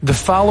The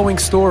following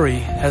story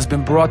has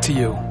been brought to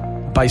you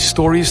by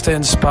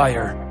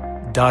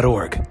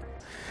StoriesToInspire.org.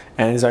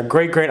 And it is our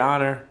great, great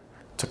honor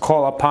to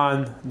call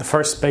upon the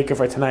first speaker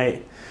for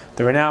tonight,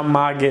 the renowned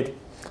Maggid,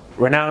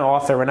 renowned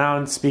author,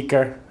 renowned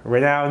speaker,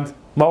 renowned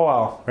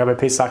Moel, Rabbi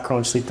Pesach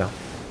Krohn Shlita.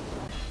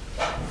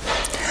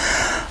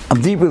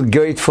 I'm deeply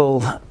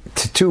grateful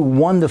to two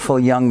wonderful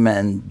young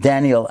men,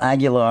 Daniel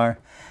Aguilar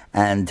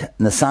and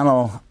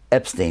Nathaniel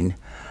Epstein,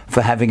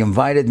 for having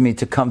invited me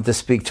to come to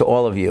speak to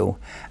all of you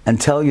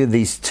and tell you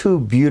these two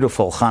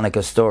beautiful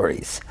Hanukkah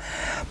stories.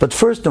 But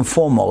first and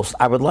foremost,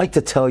 I would like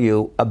to tell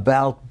you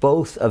about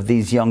both of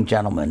these young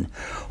gentlemen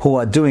who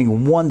are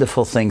doing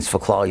wonderful things for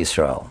Klal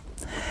Yisrael.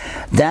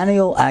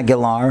 Daniel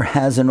Aguilar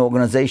has an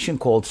organization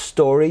called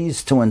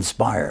Stories to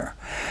Inspire.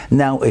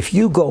 Now, if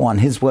you go on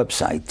his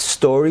website,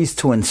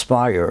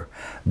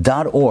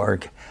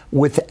 StoriesToInspire.org,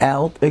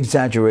 without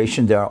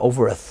exaggeration, there are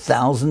over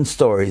 1,000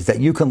 stories that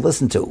you can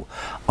listen to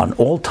on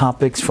all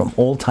topics from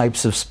all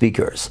types of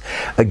speakers.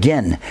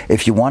 Again,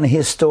 if you want to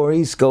hear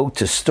stories, go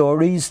to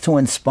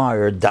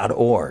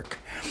StoriesToInspire.org.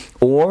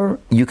 Or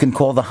you can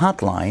call the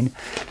hotline,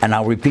 and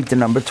I'll repeat the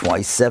number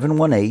twice,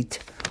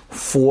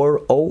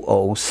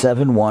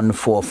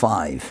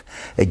 718-400-7145.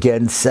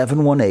 Again,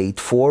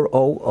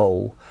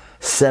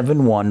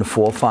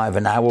 718-400-7145,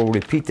 and I will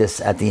repeat this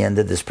at the end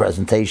of this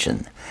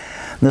presentation.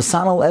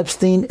 Nathaniel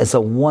Epstein is a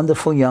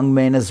wonderful young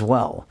man as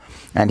well,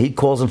 and he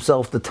calls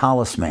himself the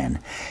Talisman.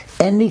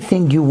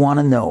 Anything you want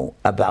to know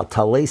about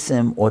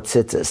Talesim or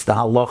Tzitzis, the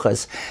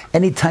halachas,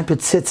 any type of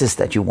Tzitzis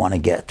that you want to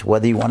get,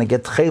 whether you want to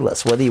get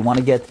Tchelas, whether you want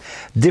to get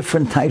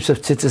different types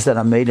of Tzitzis that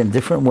are made in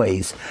different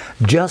ways,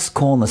 just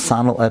call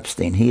Nathaniel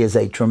Epstein. He is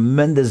a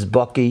tremendous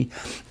bucky,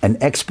 an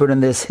expert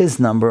in this. His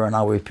number, and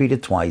I'll repeat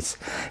it twice,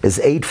 is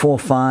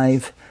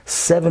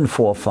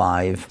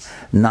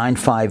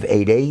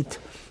 845-745-9588.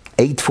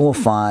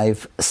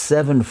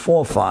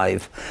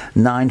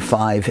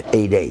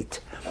 845-745-9588.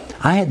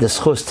 I had the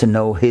schus to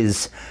know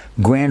his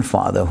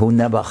grandfather, who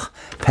Nebuch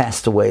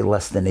passed away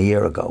less than a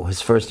year ago. His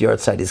first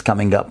yahrzeit is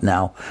coming up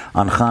now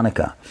on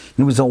Hanukkah.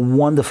 He was a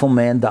wonderful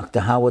man,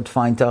 Dr. Howard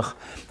Feintach.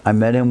 I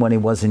met him when he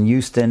was in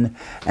Houston,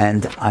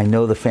 and I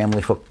know the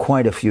family for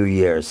quite a few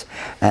years.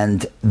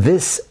 And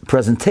this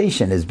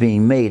presentation is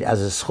being made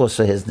as a schus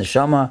for his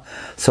neshama,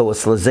 so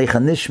it's L'zecha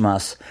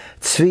Nishmas,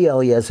 Tzvi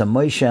Eliezer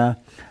Moshe,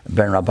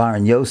 Ben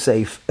Rabban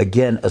Yosef,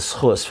 again a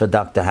schus for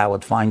Dr.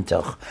 Howard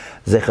Feintach,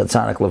 Zecher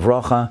Tzadik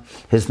Levracha.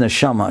 His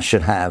neshama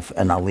should have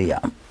an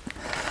aliyah.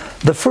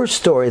 The first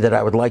story that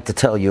I would like to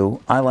tell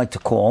you, I like to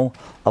call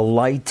A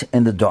Light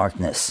in the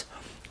Darkness.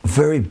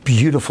 Very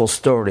beautiful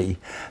story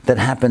that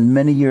happened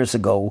many years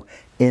ago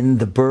in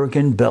the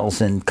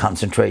Bergen-Belsen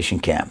concentration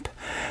camp.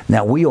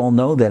 Now, we all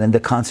know that in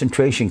the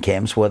concentration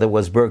camps, whether it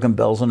was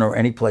Bergen-Belsen or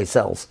any place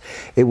else,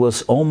 it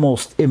was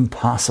almost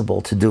impossible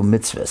to do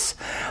mitzvahs.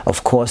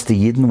 Of course, the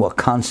Yidden were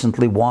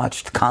constantly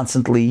watched,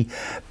 constantly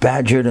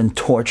badgered and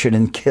tortured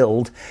and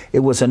killed. It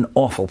was an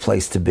awful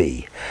place to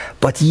be.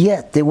 But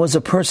yet, there was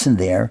a person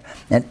there,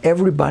 and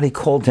everybody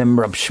called him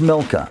Rab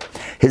Shmilka.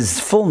 His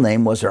full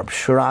name was Rab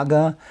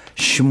Shraga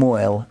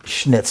Shmuel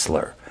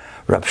Schnitzler.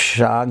 Rab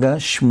Shraga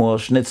Shmuel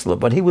Schnitzler,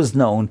 but he was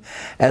known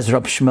as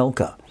Rab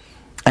Shmilka.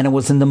 And it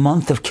was in the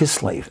month of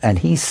Kislev, and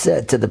he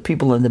said to the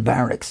people in the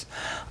barracks,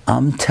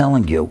 I'm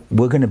telling you,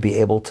 we're going to be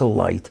able to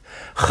light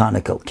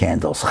Hanukkah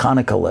candles,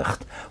 Hanukkah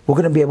licht. We're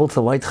going to be able to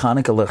light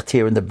Hanukkah licht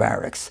here in the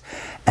barracks.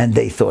 And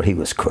they thought he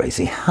was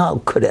crazy.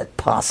 How could it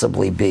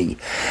possibly be?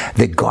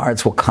 The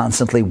guards were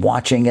constantly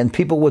watching, and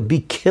people would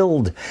be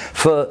killed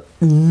for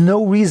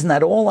no reason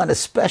at all, and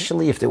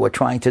especially if they were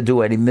trying to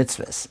do any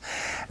mitzvahs.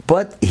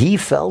 But he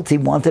felt he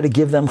wanted to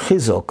give them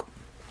chizuk,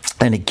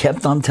 and he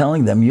kept on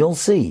telling them, you'll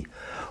see,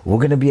 we're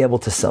going to be able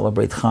to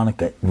celebrate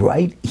Hanukkah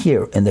right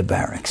here in the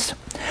barracks.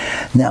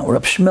 Now,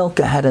 Rab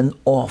Shmilka had an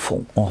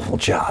awful, awful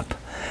job,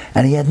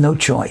 and he had no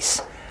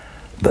choice.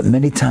 But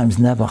many times,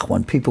 Nebuch,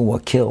 when people were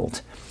killed,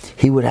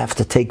 he would have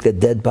to take the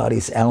dead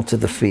bodies out to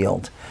the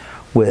field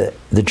where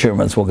the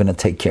Germans were going to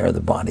take care of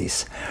the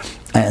bodies.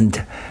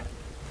 And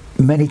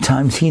many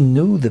times he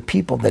knew the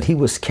people that he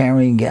was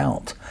carrying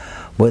out,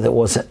 whether it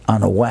was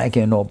on a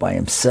wagon or by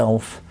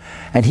himself.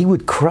 And he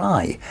would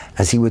cry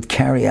as he would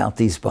carry out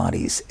these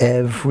bodies.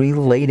 Every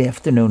late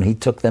afternoon, he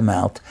took them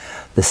out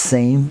the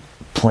same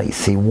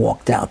place. He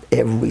walked out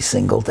every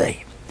single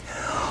day.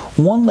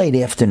 One late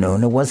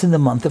afternoon, it was in the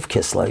month of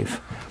Kislev,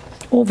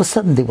 all of a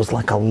sudden there was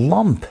like a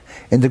lump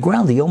in the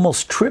ground. He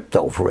almost tripped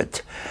over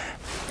it.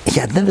 He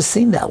had never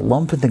seen that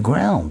lump in the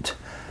ground.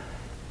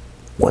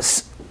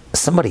 Was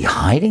somebody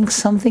hiding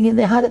something in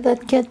there? How did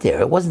that get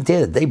there? It wasn't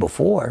there the day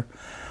before.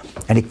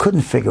 And he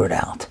couldn't figure it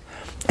out.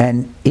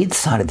 And he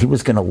decided he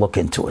was going to look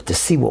into it to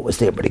see what was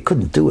there, but he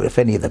couldn't do it if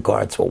any of the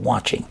guards were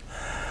watching.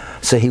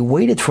 So he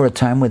waited for a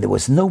time when there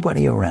was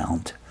nobody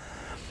around.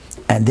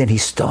 And then he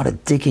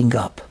started digging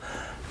up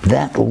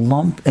that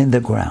lump in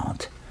the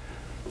ground.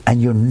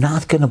 And you're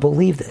not going to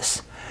believe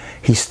this.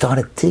 He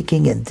started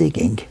digging and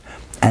digging,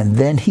 and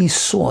then he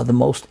saw the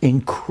most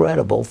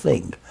incredible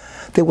thing.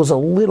 There was a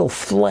little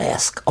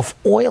flask of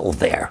oil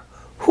there.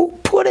 Who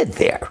put it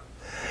there?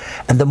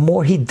 And the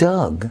more he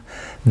dug,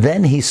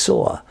 then he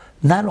saw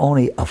not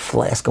only a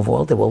flask of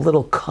oil, there were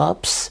little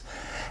cups,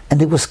 and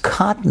there was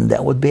cotton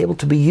that would be able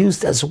to be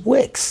used as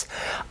wicks.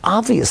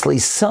 Obviously,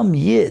 some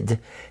Yid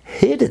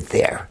hid it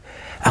there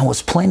and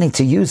was planning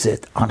to use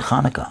it on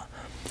Hanukkah.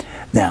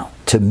 Now,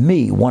 to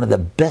me, one of the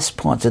best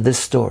parts of this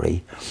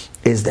story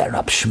is that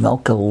Rab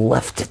Shmelka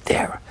left it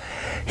there.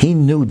 He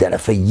knew that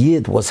if a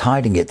Yid was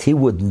hiding it, he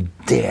wouldn't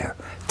dare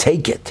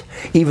take it,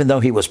 even though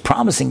he was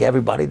promising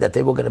everybody that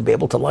they were going to be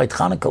able to light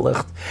Hanukkah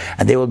licht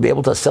and they would be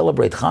able to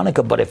celebrate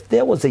Hanukkah. But if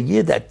there was a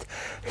Yid that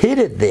hid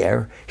it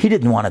there, he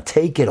didn't want to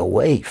take it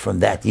away from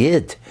that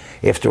Yid.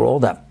 After all,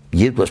 that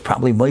Yid was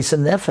probably Moisa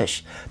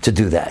Nefesh to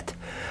do that.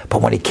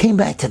 But when he came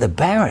back to the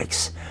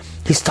barracks,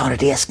 he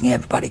started asking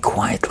everybody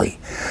quietly,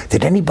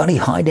 did anybody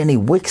hide any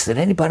wicks? Did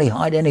anybody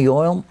hide any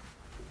oil?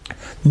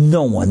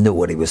 No one knew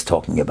what he was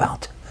talking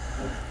about.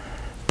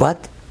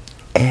 But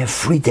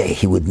every day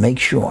he would make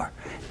sure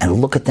and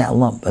look at that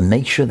lump and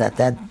make sure that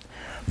that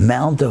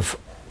mound of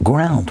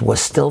ground was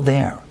still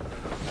there.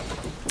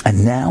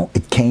 And now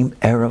it came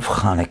Erev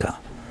Hanukkah.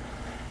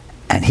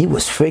 And he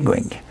was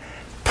figuring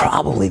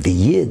probably the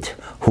Yid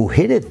who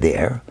hid it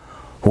there,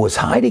 who was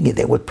hiding it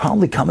there, would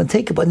probably come and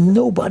take it, but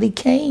nobody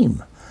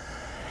came.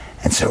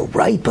 And so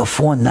right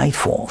before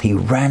nightfall, he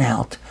ran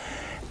out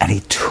and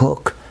he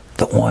took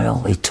the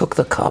oil, he took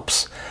the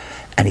cups,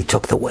 and he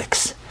took the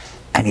wicks,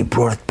 and he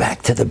brought it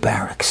back to the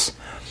barracks.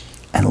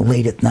 And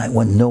late at night,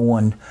 when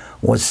none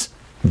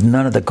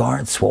of the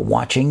guards were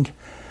watching,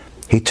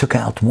 he took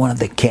out one of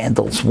the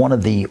candles, one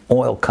of the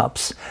oil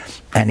cups,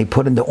 and he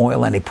put in the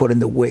oil and he put in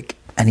the wick,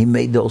 and he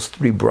made those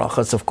 3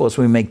 brachas. Of course,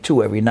 we make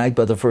 2 every night,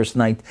 but the first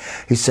night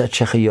he said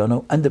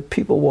Shechayonu, and the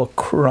people were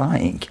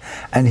crying,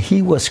 and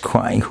he was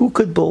crying. Who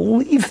could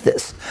believe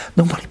this?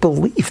 Nobody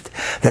believed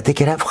that they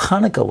could have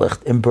Hanukkah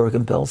licht in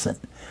Bergen-Belsen.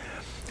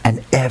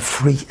 And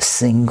every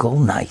single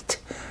night,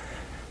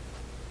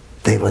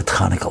 they lit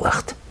Hanukkah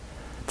licht.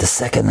 The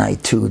second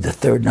night 2, the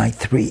third night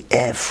 3,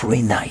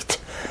 every night.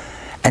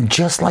 And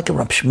just like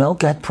Rab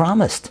Shmelka had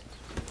promised,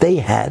 they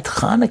had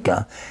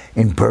Hanukkah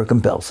in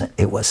Bergen-Belsen.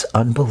 It was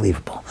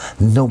unbelievable.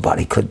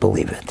 Nobody could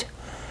believe it.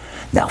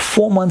 Now,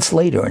 4 months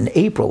later, in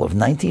April of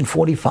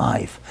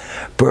 1945,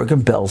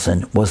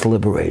 Bergen-Belsen was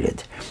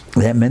liberated.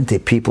 That meant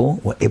that people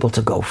were able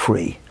to go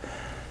free.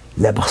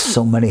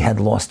 So many had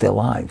lost their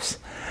lives.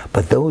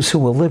 But those who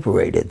were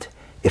liberated,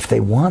 if they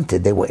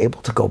wanted, they were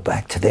able to go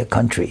back to their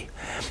country.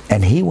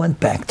 And he went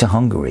back to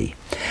Hungary.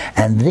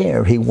 And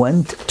there he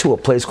went to a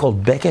place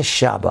called Bekesh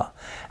Shaba,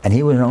 and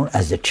he was known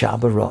as the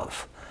Chaba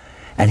Rav.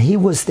 And he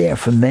was there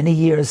for many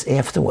years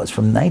afterwards,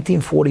 from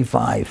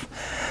 1945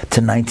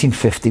 to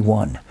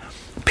 1951.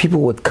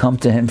 People would come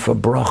to him for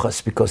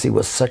brachas because he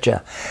was such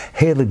a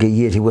heilige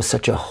Yid, he was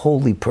such a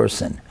holy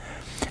person.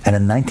 And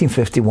in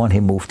 1951 he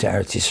moved to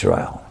Eretz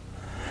Yisrael.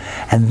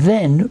 And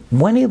then,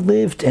 when he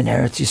lived in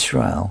Eretz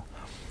Yisrael,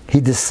 he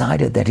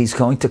decided that he's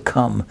going to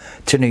come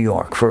to New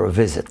York for a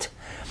visit.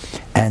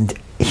 And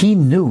he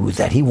knew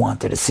that he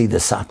wanted to see the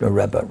Satmar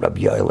Rebbe,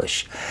 Rabbi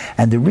Yoelish.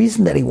 And the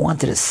reason that he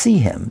wanted to see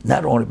him,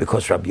 not only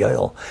because Rabbi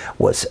Yoel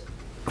was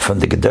from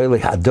the Gedolei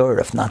Hador,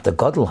 if not the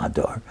Gadol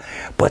Hador,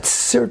 but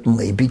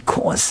certainly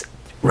because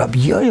Rabbi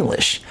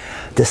Yoelish,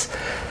 this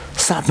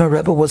Satmar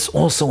Rebbe, was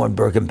also in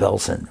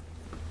Bergen-Belsen.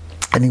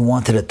 And he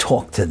wanted to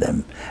talk to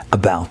them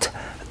about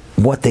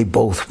what they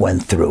both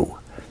went through.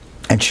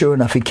 And sure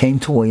enough, he came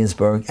to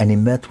Williamsburg and he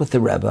met with the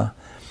Rebbe,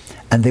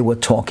 and they were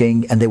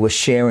talking and they were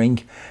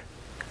sharing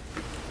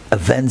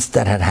events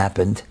that had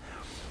happened.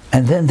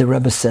 And then the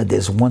Rebbe said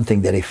there's one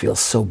thing that he feels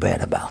so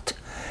bad about.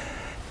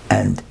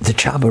 And the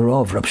Chaba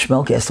Rav, Rab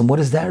Shmelka, asked him, what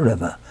is that,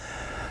 Rebbe?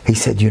 He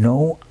said,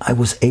 I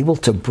was able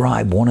to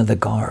bribe one of the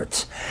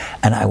guards,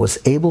 and I was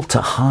able to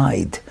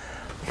hide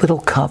little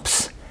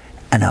cups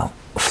and a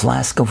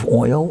flask of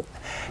oil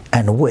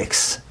and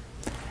wicks.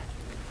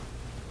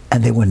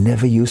 And they were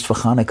never used for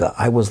Hanukkah.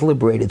 I was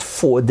liberated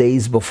 4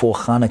 days before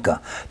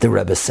Hanukkah, the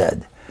Rebbe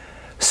said.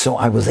 So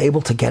I was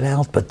able to get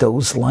out, but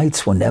those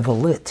lights were never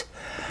lit.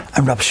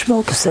 And Rab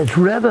Shmelka said,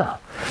 Rebbe,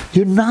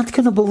 you're not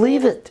going to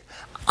believe it.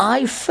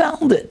 I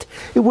found it.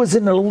 It was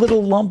in a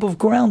little lump of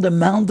ground, a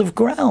mound of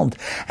ground.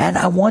 And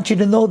I want you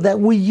to know that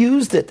we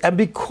used it. And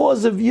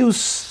because of you,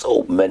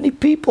 so many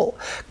people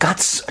got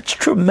such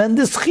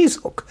tremendous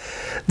chizuk.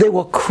 They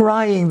were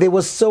crying. They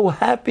were so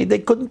happy. They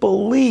couldn't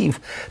believe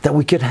that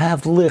we could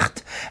have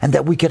licht and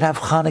that we could have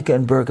Hanukkah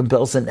in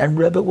Bergen-Belsen. And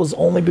Rebbe, it was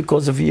only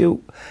because of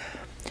you.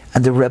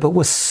 And the Rebbe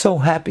was so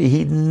happy.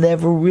 He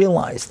never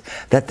realized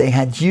that they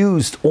had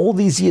used, all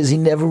these years, he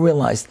never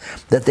realized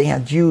that they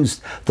had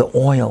used the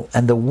oil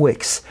and the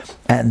wicks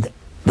and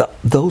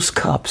those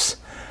cups.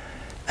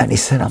 And he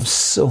said, I'm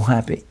so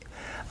happy.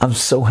 I'm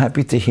so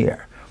happy to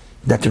hear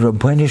that the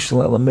Rabbeinu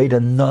Shalom made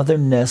another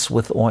nest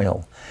with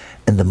oil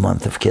in the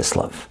month of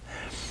Kislev.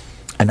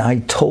 And I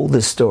told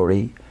this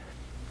story.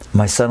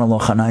 My son-in-law,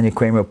 Hanania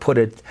Kramer, put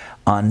it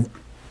on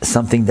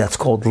something that's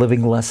called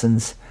Living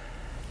Lessons.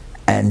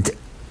 And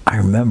I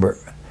remember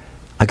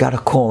I got a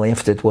call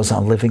after it was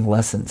on Living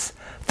Lessons.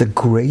 The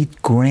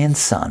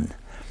great-grandson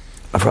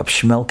of Rab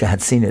Shmelka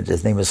had seen it.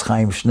 His name is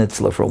Chaim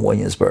Schnitzler from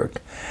Williamsburg.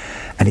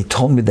 And he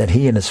told me that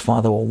he and his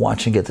father were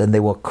watching it and they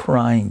were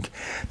crying.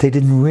 They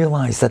didn't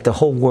realize that the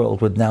whole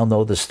world would now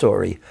know the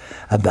story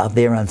about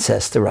their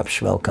ancestor, Rab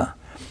Shmelka.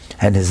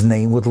 And his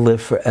name would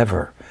live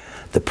forever.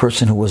 The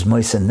person who was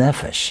Moise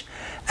Nefesh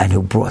and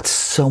who brought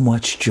so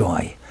much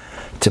joy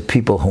to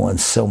people who were in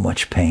so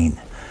much pain.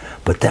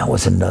 But that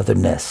was another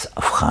Nes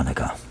of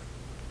Hanukkah.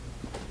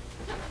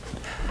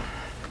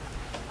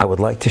 I would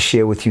like to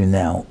share with you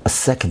now a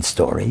second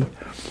story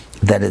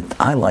that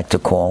I like to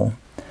call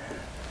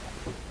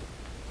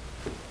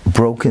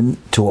Broken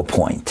to a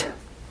Point.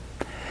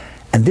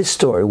 And this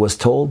story was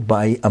told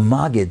by a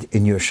Maggid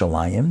in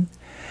Yerushalayim.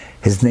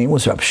 His name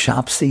was Rab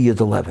Shapsi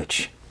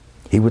Yudalevich.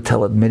 He would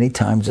tell it many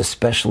times,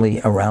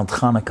 especially around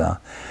Hanukkah.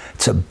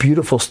 It's a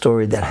beautiful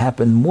story that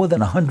happened more than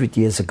 100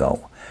 years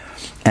ago.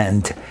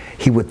 And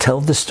he would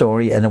tell the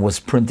story, and it was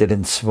printed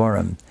in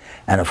Svarim.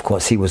 And of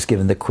course, he was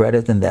given the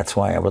credit, and that's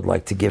why I would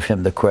like to give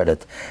him the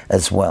credit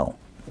as well.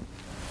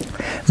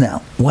 Now,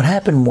 what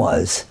happened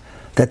was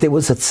that there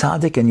was a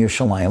tzaddik in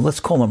Yerushalayim, let's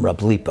call him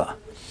Rab Lipa.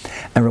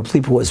 And Rab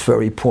Lipa was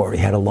very poor. He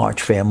had a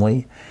large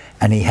family,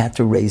 and he had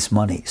to raise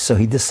money. So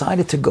he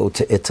decided to go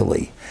to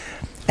Italy.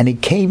 And he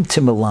came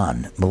to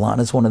Milan. Milan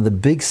is one of the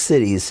big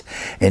cities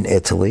in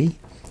Italy.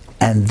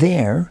 And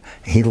there,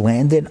 he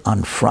landed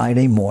on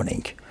Friday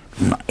morning.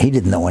 He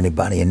didn't know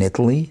anybody in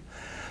Italy.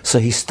 So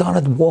he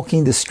started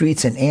walking the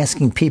streets and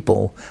asking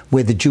people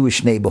where the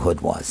Jewish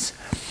neighborhood was.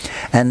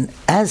 And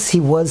as he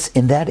was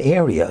in that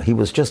area, he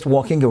was just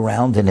walking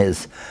around in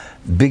his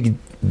big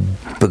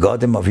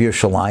begadim of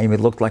Yerushalayim. It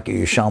looked like a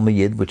Yerushalmi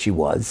Yid, which he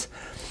was.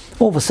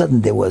 All of a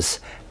sudden, there was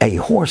a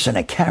horse and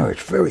a carriage,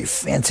 very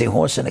fancy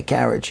horse and a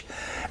carriage,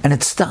 and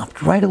it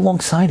stopped right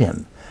alongside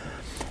him.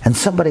 And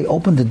somebody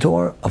opened the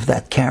door of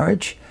that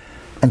carriage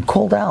and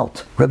called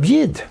out, "Reb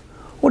Yid,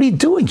 what are you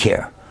doing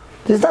here?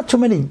 There's not too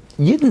many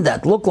Yidden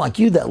that look like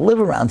you that live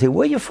around here.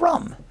 Where are you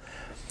from?"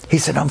 He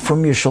said, "I'm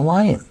from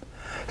Yerushalayim."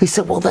 He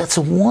said, "Well, that's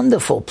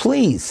wonderful.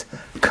 Please,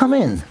 come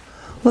in.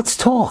 Let's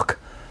talk.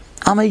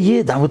 I'm a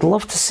Yid. I would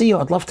love to see you.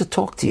 I'd love to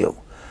talk to you."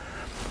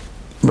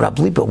 Rab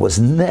Lipa was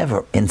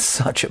never in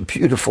such a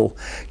beautiful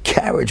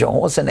carriage, a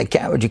horse and a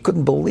carriage. He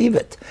couldn't believe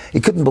it. He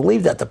couldn't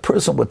believe that the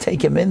person would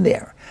take him in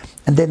there.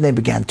 And then they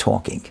began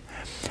talking.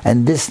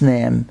 And his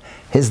name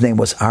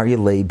was Aryeh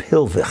Leib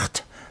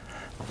Hilvicht.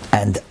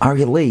 And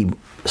Aryeh Leib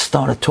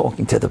started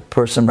talking to the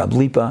person, Rab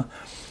Lipa,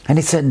 and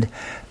he said,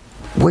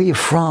 "Where are you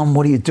from?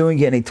 What are you doing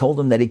here?" And he told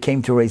him that he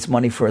came to raise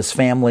money for his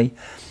family.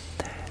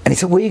 And he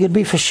said, "Where are you going to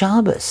be for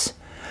Shabbos?"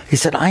 He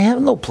said, "I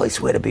have no place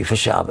where to be for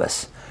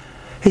Shabbos."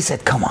 He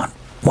said, "Come on,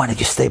 why don't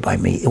you stay by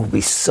me? It will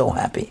be so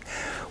happy.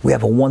 We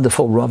have a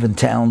wonderful Rav in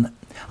town.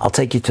 I'll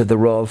take you to the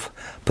Rav,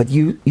 but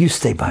you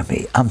stay by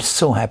me. I'm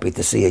so happy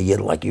to see a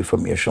Yid like you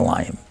from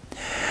Yerushalayim."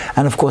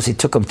 And of course, he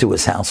took him to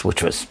his house,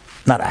 which was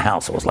not a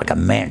house, it was like a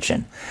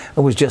mansion. It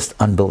was just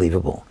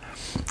unbelievable.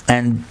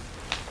 And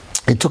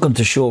he took him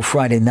to shul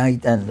Friday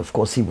night, and of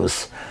course, he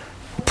was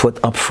put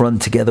up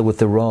front together with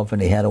the Rav,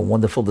 and he had a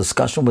wonderful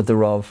discussion with the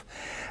Rav.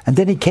 And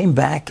then he came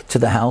back to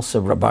the house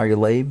of Rabbi Aryeh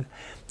Leib,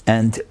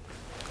 and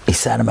he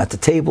sat him at the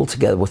table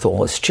together with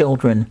all his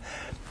children.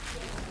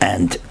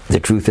 And the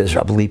truth is,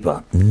 Rab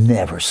Lipa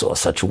never saw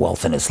such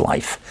wealth in his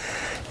life.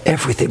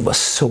 Everything was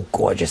so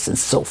gorgeous and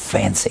so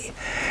fancy.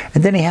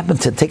 And then he happened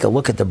to take a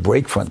look at the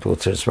break front,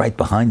 which was right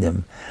behind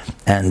him.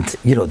 And,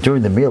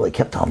 during the meal, he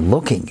kept on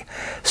looking.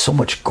 So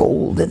much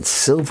gold and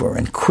silver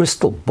and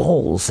crystal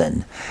bowls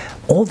and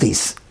all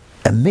these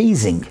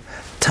amazing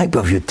type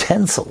of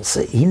utensils.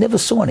 He never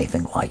saw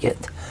anything like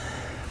it.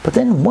 But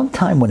then one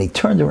time when he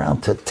turned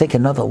around to take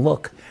another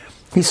look,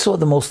 he saw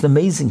the most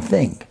amazing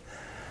thing.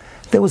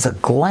 There was a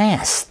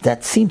glass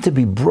that seemed to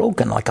be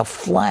broken like a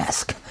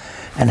flask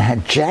and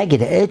had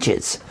jagged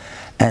edges.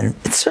 And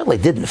it certainly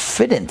didn't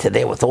fit into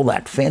there with all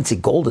that fancy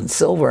gold and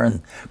silver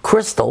and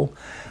crystal.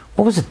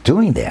 What was it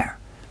doing there?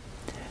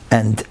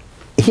 And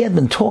he had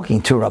been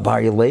talking to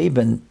Rabbi Aryeh Leib,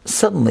 and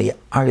suddenly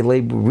Aryeh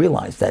Leib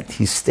realized that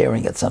he's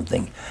staring at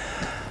something.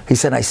 He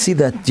said, "I see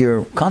that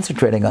you're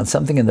concentrating on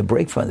something in the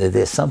break front.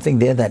 There's something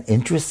there that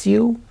interests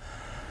you?"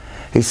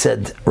 He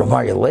said,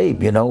 "Rabbi Aryeh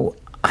Leib,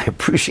 I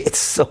appreciate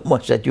so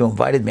much that you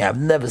invited me. I've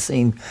never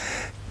seen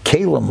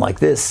kalim like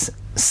this,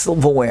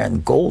 silverware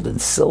and gold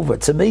and silver.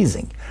 It's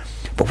amazing.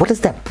 But what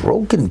is that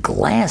broken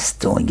glass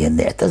doing in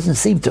there? It doesn't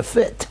seem to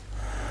fit."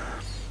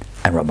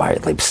 And Rabbi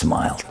Aryeh Leib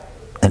smiled.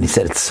 And he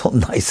said, "It's so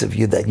nice of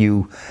you that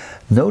you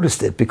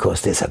noticed it,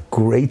 because there's a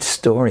great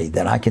story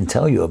that I can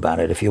tell you about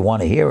it if you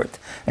want to hear it."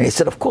 And he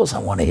said, "Of course I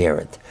want to hear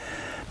it."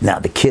 Now,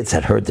 the kids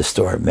had heard the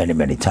story many,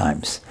 many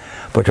times.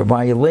 But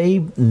Rabbi Aryeh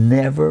Leib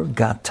never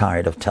got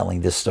tired of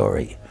telling this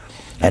story.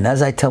 And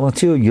as I tell it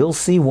to you, you'll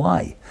see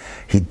why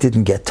he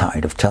didn't get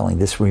tired of telling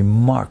this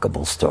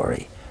remarkable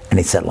story. And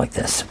he said like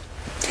this.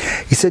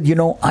 He said,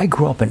 "I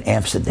grew up in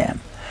Amsterdam.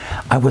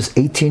 I was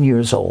 18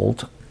 years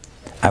old.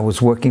 I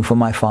was working for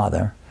my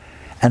father.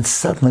 And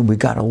suddenly we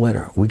got a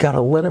letter. We got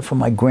a letter from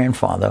my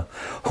grandfather,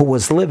 who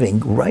was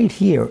living right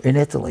here in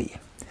Italy.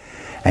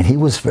 And he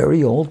was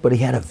very old, but he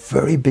had a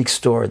very big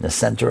store in the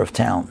center of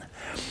town.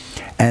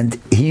 And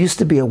he used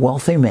to be a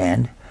wealthy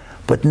man,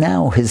 but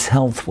now his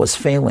health was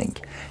failing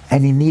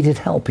and he needed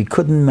help. He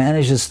couldn't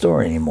manage his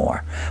store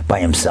anymore by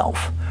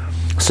himself.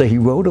 So he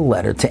wrote a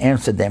letter to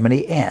Amsterdam and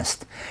he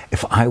asked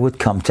if I would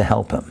come to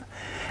help him.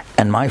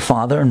 And my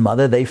father and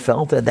mother, they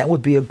felt that that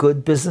would be a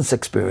good business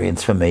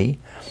experience for me.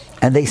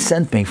 And they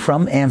sent me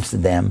from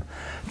Amsterdam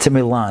to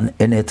Milan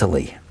in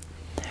Italy.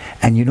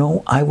 And you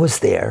know, I was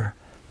there,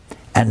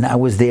 and I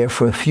was there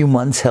for a few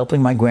months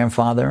helping my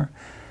grandfather.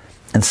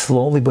 And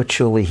slowly but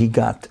surely he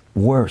got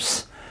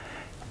worse.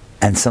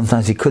 And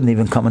sometimes he couldn't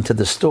even come into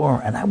the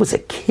store. And I was a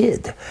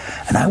kid.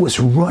 And I was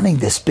running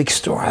this big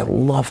store. I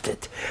loved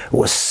it. It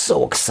was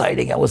so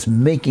exciting. I was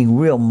making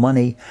real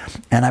money.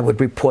 And I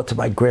would report to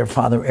my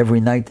grandfather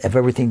every night of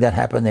everything that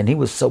happened. And he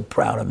was so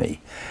proud of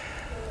me.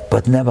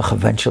 But Nebuch,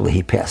 eventually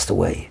he passed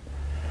away.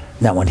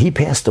 Now when he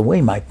passed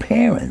away, my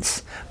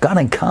parents got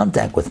in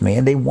contact with me.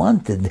 And they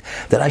wanted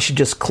that I should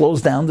just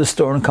close down the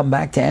store and come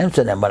back to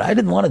Amsterdam. But I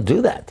didn't want to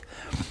do that.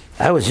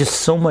 I was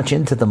just so much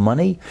into the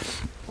money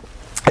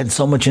and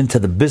so much into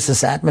the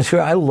business atmosphere.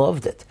 I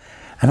loved it.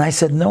 And I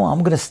said, no, I'm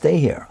going to stay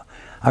here.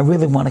 I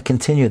really want to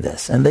continue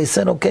this. And they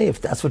said, okay,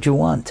 if that's what you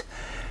want.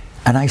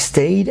 And I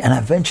stayed, and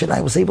eventually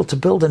I was able to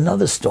build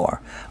another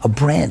store, a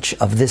branch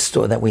of this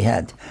store that we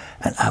had.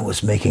 And I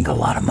was making a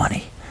lot of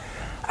money.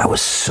 I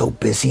was so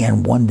busy,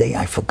 and one day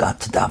I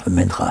forgot to daven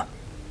mincha.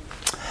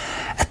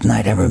 At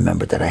night I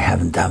remembered that I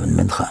haven't davened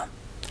mincha.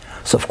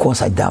 So of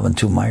course I davened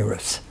 2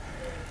 mayrivs.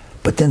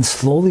 But then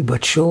slowly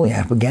but surely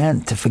I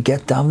began to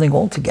forget davening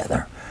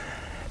altogether.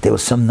 There were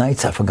some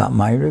nights I forgot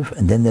Ma'ariv,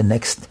 and then the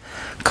next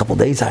couple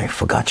days I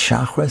forgot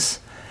Shachris.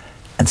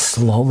 And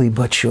slowly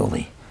but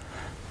surely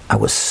I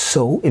was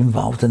so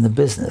involved in the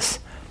business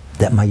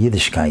that my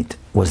Yiddishkeit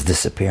was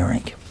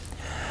disappearing.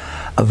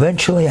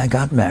 Eventually I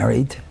got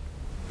married.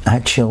 I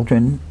had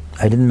children.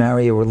 I didn't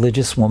marry a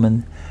religious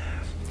woman.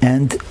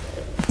 And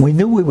we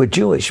knew we were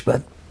Jewish,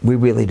 but we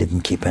really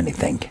didn't keep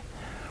anything.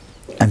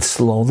 And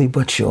slowly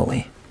but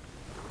surely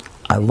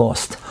I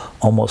lost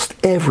almost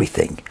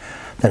everything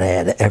that I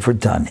had ever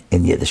done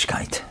in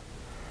Yiddishkeit.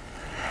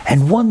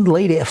 And one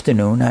late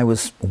afternoon, I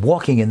was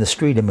walking in the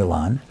street in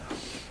Milan,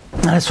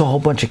 and I saw a whole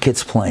bunch of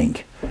kids playing.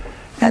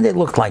 And they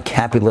looked like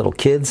happy little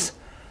kids.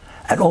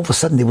 And all of a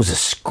sudden, there was a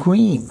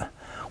scream.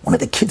 One of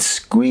the kids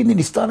screamed, and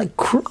he started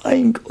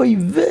crying. Oy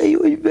vey,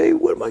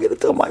 what am I going to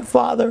tell my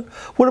father?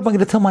 What am I going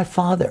to tell my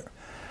father?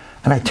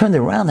 And I turned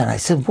around and I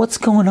said, what's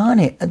going on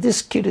here? And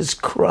this kid is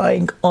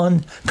crying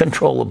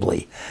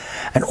uncontrollably.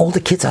 And all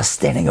the kids are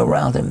standing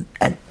around him,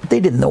 and they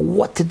didn't know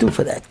what to do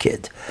for that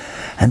kid.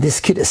 And this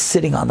kid is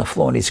sitting on the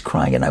floor and he's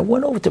crying. And I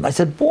went over to him. I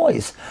said,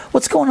 boys,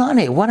 what's going on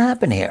here? What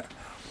happened here?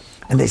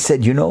 And they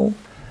said, you know,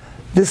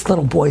 this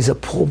little boy is a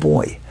poor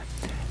boy.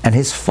 And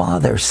his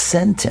father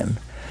sent him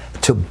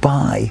to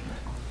buy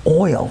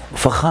oil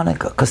for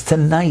Hanukkah, because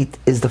tonight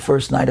is the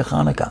first night of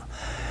Hanukkah.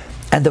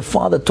 And the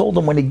father told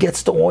him when he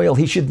gets the oil,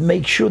 he should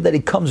make sure that he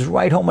comes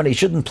right home and he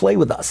shouldn't play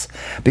with us.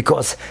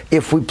 Because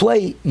if we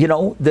play, you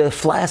know, the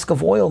flask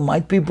of oil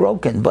might be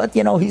broken. But,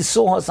 you know, he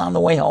saw us on the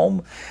way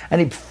home and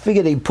he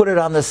figured he'd put it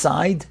on the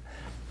side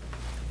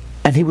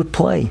and he would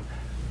play.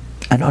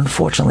 And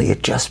unfortunately,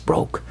 it just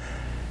broke.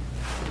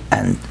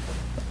 And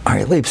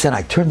Ari Leib said,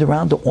 I turned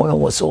around, the oil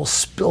was all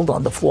spilled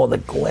on the floor, the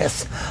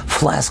glass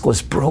flask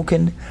was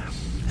broken.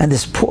 And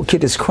this poor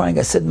kid is crying.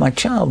 I said, my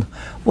child,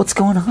 what's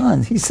going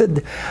on? He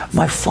said,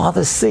 my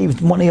father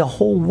saved money a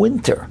whole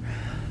winter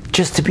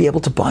just to be able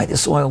to buy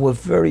this oil. We're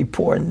very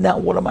poor. And now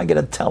what am I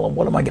going to tell him?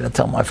 What am I going to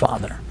tell my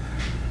father?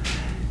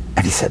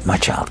 And he said, my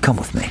child, come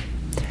with me.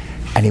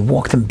 And he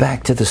walked him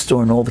back to the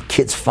store, and all the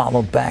kids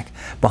followed back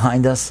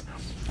behind us.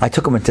 I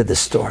took him into the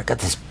store. I got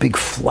this big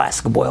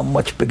flask of oil,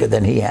 much bigger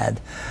than he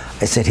had.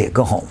 I said, here,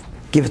 go home.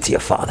 Give it to your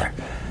father.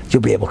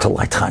 You'll be able to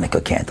light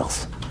Hanukkah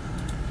candles.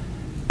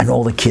 And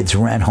all the kids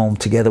ran home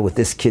together with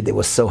this kid. They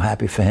were so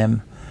happy for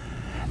him.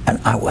 And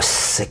I was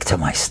sick to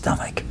my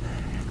stomach.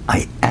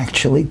 I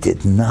actually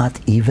did not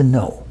even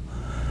know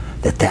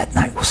that that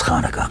night was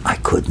Hanukkah. I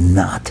could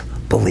not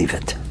believe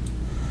it.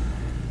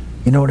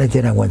 You know what I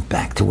did? I went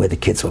back to where the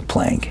kids were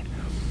playing.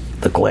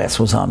 The glass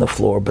was on the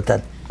floor, but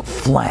that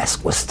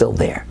flask was still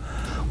there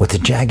with the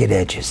jagged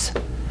edges.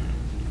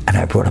 And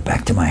I brought it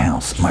back to my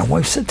house. My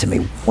wife said to me,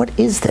 what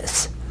is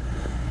this?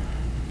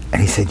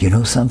 And he said, you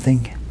know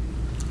something?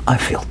 I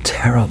feel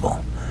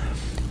terrible.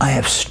 I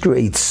have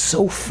strayed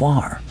so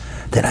far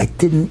that I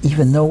didn't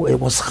even know it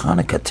was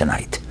Hanukkah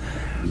tonight.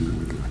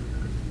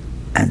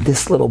 And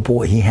this little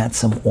boy, he had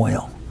some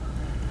oil.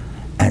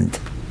 And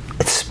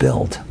it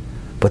spilled.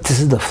 But this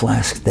is the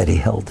flask that he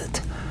held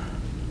it.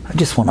 I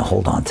just want to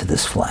hold on to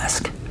this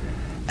flask.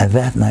 And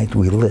that night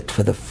we lit,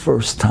 for the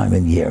first time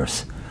in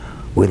years,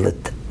 we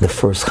lit the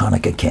first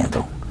Hanukkah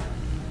candle.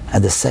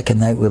 And the second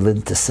night we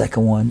lit the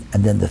second one,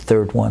 and then the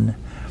third one.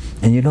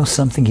 And you know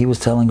something he was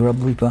telling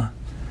Rabbi Lipa?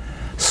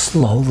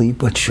 Slowly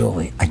but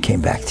surely, I came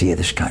back to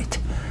Yiddishkeit.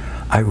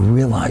 I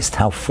realized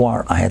how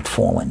far I had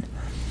fallen.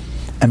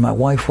 And my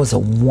wife was a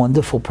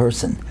wonderful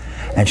person,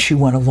 and she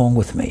went along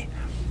with me.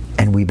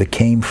 and we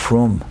became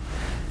frum.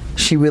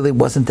 She really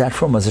wasn't that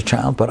frum as a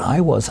child, but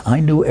I was. I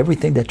knew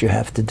everything that you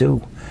have to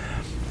do.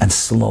 And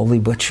slowly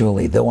but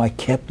surely, though I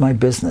kept my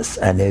business,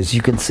 and as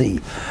you can see,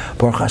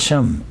 Baruch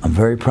Hashem, I'm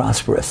very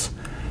prosperous,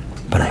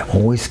 but I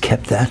always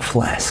kept that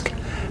flask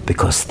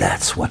because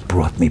that's what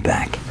brought me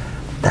back.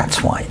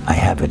 That's why I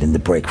have it in the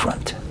break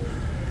front.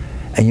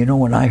 And you know,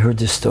 when I heard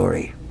this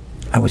story,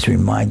 I was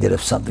reminded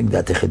of something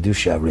that the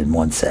Chedush Arin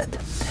once said.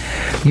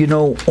 You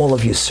know, all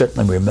of you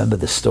certainly remember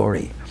the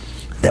story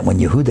that when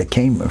Yehuda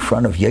came in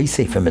front of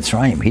Yosef in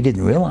Mitzrayim, he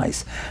didn't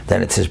realize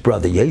that it's his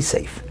brother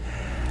Yosef.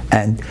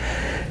 And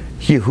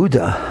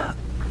Yehuda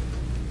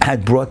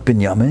had brought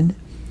Binyamin,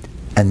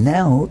 and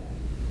now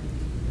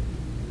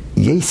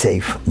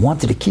Yosef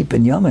wanted to keep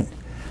Binyamin.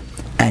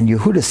 And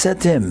Yehuda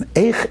said to him,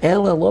 Eich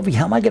el Elovi,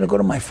 how am I going to go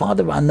to my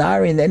father,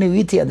 Anari, and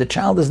Enuiti, and the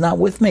child is not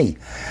with me?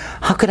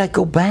 How could I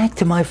go back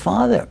to my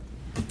father?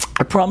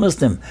 I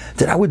promised him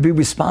that I would be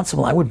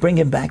responsible. I would bring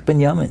him back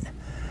Binyamin.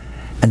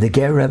 And the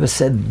Ger Rebbe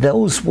said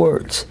those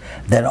words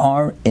that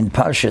are in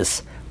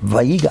Parshas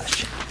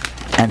Vayigash.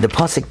 And the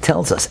Pasuk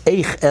tells us,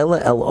 Eich el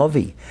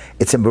Elovi.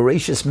 It's in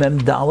Bereshis Mem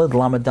Daled,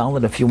 Lamed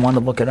Daled, if you want to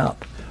look it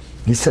up.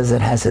 He says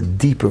it has a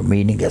deeper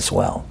meaning as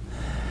well.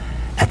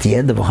 At the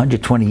end of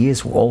 120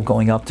 years, we're all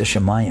going up to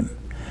Shemayim.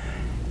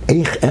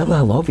 Eich el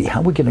Elovi,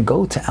 how are we going to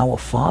go to our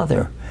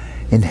Father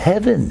in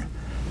heaven?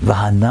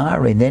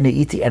 V'hanar enene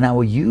iti, and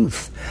our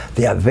youth,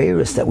 the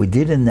Averis that we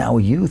did in our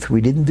youth,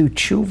 we didn't do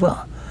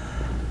tshuva.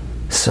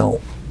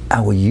 So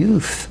our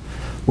youth,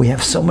 we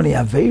have so many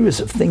Averis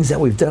of things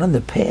that we've done in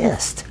the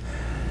past.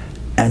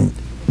 And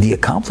the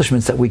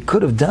accomplishments that we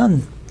could have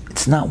done,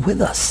 it's not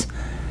with us.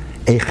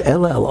 Eich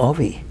el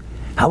Elovi,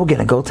 how are we going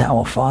to go to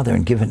our Father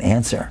and give an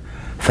answer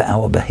for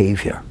our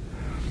behavior?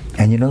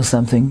 And you know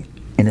something?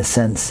 In a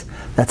sense,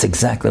 that's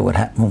exactly what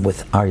happened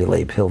with Aryeh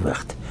Leib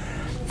Hilvecht.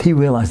 He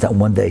realized that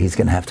one day he's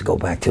going to have to go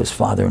back to his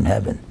Father in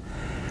heaven.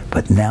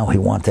 But now he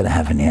wanted to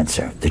have an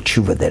answer, the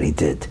tshuva that he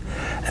did.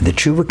 And the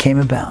tshuva came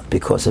about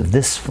because of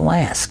this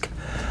flask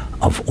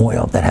of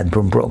oil that had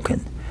been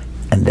broken.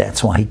 And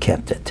that's why he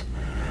kept it.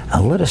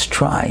 Now let us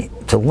try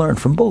to learn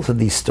from both of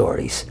these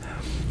stories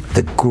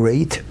the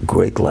great,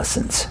 great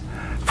lessons.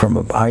 From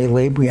Aryeh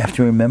Leib, we have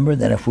to remember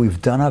that if we've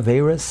done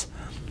Averis,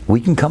 we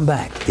can come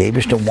back. The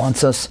Eibishter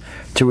wants us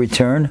to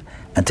return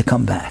and to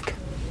come back.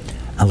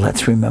 And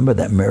let's remember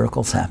that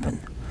miracles happen.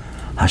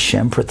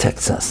 Hashem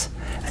protects us.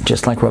 And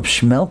just like Rab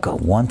Shmelka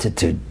wanted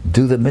to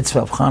do the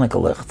mitzvah of Chanukah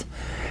Licht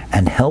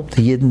and help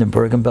the Yidden in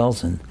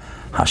Bergen-Belsen,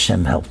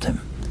 Hashem helped him.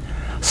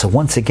 So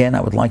once again,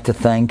 I would like to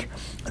thank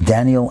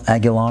Daniel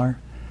Aguilar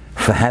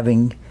for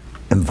having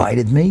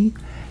invited me,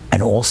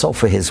 and also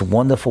for his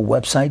wonderful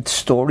website,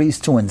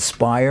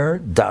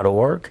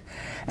 stories2inspire.org.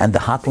 And the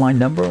hotline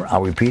number,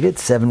 I'll repeat it,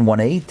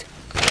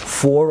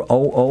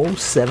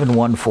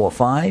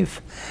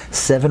 718-400-7145,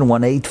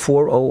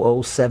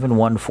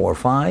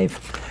 718-400-7145,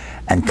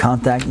 and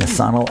contact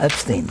Nasanel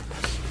Epstein.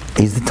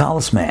 He's the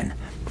talisman.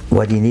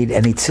 Whether you need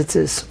any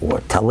tzitzis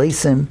or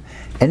talesim,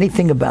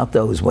 anything about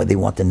those, whether you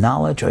want the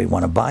knowledge or you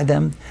want to buy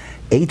them,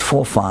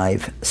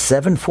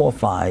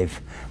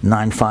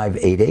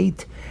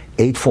 845-745-9588,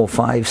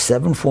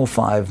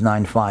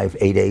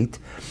 845-745-9588.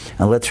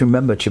 And let's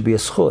remember, it should be a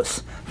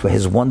schus for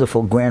his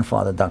wonderful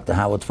grandfather, Dr.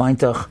 Howard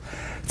Feintach,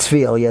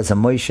 Tzvi Eliezer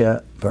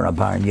Moshe ben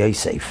Rabban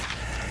Yosef.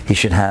 He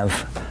should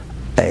have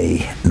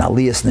a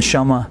Naliyas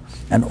Neshama,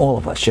 and all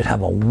of us should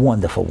have a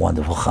wonderful,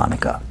 wonderful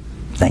Hanukkah.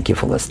 Thank you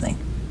for listening.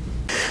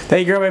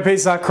 Thank you, Rabbi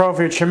Pesach Kroh,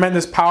 for your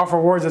tremendous,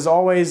 powerful words. As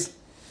always,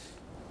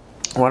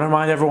 I want to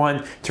remind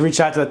everyone to reach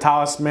out to the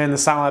talisman, the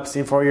Nasanel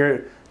Epstein, for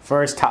your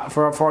talis and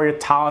for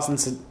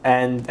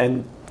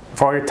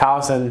your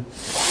talis and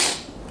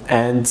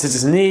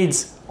tzitzis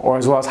needs, or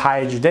as well as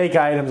high Judaic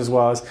items, as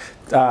well as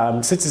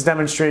tzitzis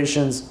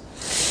demonstrations.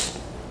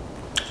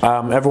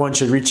 Everyone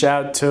should reach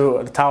out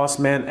to the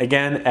talisman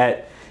again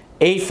at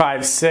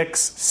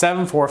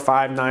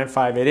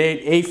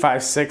 856-745-9588,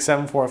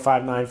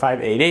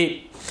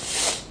 856-745-9588.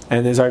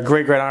 And there's our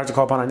great honor to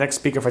call upon our next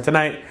speaker for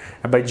tonight,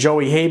 Rabbi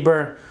Joey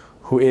Haber,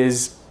 who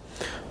is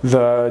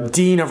the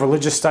Dean of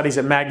Religious Studies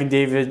at Magen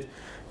David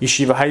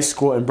Yeshiva High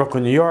School in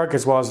Brooklyn, New York,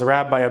 as well as the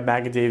Rabbi of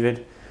Magen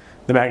David,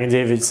 the Magen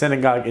David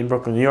Synagogue in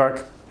Brooklyn, New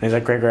York. And it's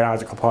a great honor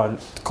to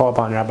call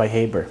upon Rabbi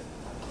Haber.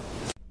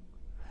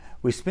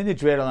 We spin the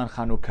dreidel on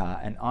Chanukah,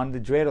 and on the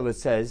dreidel it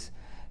says,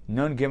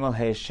 Nun Gimel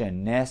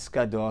Heishen, Nes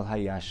Gadol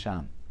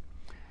Hayasham.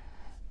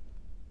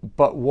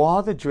 But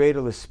while the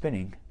dreidel is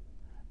spinning,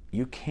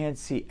 you can't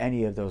see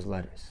any of those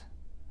letters.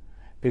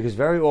 Because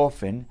very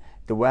often,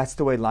 that's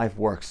the way life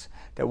works.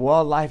 That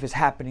while life is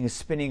happening, is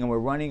spinning, and we're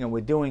running, and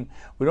we're doing,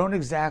 we don't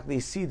exactly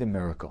see the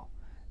miracle.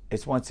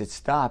 It's once it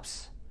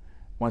stops,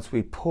 once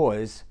we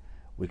pause,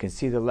 we can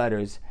see the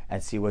letters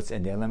and see what's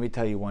in there. Let me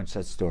tell you one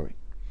such story.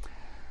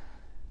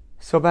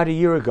 So about a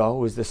year ago, it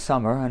was the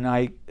summer, and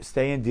I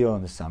stay in Deal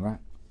in the summer,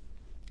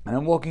 and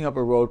I'm walking up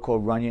a road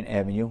called Runyon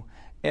Avenue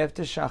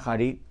after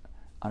Shacharit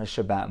on a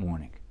Shabbat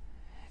morning.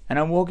 and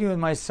I'm walking with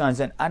my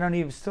sons, and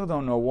still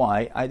don't know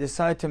why, I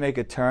decide to make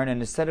a turn, and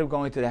instead of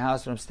going to the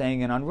house where I'm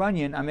staying in on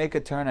Runyon, I make a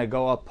turn, I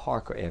go up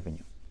Parker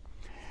Avenue.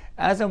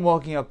 As I'm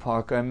walking up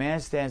Parker, a man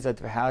stands at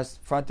the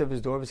front of his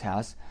door of his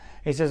house.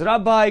 He says,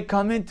 "Rabbi,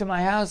 come into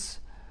my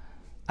house."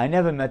 I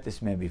never met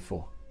this man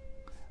before.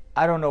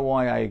 I don't know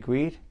why I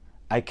agreed.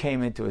 I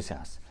came into his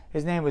house.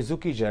 His name was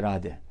Zuki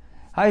Jaradeh.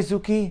 "Hi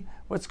Zuki,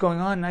 what's going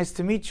on? Nice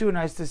to meet you,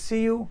 nice to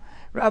see you.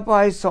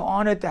 Rabbi, so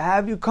honored to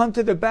have you. Come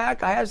to the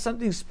back, I have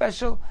something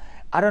special."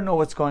 I don't know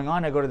what's going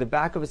on. I go to the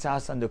back of his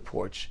house on the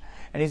porch,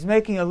 and he's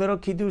making a little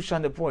kiddush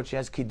on the porch. He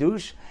has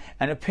kiddush,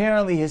 and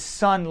apparently his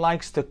son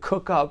likes to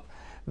cook up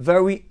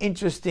very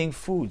interesting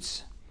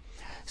foods.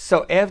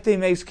 So after he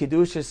makes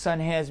kiddush, his son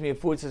hands me a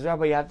food, says,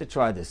 "Rabbi, you have to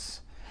try this."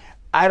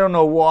 I don't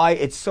know why,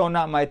 it's so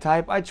not my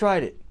type. I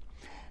tried it.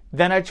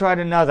 Then I tried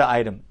another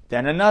item,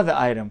 then another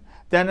item,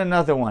 then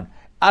another one.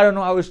 I don't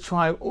know, I was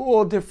trying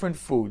all different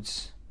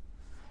foods.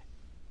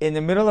 In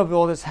the middle of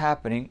all this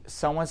happening,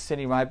 someone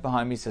sitting right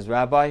behind me says,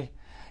 "Rabbi,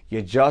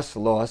 you just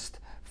lost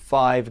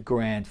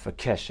 $5,000 for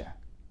Kesher."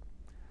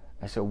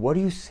 I said, "What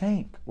are you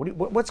saying?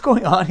 What's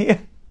going on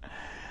here?"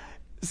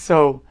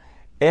 So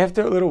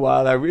after a little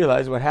while, I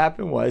realized what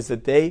happened was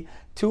that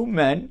two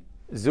men,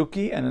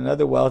 Zuki and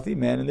another wealthy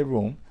man in the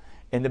room,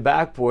 in the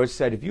back porch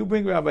said, "If you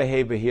bring Rabbi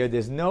Haber here,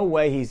 there's no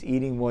way he's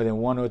eating more than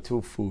one or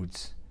two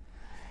foods.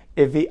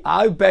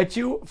 I bet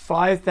you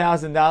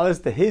 $5,000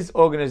 to his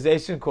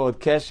organization called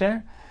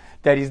Kesher,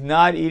 that he's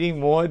not eating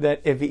more than,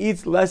 if he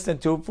eats less than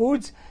two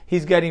foods,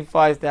 he's getting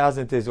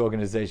 $5,000 to his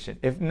organization.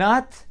 If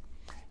not,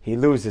 he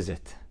loses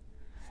it."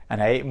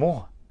 And I ate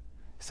more.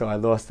 So I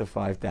lost the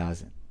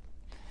 $5,000.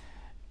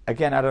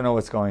 Again, I don't know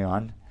what's going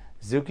on.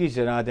 Zuki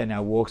Jaradeh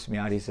now walks me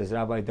out. He says,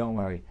 "Rabbi, don't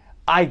worry.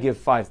 I give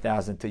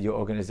 $5,000 to your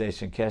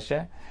organization,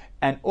 Kesher.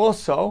 And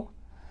also,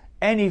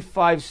 any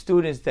 5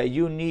 students that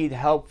you need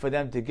help for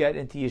them to get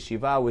into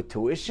yeshiva with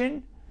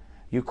tuition,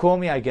 you call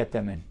me, I get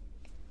them in."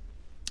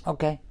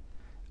 Okay.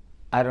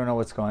 I don't know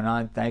what's going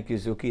on. Thank you,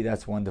 Zuki.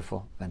 That's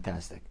wonderful.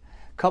 Fantastic.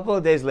 A couple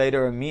of days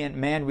later, a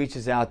man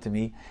reaches out to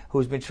me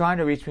who's been trying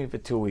to reach me for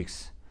 2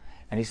 weeks.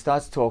 And he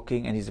starts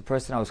talking, and he's a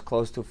person I was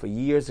close to for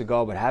years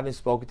ago, but haven't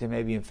spoken to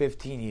maybe in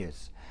 15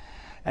 years.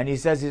 And he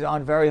says he's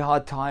on very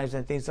hard times,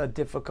 and things are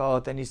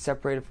difficult, and he's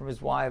separated from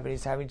his wife, and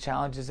he's having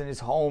challenges in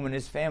his home and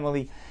his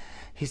family.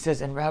 He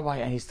says, "And Rabbi,"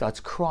 and he starts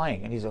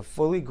crying, and he's a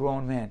fully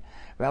grown man.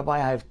 "Rabbi,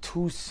 I have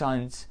 2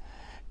 sons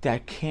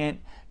that can't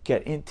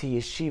get into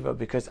yeshiva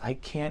because I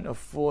can't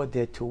afford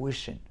their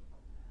tuition."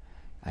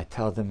 I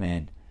tell the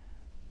man,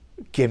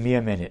 "Give me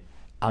a minute.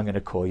 I'm going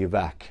to call you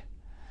back."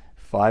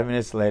 5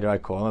 minutes later, I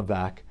call him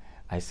back.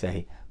 I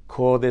say,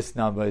 "Call this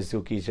number,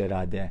 Zuki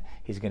Jaradeh.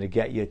 He's going to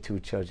get your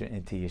 2 children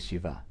into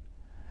yeshiva."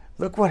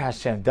 Look what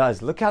Hashem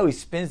does. Look how he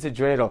spins the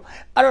dreidel.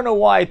 I don't know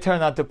why I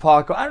turned out to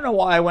Parker. I don't know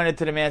why I went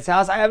into the man's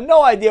house. I have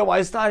no idea why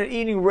I started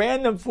eating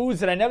random foods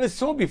that I never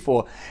saw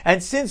before.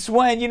 And since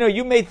when,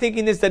 you may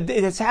thinking that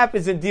this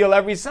happens in Deal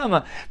every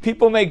summer.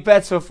 People make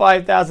bets for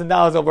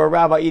 $5,000 over a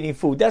rabbi eating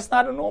food. That's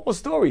not a normal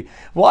story.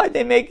 Why are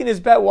they making this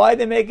bet? Why are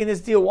they making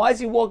this deal? Why is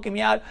he walking me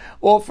out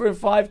offering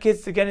 5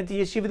 kids to get into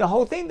yeshiva? The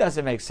whole thing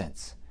doesn't make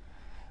sense.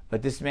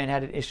 But this man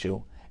had an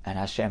issue, and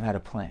Hashem had a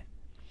plan.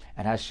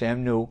 And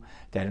Hashem knew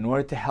that in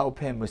order to help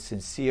him, a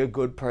sincere,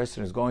 good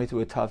person who's going through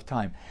a tough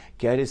time,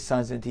 get his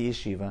sons into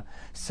yeshiva,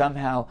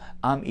 somehow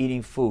I'm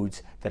eating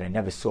foods that I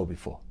never saw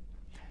before.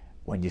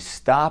 When you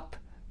stop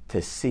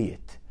to see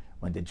it,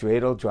 when the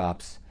dreidel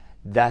drops,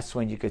 that's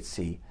when you could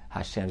see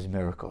Hashem's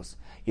miracles.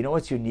 You know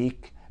what's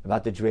unique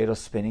about the dreidel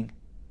spinning?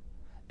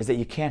 Is that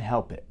you can't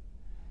help it.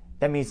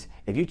 That means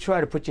if you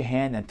try to put your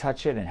hand and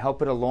touch it and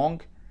help it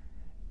along,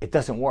 it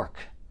doesn't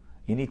work.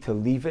 You need to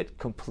leave it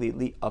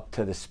completely up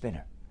to the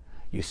spinner.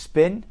 You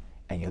spin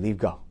and you leave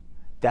go.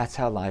 That's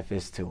how life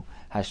is too.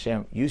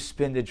 Hashem, you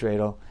spin the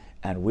dreidel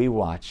and we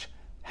watch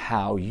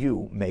how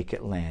you make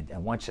it land.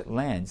 And once it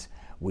lands,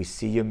 we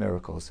see your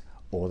miracles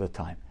all the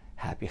time.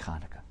 Happy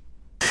Hanukkah.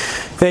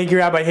 Thank you,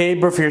 Rabbi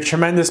Haber, for your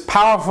tremendous,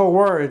 powerful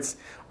words.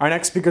 Our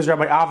next speaker is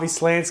Rabbi Avi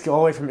Slansky, all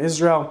the way from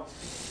Israel.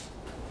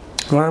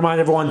 I want to remind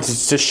everyone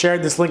to share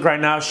this link right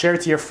now. Share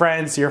it to your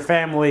friends, to your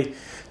family,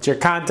 to your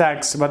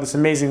contacts about this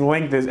amazing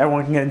link that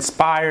everyone can get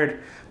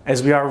inspired.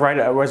 As we are right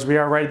at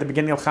the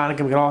beginning of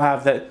Hanukkah, we can all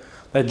have that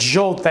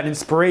jolt, that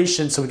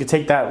inspiration, so we can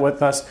take that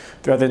with us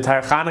throughout the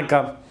entire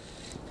Hanukkah.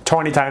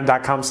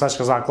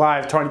 TorahAnytime.com/Chazak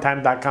Live,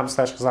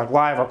 TorahAnytime.com/Chazak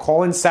Live, or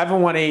call in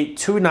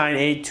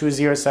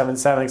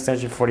 718-298-2077,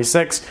 extension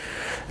 46.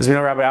 As we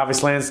know, Rabbi Avi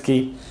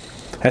Slansky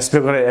has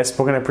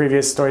spoken at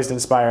previous Stories to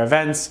Inspire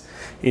events.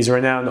 He's a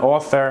renowned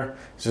author.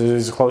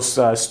 He's a close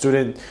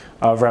student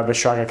of Rabbi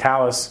Shraga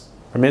Kalas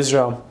from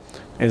Israel.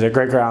 It's a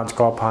great honor to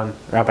call upon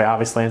Rabbi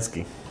Avi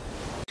Slansky.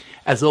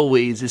 As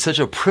always, it's such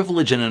a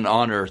privilege and an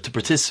honor to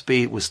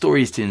participate with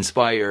Stories to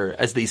Inspire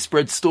as they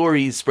spread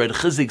stories, spread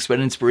chizuk, spread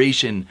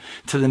inspiration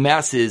to the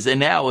masses, and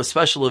now a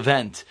special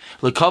event,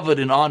 Lekavod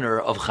in honor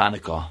of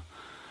Hanukkah.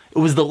 It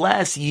was the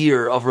last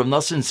year of Rav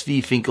Nosson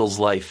Tzvi Finkel's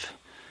life,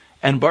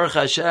 And Baruch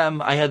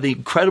Hashem, I had the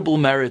incredible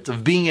merit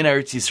of being in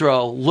Eretz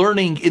Yisrael,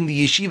 learning in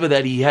the yeshiva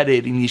that he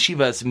headed, in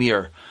Yeshiva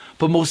Asmir,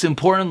 but most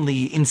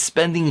importantly, in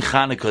spending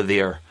Hanukkah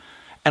there.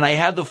 And I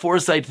had the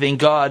foresight, thank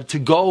God, to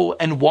go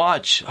and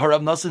watch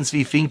Harav Nosson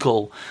Tzvi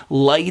Finkel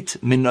light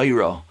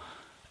menorah.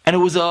 And it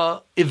was an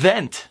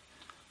event,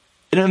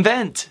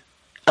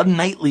 a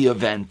nightly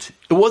event.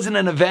 It wasn't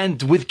an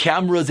event with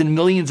cameras and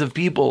millions of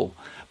people,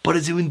 but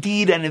it's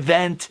indeed an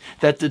event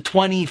that the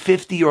 20,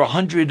 50, or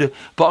 100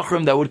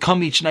 Bachrim that would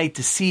come each night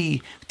to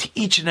see, to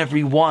each and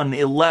every one,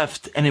 it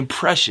left an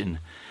impression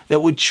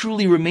that would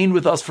truly remain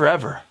with us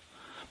forever.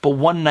 But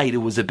one night it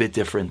was a bit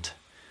different.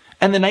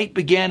 And the night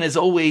began as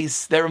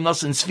always, there Rav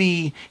Nosson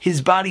Tzvi,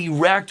 his body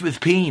racked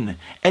with pain,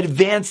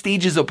 advanced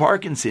stages of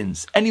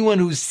Parkinson's. Anyone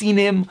who's seen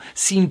him,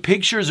 seen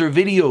pictures or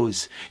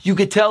videos, you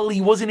could tell he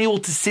wasn't able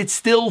to sit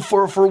still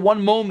for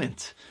one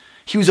moment.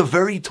 He was a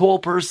very tall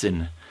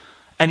person.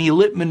 And he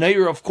lit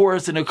menorah, of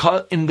course, in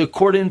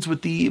accordance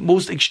with the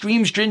most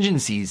extreme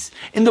stringencies,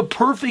 in the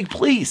perfect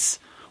place,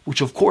 which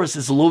of course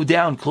is low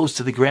down, close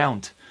to the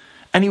ground.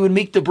 And he would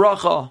make the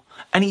bracha,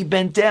 and he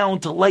bent down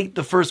to light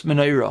the first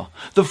menorah,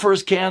 the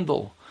first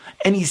candle.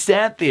 And he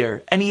sat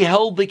there, and he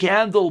held the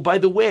candle by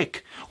the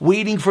wick,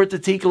 waiting for it to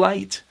take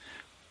light.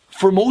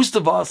 For most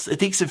of us, it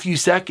takes a few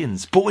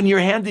seconds, but when your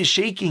hand is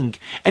shaking,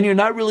 and you're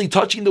not really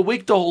touching the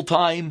wick the whole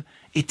time,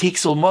 it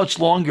takes so much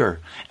longer.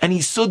 And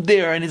he stood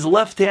there, and his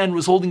left hand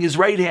was holding his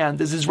right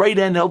hand, as his right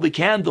hand held the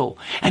candle.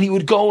 And he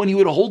would go, and he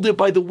would hold it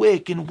by the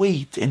wick, and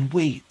wait, and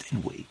wait,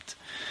 and wait.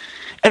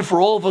 And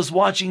for all of us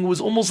watching, it was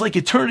almost like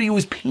eternity. It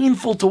was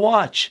painful to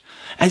watch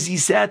as he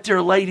sat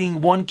there lighting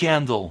one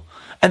candle,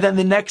 and then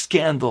the next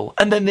candle,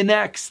 and then the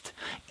next.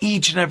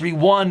 Each and every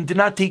one did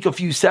not take a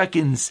few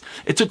seconds.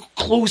 It took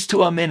close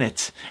to a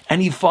minute. And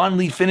he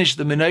finally finished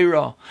the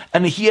menorah.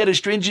 And he had a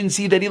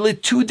stringency that he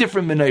lit 2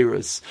 different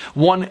menorahs.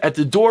 One at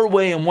the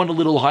doorway and one a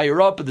little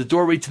higher up at the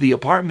doorway to the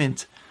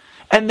apartment.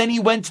 And then he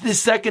went to the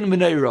second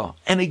menorah.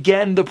 And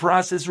again, the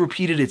process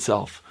repeated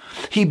itself.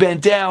 He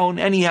bent down,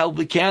 and he held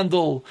the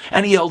candle,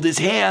 and he held his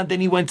hand,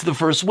 and he went to the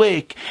first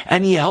wick,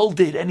 and he held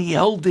it, and he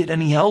held it, and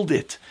he held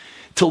it,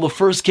 till the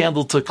first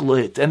candle took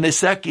lit, and the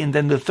second,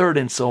 and the third,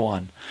 and so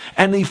on.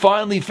 And he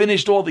finally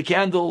finished all the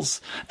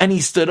candles, and he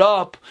stood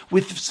up,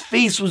 with his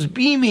face was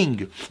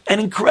beaming,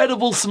 an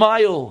incredible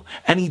smile,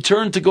 and he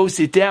turned to go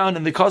sit down,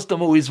 and the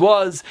custom always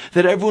was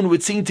that everyone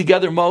would sing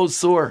together Maoz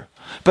Tzur.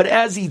 But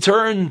as he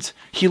turned,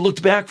 he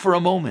looked back for a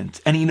moment,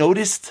 and he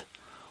noticed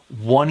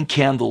one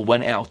candle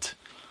went out.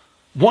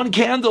 One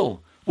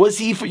candle. Was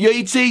he for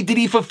Yotzei? Did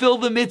he fulfill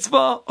the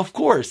mitzvah? Of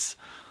course.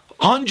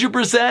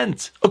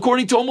 100%,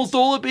 according to almost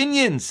all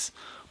opinions.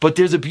 But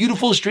there's a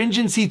beautiful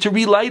stringency to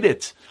relight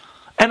it.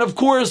 And of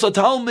course, a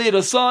talmid,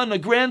 a son, a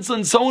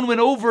grandson, someone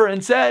went over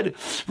and said,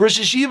 Rosh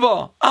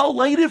Hashiva, I'll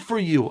light it for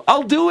you.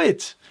 I'll do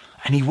it.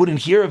 And he wouldn't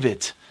hear of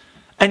it.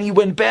 And he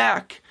went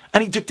back.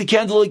 And he took the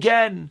candle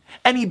again,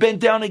 and he bent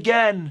down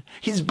again,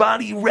 his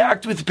body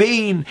racked with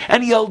pain,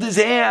 and he held his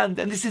hand,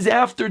 and this is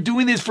after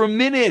doing this for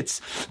minutes.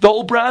 The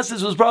whole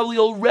process was probably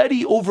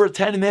already over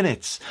 10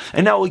 minutes.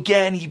 And now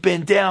again, he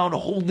bent down,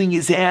 holding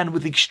his hand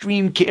with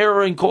extreme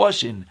care and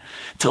caution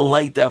to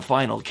light that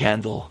final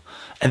candle.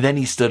 And then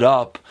he stood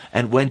up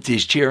and went to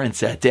his chair and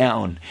sat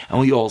down, and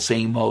we all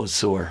sang Maoz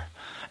Tzur.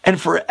 And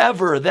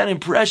forever, that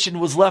impression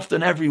was left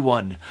on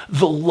everyone,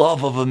 the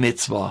love of a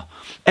mitzvah.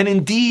 And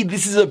indeed,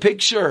 this is a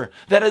picture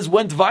that has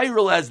went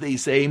viral, as they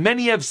say.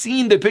 Many have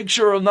seen the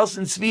picture of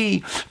Nosson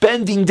Tzvi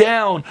bending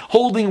down,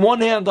 holding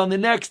one hand on the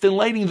next and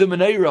lighting the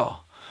menorah.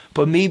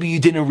 But maybe you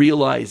didn't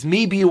realize,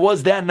 maybe it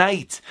was that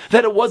night,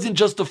 that it wasn't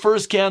just the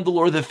first candle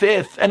or the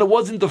fifth, and it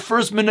wasn't the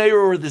first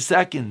menorah or the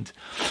second.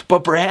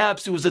 But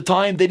perhaps it was a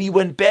time that he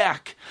went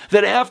back,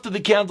 that after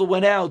the candle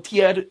went out,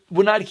 he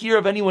would not hear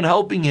of anyone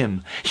helping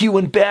him. He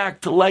went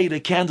back to light a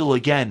candle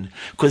again,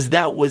 because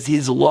that was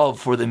his love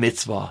for the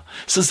mitzvah.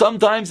 So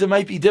sometimes it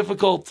might be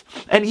difficult,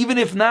 and even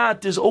if not,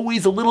 there's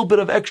always a little bit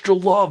of extra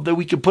love that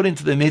we can put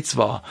into the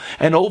mitzvah.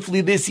 And hopefully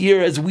this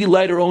year, as we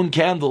light our own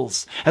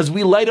candles, as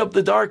we light up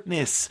the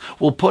darkness,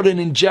 we'll put and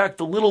inject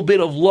a little bit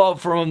of love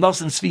from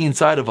Nosson Tzvi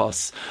inside of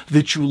us,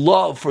 the true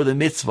love for the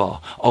mitzvah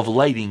of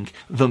lighting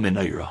the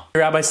menorah.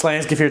 Rabbi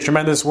Slansky, for your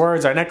tremendous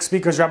words. Our next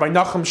speaker is Rabbi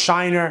Nachum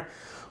Shiner,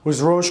 who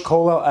was Rosh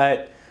Kollel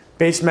at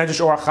Beis Medrash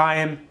Or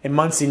Chaim in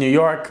Monsey, New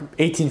York,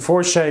 18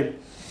 Forshay.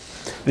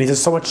 And he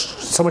does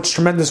so much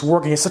tremendous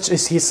work. He has such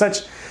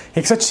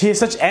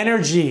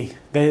energy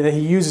that he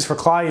uses for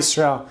Klal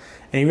Yisrael,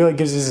 and he really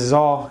gives us his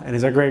all. And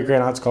he's a great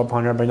honor to call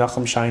upon Rabbi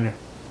Nachum Shiner.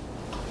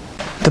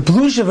 The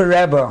Bluzhever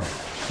Rebbe,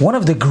 one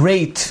of the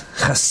great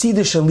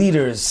Hasidic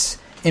leaders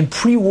in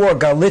pre-war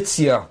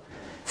Galicia,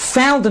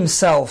 found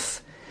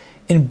himself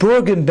in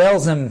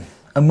Bergen-Belsen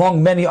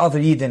among many other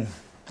Eden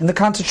in the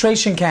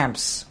concentration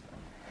camps.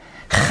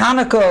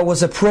 Hanukkah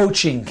was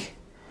approaching.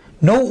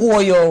 No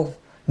oil,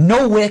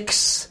 no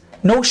wicks,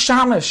 no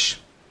shamash.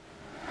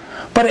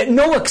 But at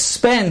no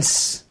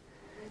expense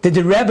did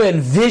the Rebbe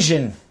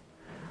envision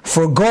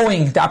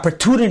foregoing the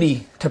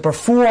opportunity to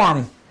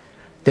perform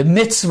the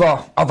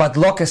mitzvah of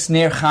Adlokas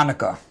Ner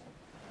Chanukah.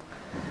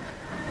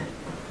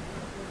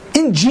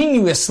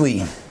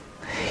 ingeniously,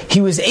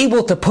 he was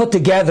able to put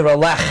together a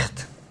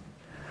lecht,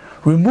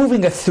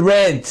 removing a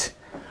thread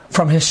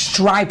from his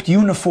striped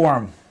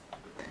uniform,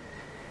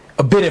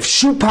 a bit of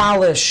shoe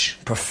polish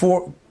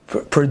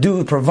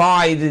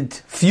provided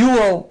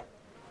fuel.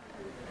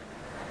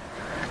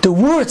 The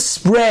word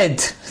spread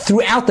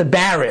throughout the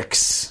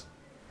barracks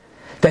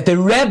that the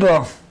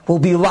Rebbe will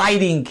be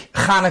lighting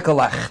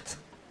Chanukah lecht.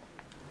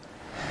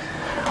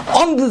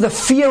 Under the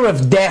fear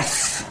of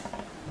death,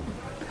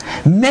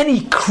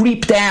 many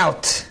creeped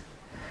out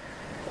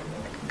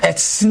and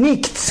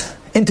sneaked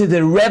into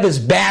the Rebbe's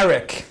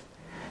barrack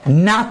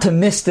not to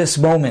miss this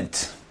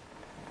moment.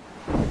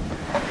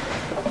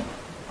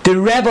 The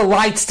Rebbe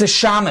lights the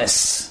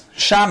shamish,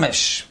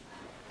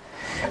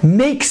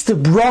 makes the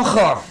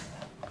bracha,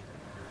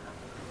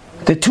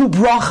 the two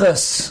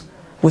brachas,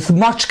 with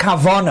much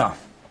kavana.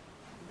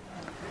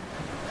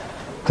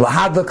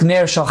 Lahadlik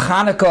ner shel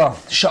Chanukah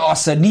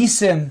she'asa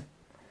nisim,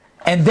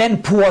 and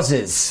then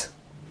pauses.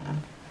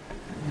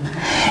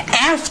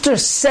 After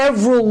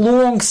several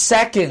long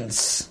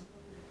seconds,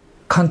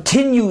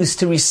 continues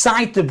to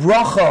recite the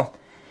bracha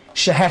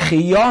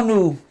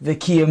Shehechiyanu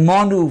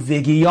v'kiyamanu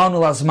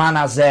v'giyanu lazman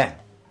hazeh.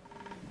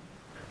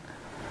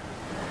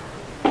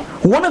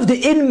 One of the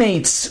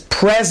inmates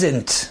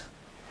present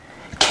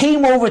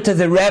came over to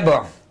the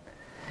Rebbe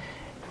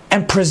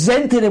and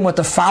presented him with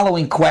the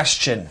following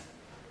question.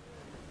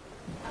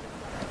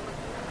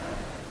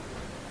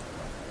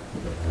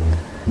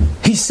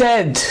 He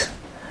said,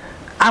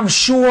 I'm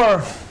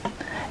sure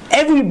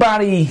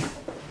everybody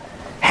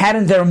had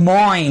in their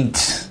mind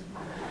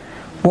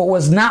what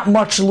was not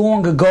much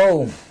long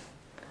ago.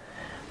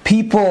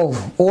 People,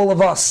 all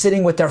of us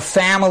sitting with their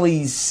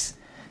families,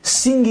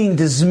 singing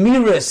the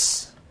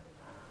Zmiris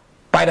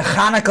by the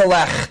Chanukah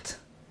lecht,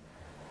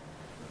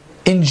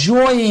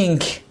 enjoying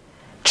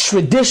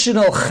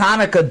traditional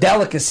Chanukah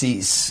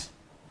delicacies.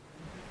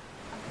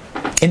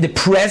 In the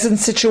present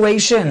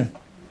situation,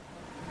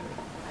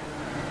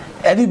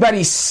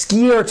 everybody's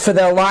scared for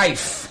their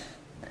life.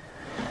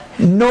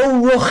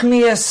 No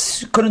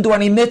ruchnias, couldn't do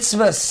any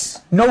mitzvahs.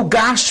 No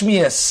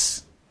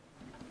gashmias.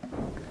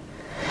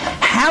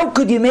 How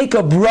could you make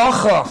a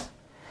bracha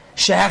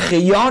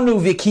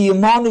shehechiyanu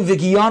v'kiyamanu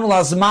v'giyanu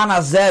lazman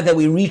hazeh that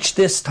we reach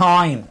this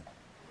time?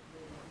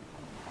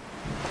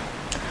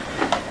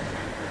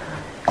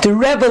 The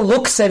Rebbe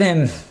looks at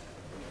him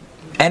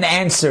and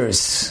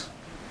answers,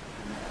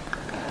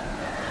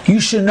 you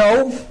should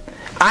know,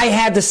 I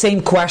had the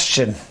same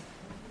question.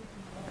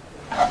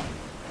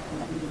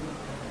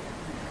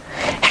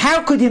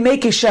 How could you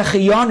make a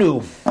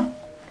shechiyanu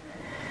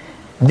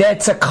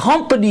that's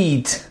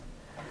accompanied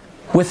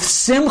with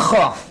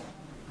simcha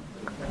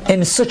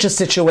in such a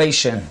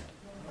situation?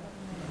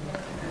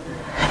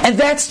 And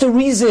that's the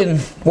reason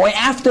why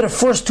after the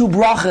first two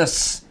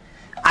brachas,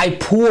 I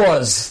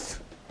paused.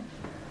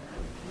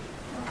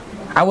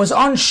 I was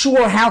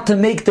unsure how to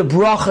make the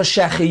bracha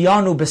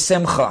shechiyanu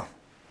b'simcha.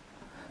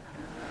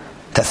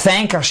 To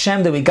thank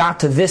Hashem that we got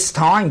to this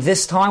time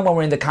when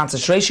we're in the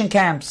concentration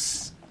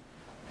camps.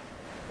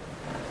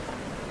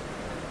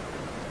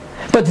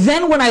 But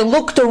then when I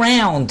looked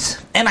around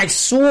and I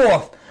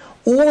saw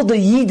all the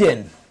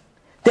Yidden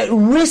that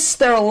risked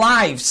their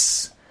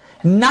lives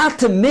not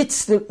to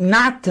miss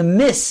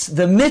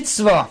the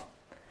mitzvah,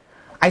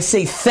 I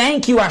say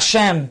thank you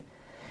Hashem,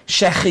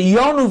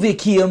 shechiyanu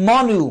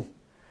v'kiyamanu,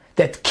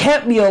 that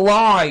kept me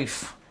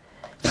alive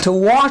to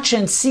watch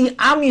and see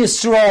Am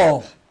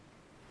Yisrael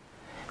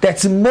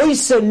that's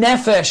moiser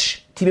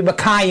nefesh to be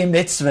makayim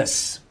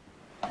mitzvahs.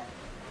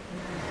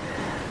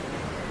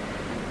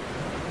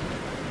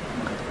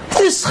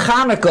 This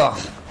Chanukah,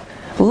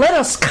 let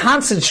us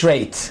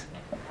concentrate.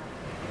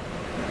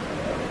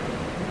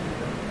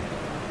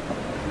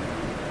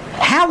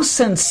 How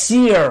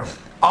sincere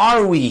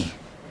are we?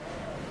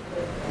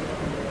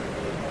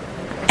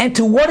 And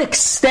to what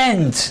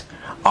extent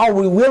are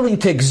we willing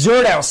to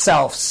exert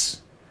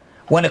ourselves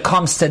when it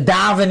comes to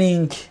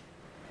davening,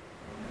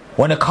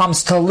 when it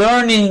comes to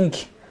learning,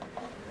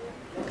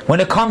 when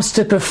it comes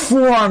to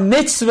perform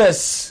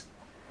mitzvahs,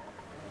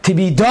 to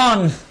be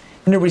done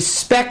in a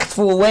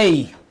respectful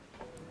way,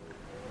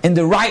 in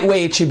the right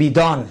way it should be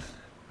done.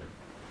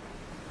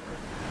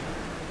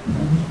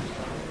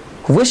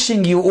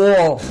 Wishing you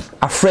all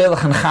a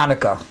freilich and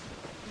Chanukah.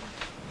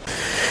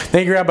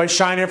 Thank you, Rabbi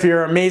Shiner, for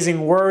your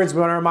amazing words. We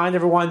want to remind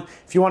everyone,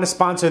 if you want to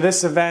sponsor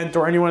this event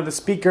or any one of the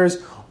speakers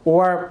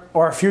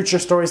or future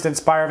Stories to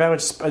Inspire event,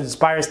 which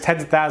inspires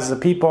tens of thousands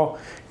of people,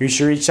 you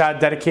should reach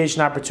out.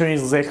 Dedication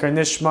opportunities, Zecher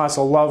Nishma,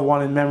 so a loved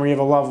one in memory of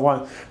a loved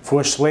one,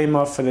 for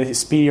Shlema, for the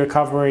speedy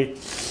recovery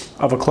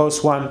of a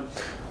close one,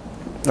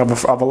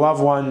 of a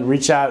loved one.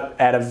 Reach out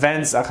at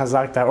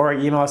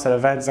events@chazak.org. Email us at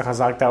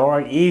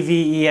events@chazak.org,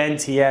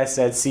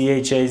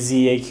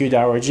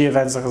 events@chazaq.org,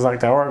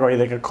 events@chazak.org, or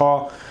you can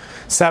call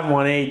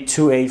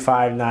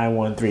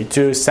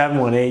 718-285-9132,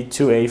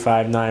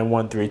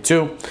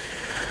 718-285-9132.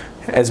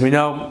 As we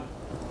know,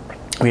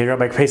 we had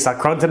Rabbi Pesach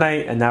Kron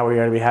tonight, and now we are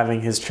going to be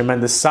having his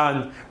tremendous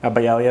son,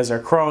 Rabbi Eliezer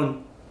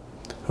Kron,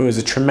 who is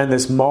a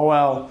tremendous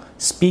Moel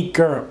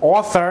speaker,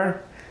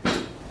 author,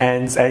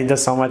 and he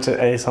does so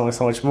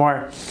much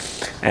more.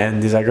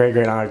 And it's a great,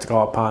 great honor to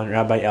call upon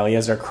Rabbi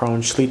Eliezer Krohn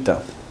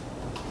Shlita.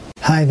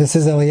 Hi, this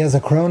is Eliezer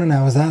Krohn, and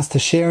I was asked to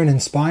share an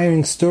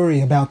inspiring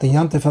story about the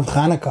Yontif of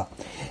Hanukkah.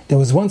 There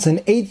was once an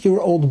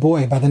 8-year-old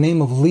boy by the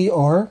name of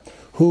Lior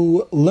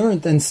who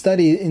learned and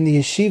studied in the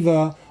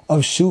yeshiva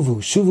of Shuvu.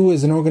 Shuvu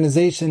is an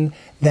organization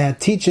that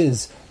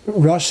teaches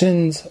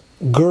Russians,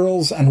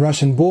 girls and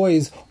Russian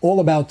boys all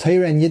about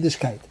Torah and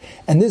Yiddishkeit.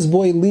 And this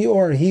boy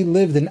Lior, he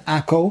lived in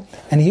Akko,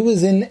 and he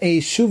was in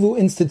a Shuvu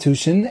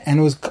institution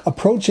and was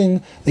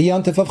approaching the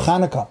Yontif of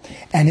Hanukkah.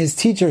 And his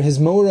teacher, his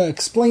Mora,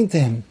 explained to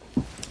him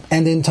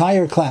and the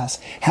entire class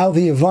how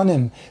the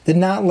Yevonim did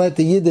not let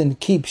the Yidden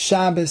keep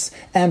Shabbos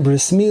and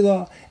Bris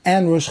Milah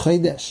and Rosh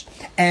Chodesh.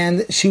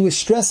 And she was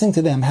stressing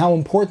to them how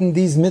important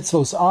these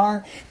mitzvos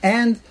are,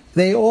 and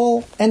they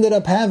all ended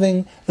up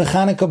having the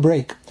Hanukkah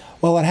break.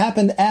 Well, it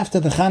happened after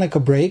the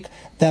Hanukkah break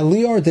that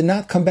Lior did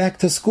not come back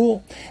to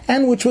school,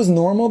 and which was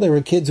normal. There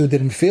were kids who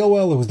didn't feel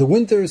well. It was the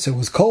winter, so it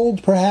was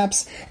cold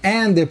perhaps,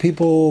 and there were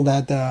people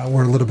that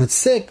were a little bit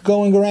sick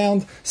going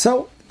around.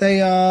 So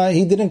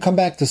he didn't come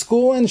back to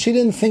school, and she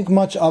didn't think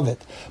much of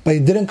it. But he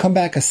didn't come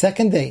back a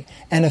second day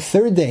and a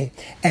third day.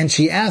 And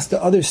she asked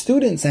the other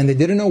students, and they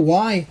didn't know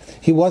why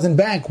he wasn't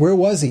back. Where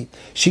was he?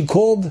 She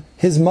called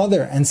his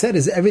mother and said,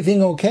 "Is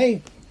everything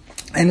okay?"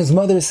 And his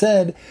mother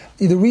said,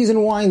 "The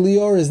reason why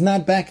Lior is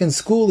not back in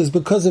school is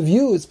because of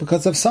you. It's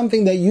because of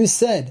something that you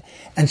said."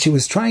 And she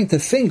was trying to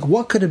think,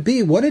 what could it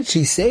be? What did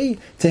she say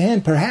to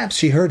him? Perhaps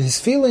she hurt his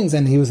feelings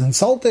and he was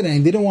insulted and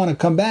he didn't want to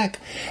come back.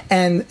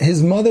 And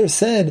his mother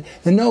said,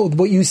 "No,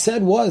 what you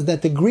said was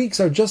that the Greeks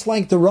are just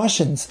like the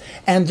Russians.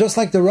 And just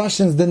like the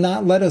Russians did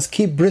not let us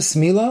keep Bris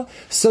Milah,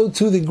 so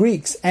too the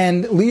Greeks."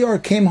 And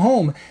Lior came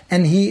home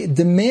and he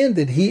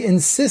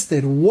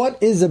insisted, what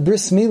is a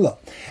Bris Milah?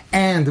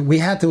 And we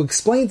had to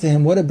explain to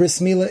him what a Bris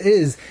Milah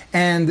is.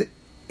 And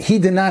he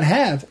did not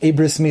have a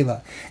Bris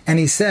Milah. And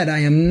he said, "I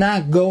am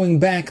not going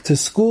back to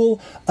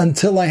school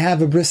until I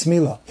have a Bris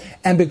Milah."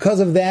 And because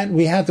of that,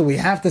 we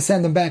have to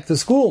send him back to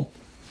school.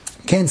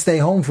 Can't stay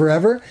home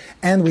forever.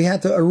 And we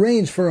had to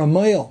arrange for a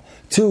male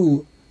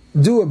to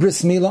do a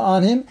Bris Milah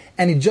on him.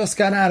 And he just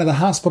got out of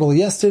the hospital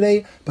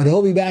yesterday, but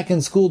he'll be back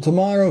in school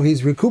tomorrow.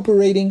 He's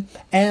recuperating,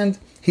 and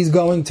he's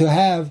going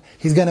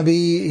to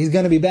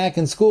be back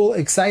in school,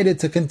 excited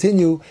to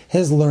continue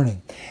his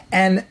learning.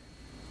 And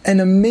an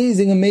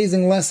amazing,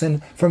 amazing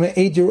lesson from an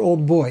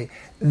 8-year-old boy.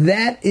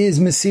 That is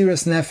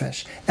Mesiras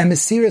Nefesh. And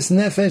Mesiras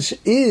Nefesh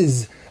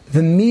is the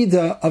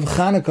midah of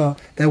Chanukah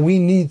that we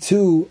need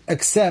to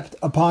accept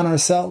upon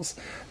ourselves.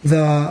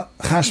 The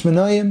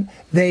Chashmonaim,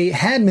 they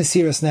had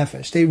Mesiras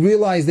Nefesh. They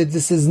realized that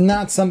this is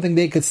not something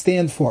they could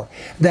stand for.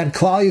 That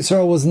Klal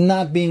Yisrael was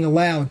not being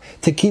allowed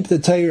to keep the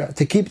Torah,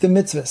 to keep the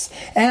mitzvahs.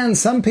 And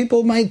some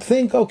people might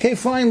think, okay,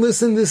 fine,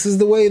 listen, this is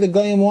the way the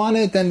Goyim want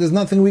it, and there's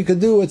nothing we could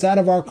do. It's out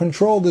of our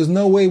control. There's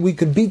no way we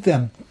could beat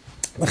them.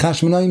 The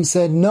Chashmonaim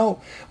said, no,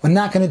 we're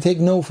not going to take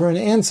no for an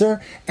answer,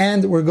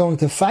 and we're going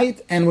to fight,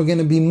 and we're going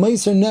to be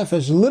Meiser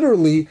Nefesh,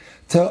 literally,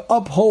 to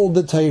uphold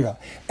the Torah.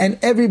 And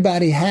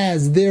everybody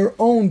has their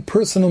own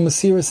personal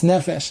Mesiras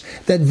Nefesh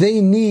that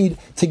they need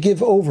to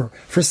give over.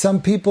 For some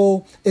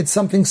people, it's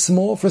something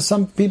small. For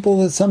some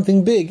people, it's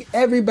something big.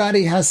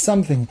 Everybody has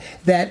something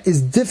that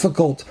is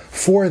difficult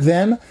for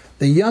them.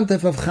 The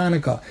Yontif of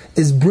Chanukah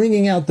is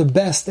bringing out the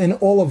best in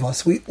all of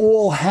us. We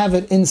all have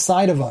it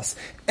inside of us.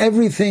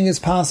 Everything is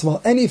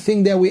possible.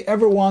 Anything that we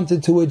ever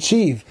wanted to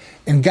achieve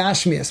in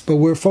Gashmias, but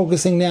we're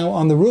focusing now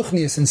on the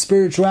Ruchnias and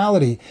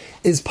spirituality,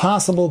 is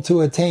possible to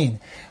attain.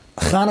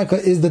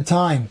 Chanukah is the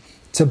time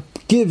to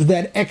give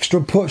that extra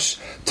push,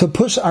 to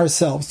push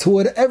ourselves to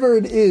whatever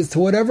it is, to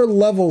whatever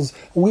levels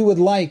we would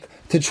like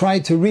to try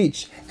to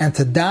reach, and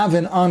to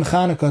daven on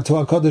Chanukah to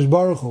HaKadosh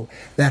Baruch Hu,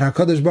 that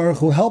HaKadosh Baruch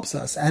Hu helps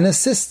us and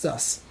assists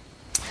us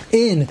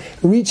in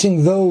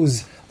reaching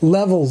those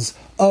levels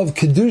of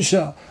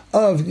Kedusha,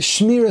 of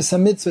Shmiras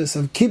HaMitzvahs,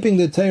 of keeping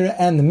the Torah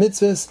and the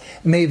mitzvahs.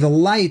 May the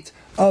light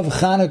of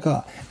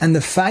Chanukah and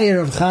the fire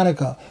of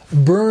Chanukah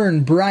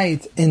burn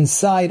bright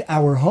inside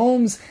our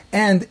homes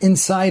and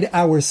inside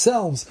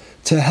ourselves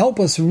to help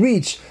us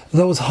reach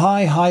those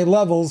high, high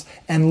levels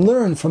and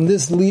learn from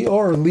this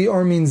Lior.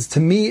 Lior means to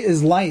me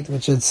is light,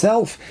 which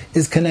itself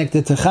is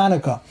connected to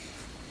Chanukah.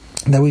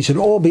 That we should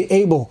all be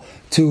able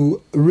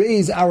to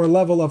raise our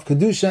level of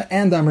Kedusha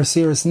and our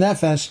Mesiras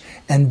Nefesh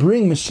and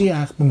bring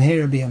Mashiach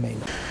b'mheira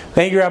b'yameinu.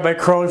 Thank you, Rabbi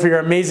Krohn, for your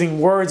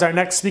amazing words. Our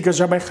next speaker is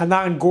Rabbi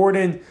Hanan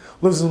Gordon,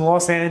 lives in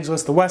Los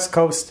Angeles, the West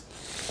Coast,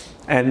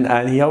 and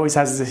he always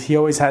has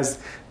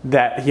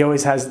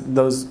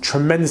those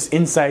tremendous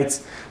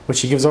insights which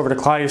he gives over to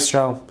Klal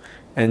Yisrael,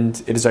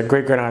 and it is a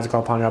great, great honor to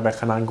call upon Rabbi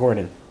Hanan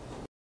Gordon.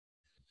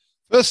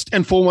 First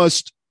and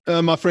foremost,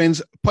 my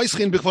friends,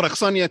 Paiskin B'chvar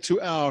Achsania to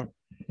our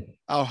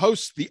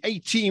host, the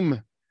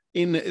A-team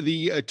in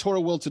the Torah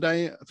world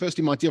today.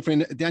 Firstly, my dear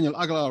friend Daniel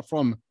Aguilar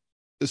from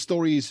the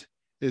Stories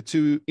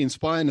to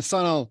Inspire,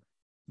 Nasanal,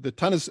 the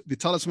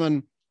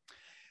Talisman.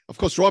 of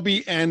course,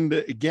 Robbie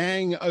and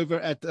gang over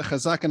at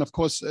Chazak, and of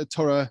course,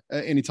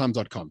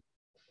 TorahAnytime.com.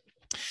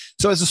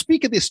 So as a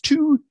speaker, there's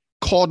two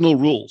cardinal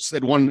rules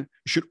that one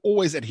should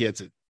always adhere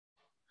to.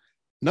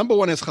 Number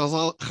one, as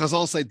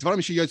Chazal say,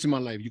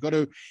 you got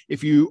to,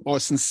 if you are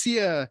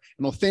sincere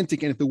and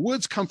authentic, and if the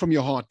words come from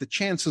your heart, the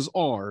chances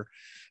are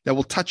that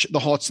will touch the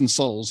hearts and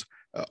souls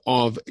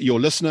of your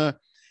listener.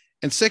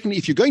 And secondly,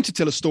 if you're going to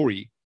tell a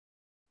story,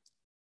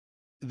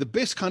 the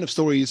best kind of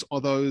stories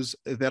are those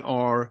that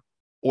are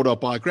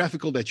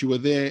autobiographical, that you were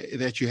there,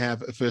 that you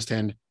have a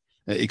firsthand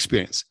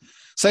experience.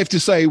 Safe to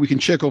say, we can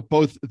check off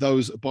both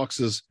those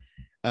boxes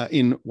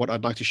in what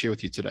I'd like to share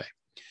with you today.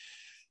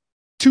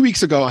 2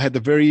 weeks ago, I had the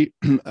very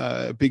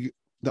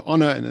the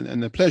honor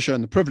and the pleasure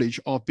and the privilege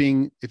of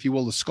being, if you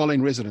will, the scholar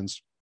in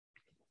residence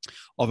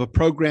of a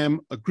program,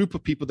 a group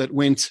of people that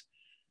went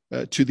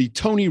to the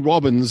Tony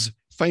Robbins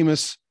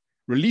famous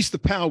Release the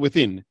Power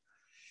Within,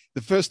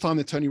 the first time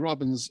that Tony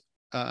Robbins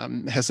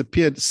has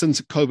appeared since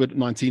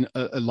COVID-19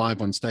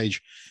 live on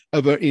stage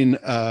over in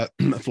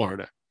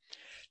Florida.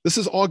 This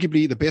is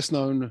arguably the best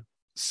known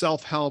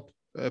self-help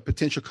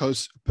potential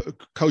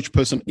coach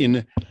person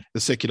in the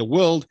secular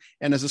world.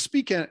 And as a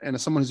speaker and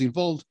as someone who's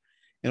involved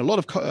in a lot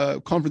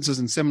of conferences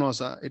and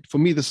seminars, for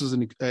me, this is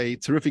a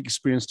terrific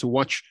experience to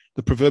watch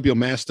the proverbial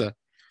master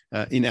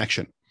in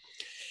action.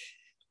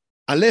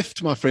 I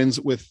left, my friends,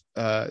 with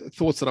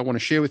thoughts that I want to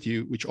share with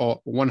you, which are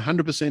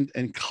 100%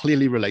 and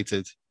clearly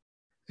related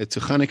to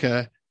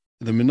Hanukkah,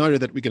 the menorah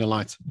that we're going to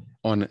light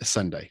on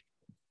Sunday.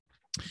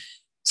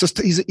 So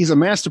he's a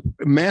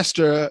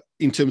master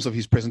in terms of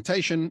his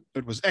presentation.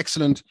 It was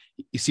excellent.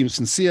 He seemed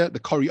sincere. The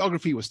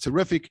choreography was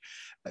terrific.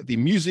 The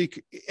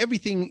music,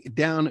 everything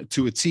down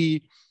to a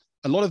T.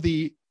 A lot of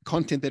the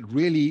content that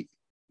really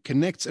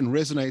connects and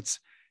resonates,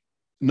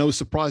 no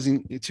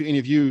surprising to any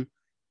of you,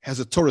 has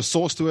a Torah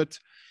source to it.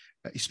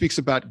 He speaks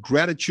about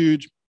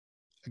gratitude.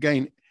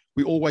 Again,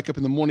 we all wake up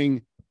in the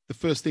morning. The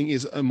first thing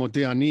is a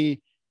Modeh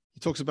Ani. He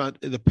talks about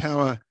the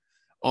power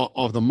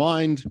of the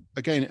mind,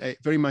 again,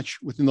 very much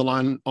within the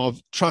line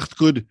of Tracht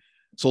Good,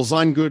 Soll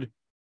Sein Good,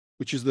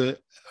 which is the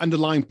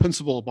underlying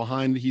principle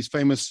behind his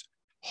famous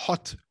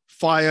hot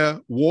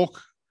fire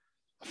walk.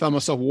 I found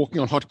myself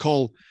walking on hot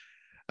coal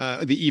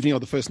the evening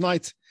of the first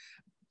night,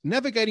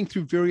 navigating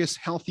through various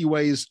healthy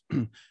ways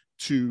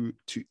to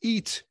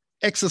eat,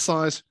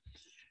 exercise.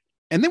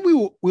 And then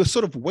we were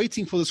sort of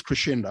waiting for this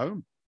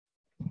crescendo.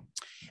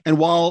 And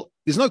while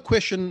there's no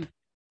question,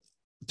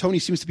 Tony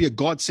seems to be a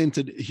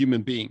God-centered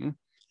human being,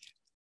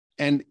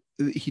 and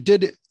he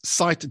did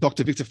cite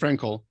Dr. Viktor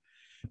Frankl,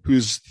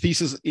 whose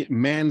thesis in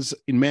Man's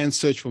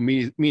Search for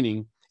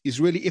Meaning is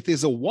really, if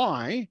there's a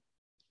why,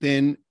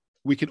 then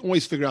we can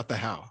always figure out the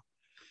how.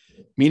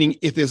 Meaning,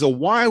 if there's a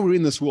why we're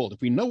in this world,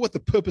 if we know what the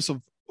purpose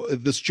of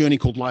this journey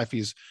called life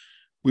is,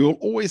 we will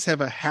always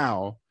have a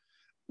how,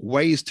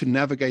 ways to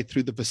navigate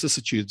through the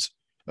vicissitudes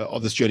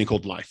of this journey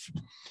called life.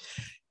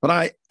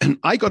 But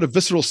I got a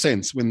visceral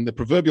sense when the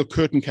proverbial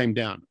curtain came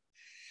down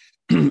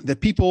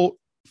that people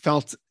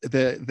felt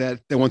that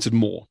they wanted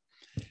more.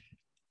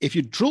 If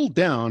you drill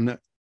down,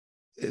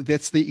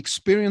 that's the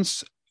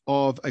experience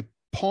of a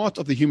part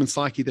of the human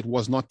psyche that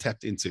was not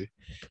tapped into.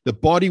 The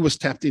body was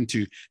tapped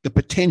into, the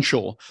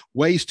potential,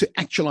 ways to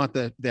actualize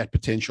that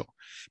potential.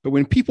 But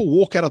when people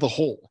walk out of the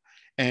hall,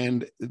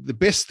 and the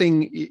best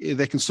thing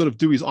they can sort of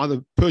do is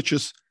either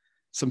purchase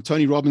some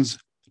Tony Robbins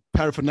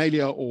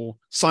paraphernalia or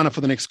sign up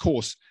for the next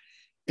course,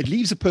 it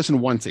leaves a person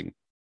wanting.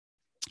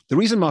 The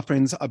reason, my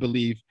friends, I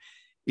believe,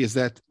 is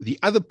that the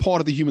other part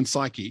of the human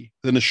psyche,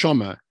 the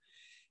neshama,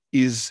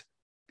 is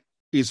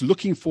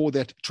looking for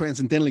that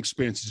transcendental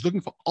experience. It's looking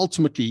for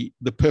ultimately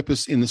the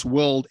purpose in this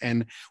world.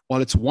 And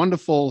while it's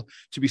wonderful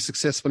to be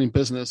successful in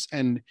business,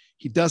 and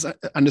he does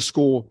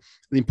underscore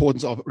the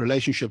importance of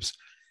relationships,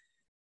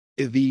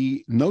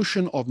 the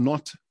notion of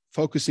not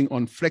focusing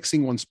on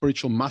flexing one's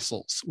spiritual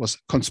muscles was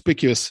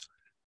conspicuous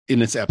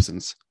in its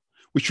absence,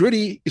 which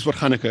really is what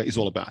Hanukkah is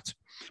all about.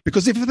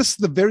 Because if this is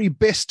the very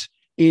best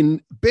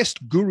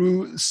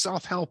guru,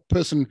 self-help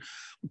person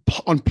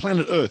on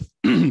planet Earth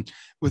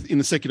within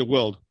the secular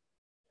world,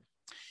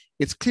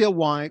 it's clear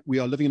why we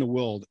are living in a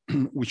world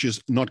which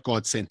is not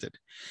God-centered.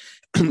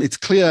 It's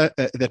clear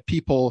that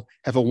people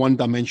have a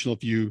one-dimensional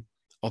view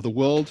of the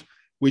world,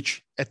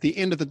 which at the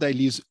end of the day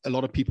leaves a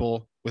lot of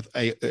people with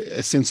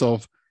a sense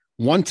of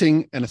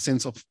wanting and a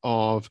sense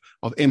of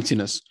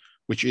emptiness,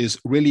 which is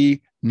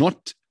really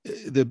not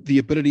the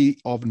ability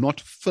of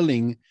not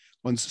filling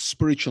one's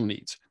spiritual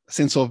needs, a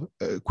sense of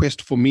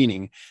quest for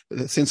meaning,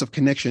 a sense of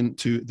connection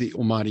to the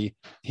Almighty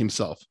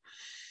himself.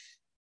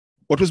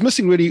 What was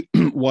missing really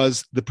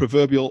was the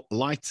proverbial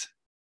light,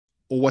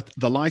 or what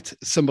the light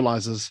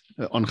symbolizes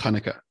on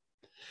Hanukkah.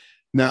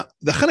 Now,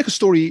 the Hanukkah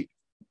story,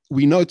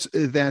 we note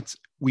that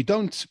we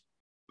don't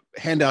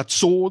hand out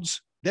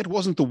swords. That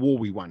wasn't the war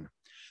we won.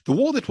 The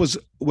war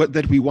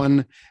that we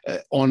won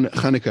on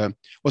Hanukkah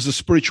was a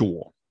spiritual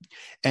war.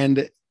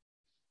 And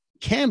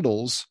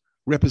candles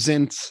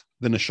represent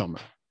the neshama.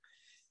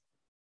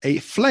 A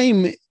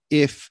flame,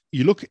 if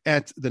you look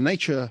at the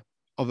nature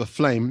of a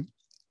flame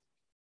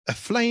a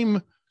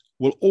flame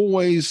will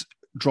always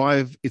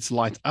drive its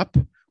light up.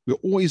 We're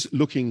always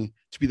looking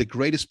to be the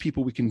greatest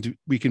people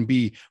we can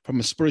be from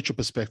a spiritual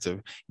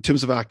perspective, in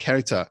terms of our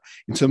character,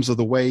 in terms of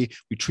the way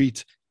we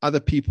treat other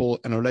people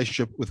and a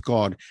relationship with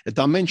God, a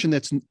dimension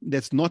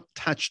that's not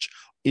touched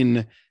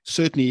in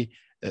certainly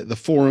the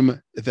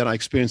forum that I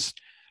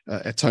experienced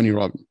at Tony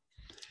Robbins.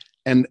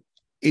 And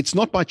it's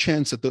not by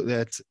chance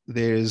that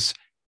there's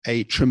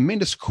a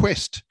tremendous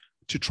quest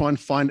to try and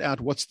find out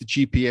what's the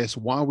GPS,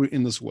 why we're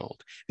in this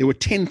world. There were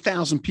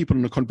 10,000 people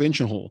in the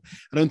convention hall.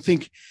 I don't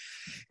think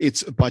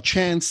it's by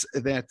chance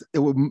that it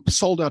were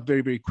sold out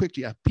very, very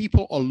quickly.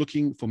 People are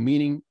looking for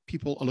meaning.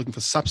 People are looking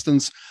for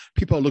substance.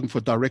 People are looking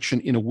for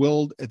direction in a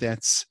world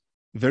that's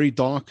very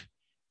dark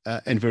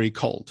and very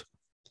cold.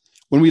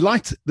 When we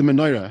light the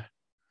menorah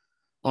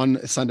on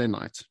a Sunday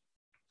night,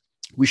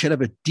 we should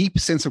have a deep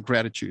sense of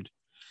gratitude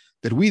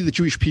that we, the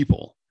Jewish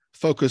people,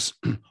 focus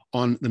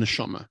on the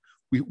neshama.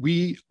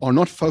 We are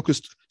not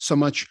focused so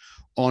much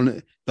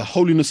on the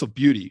holiness of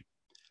beauty,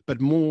 but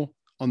more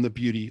on the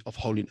beauty of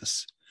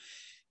holiness.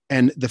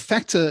 And the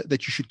factor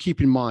that you should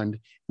keep in mind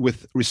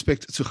with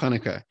respect to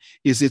Hanukkah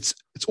is it's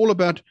all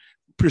about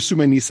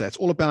Pirsumei Nisa. It's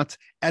all about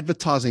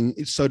advertising,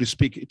 so to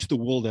speak, to the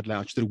world at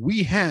large, that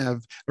we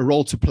have a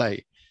role to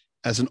play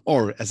as an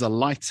or, as a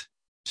light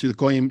to the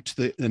goyim,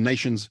 to the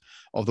nations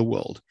of the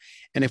world.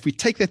 And if we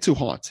take that to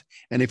heart,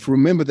 and if we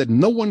remember that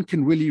no one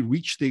can really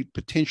reach the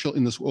potential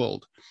in this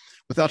world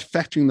without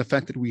factoring the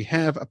fact that we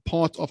have a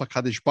part of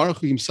HaKadosh Baruch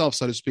Hu himself,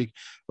 so to speak,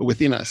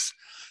 within us,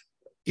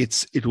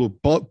 it will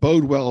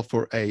bode well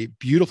for a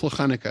beautiful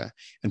Hanukkah.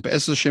 And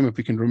Be'ez Hashem, if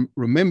we can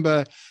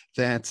remember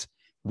that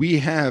we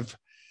have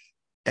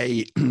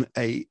a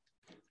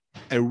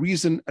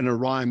reason and a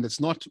rhyme that's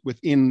not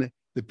within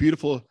the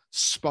beautiful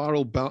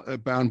spiral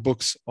bound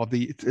books of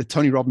the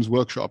Tony Robbins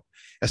workshop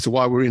as to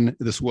why we're in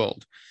this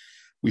world.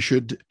 We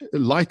should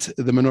light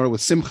the menorah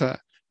with simcha,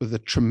 with a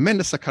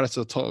tremendous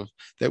hakaras tov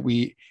that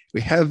we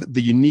have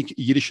the unique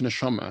Yiddish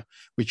neshama,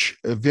 which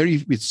with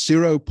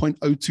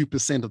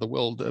 0.02% of the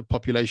world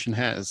population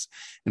has.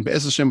 And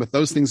Be'ez Hashem, with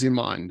those things in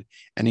mind,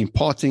 and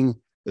imparting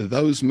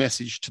those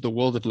message to the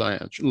world at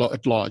large,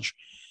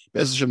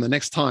 Be'ez Hashem, the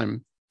next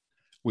time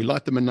we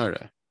light the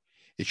menorah,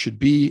 it should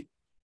be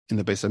in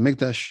the Beis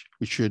HaMikdash,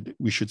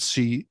 we should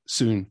see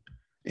soon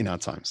in our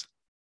times.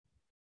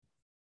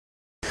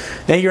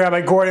 Thank you,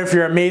 Rabbi Gordon, for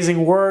your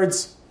amazing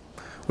words.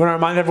 We want to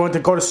remind everyone to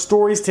go to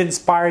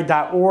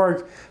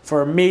stories2inspire.org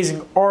for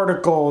amazing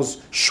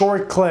articles,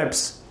 short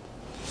clips,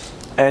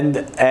 and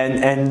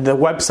the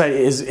website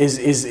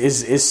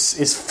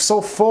is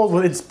so full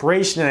with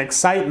inspiration and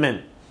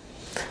excitement.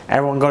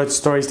 Everyone go to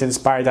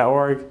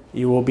stories2inspire.org.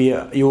 You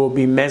will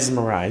be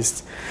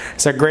mesmerized.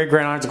 It's a great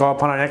honor to call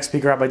upon our next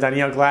speaker, Rabbi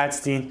Daniel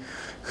Gladstein,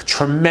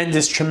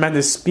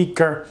 tremendous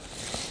speaker,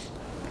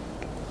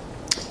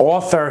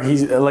 author.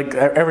 He's like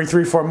every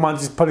 3-4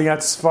 months he's putting out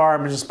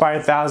Sfarim and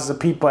inspiring thousands of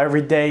people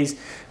every day.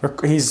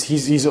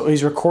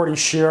 He's recording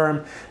shiurim,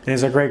 and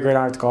it's a great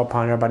honor to call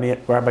upon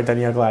Rabbi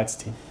Daniel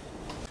Gladstein.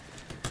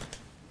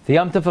 The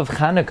Yom Tov of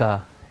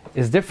Chanukah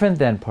is different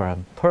than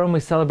Purim. Purim we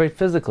celebrate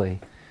physically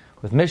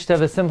with Mishta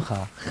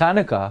v'Simcha.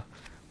 Chanukah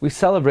we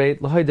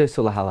celebrate l'hoday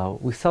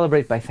sulahalo. We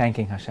celebrate by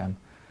thanking Hashem.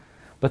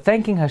 But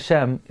thanking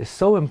Hashem is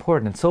so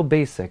important, it's so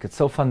basic, it's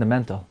so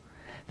fundamental,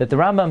 that the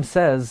Rambam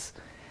says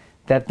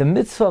that the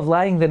mitzvah of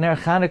lighting the Ner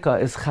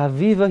Chanukah is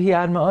chaviva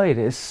hi'ad ma'od,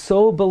 is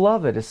so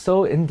beloved, is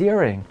so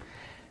endearing,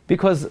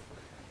 because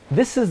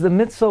this is the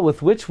mitzvah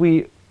with which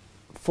we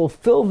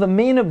fulfill the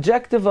main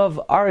objective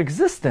of our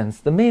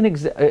existence. The main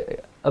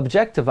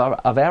objective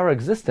of our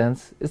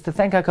existence is to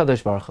thank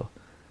HaKadosh Baruch Hu.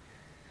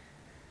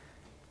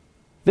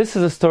 This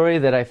is a story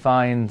that I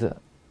find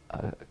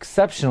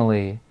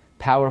exceptionally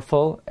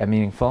powerful and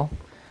meaningful.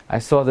 I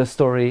saw this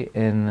story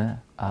in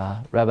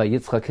Rabbi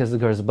Yitzchak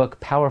Hisger's book,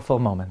 Powerful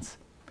Moments.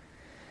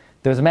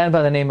 There was a man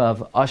by the name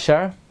of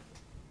Asher,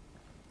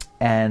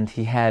 and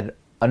he had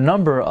a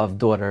number of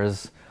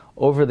daughters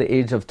over the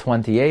age of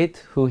 28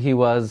 who he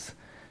was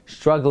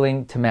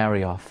struggling to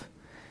marry off.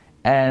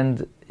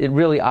 And it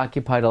really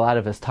occupied a lot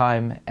of his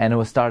time, and it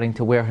was starting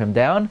to wear him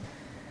down.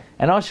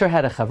 And Asher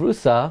had a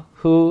chavrusa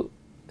who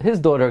his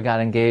daughter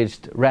got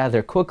engaged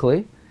rather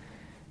quickly,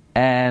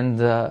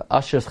 and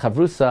Asher's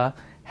chavrusa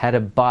had to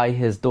buy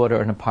his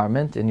daughter an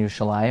apartment in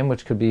Yerushalayim,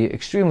 which could be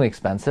extremely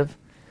expensive,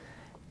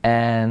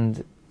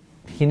 and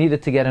he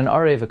needed to get an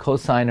arev, a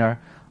co-signer,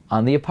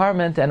 on the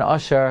apartment, and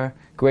Asher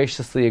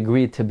graciously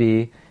agreed to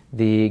be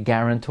the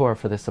guarantor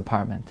for this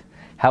apartment.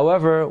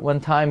 However,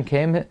 when time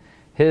came,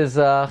 his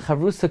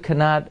chavrusa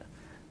cannot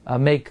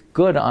make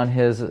good on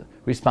his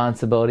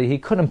responsibility. He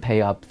couldn't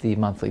pay up the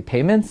monthly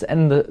payments,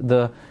 and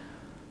the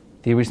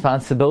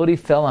responsibility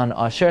fell on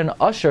Asher, and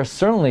Asher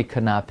certainly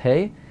could not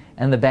pay,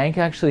 and the bank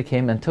actually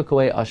came and took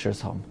away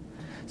Asher's home.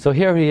 So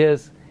here he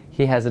is.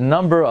 He has a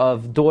number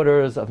of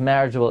daughters of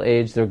marriageable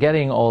age. They're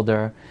getting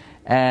older,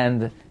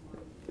 and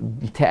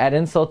to add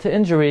insult to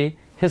injury,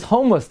 his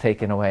home was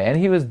taken away, and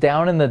he was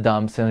down in the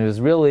dumps, and he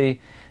was really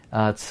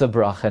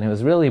tzabrach, and he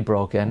was really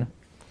broken,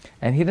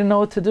 and he didn't know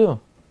what to do.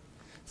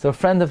 So a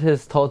friend of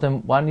his told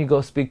him, why don't you go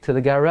speak to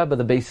the Ger Rebbe,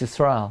 the Beis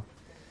Yisrael?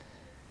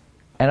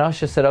 And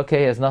Usher said, okay,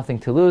 he has nothing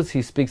to lose.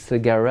 He speaks to the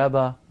Ger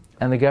Rebbe,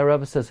 and the Ger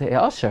Rebbe says, hey,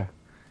 Usher,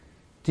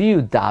 do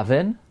you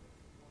daven?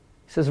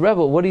 He says,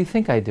 Rebbe, what do you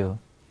think I do?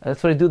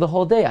 That's what I do the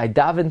whole day. I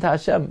daven to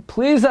Hashem.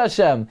 Please,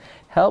 Hashem,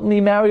 help me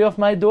marry off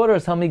my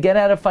daughters. Help me get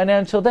out of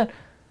financial debt.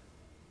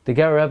 The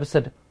Ger Rebbe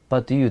said,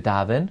 but do you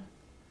daven?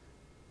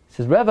 He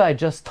says, Rebbe, I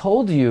just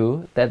told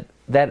you that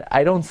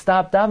I don't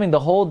stop davening the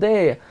whole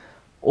day.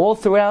 All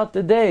throughout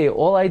the day,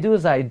 all I do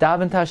is I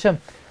daven to Hashem.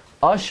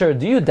 Usher,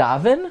 do you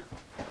daven?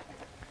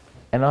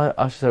 And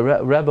Usher said,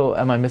 Rebbe,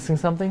 am I missing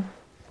something?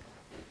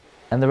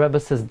 And the Rebbe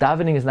says,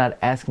 davening is not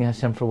asking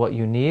Hashem for what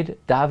you need.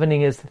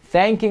 Davening is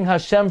thanking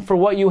Hashem for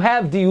what you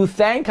have. Do you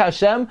thank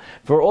Hashem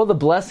for all the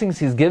blessings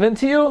He's given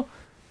to you?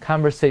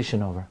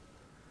 Conversation over.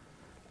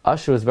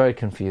 Usher was very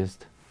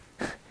confused.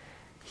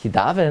 He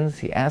davens,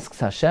 he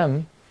asks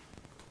Hashem,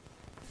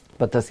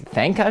 but does he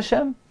thank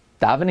Hashem?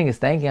 Davening is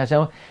thanking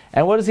Hashem.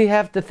 And what does he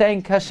have to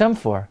thank Hashem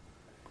for?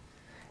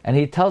 And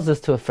he tells this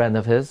to a friend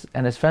of his,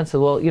 and his friend said,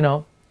 well,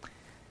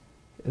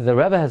 the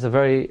Rebbe has a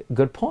very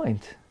good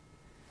point.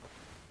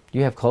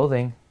 You have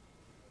clothing,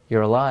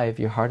 you're alive,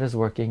 your heart is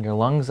working, your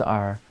lungs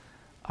are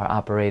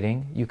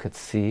operating, you could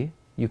see,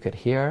 you could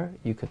hear,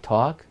 you could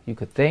talk, you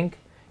could think,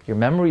 your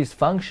memory is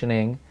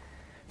functioning.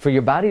 For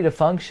your body to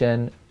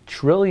function,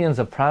 trillions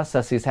of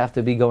processes have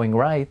to be going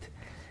right,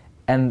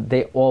 and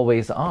they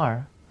always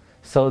are.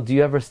 So do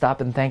you ever stop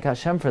and thank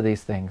Hashem for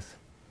these things?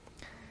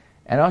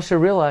 And Usher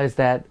realized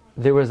that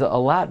there was a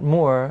lot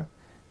more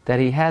that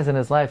he has in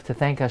his life to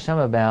thank Hashem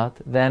about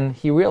than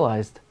he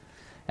realized.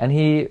 And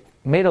he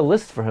made a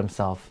list for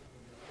himself.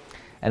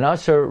 And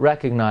Usher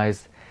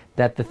recognized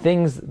that the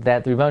things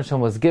that the Rebbe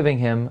Shalom was giving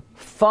him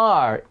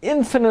far,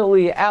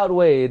 infinitely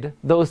outweighed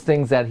those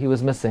things that he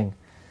was missing.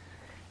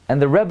 And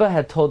the Rebbe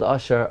had told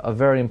Usher a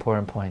very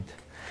important point.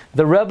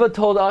 The Rebbe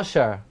told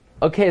Usher,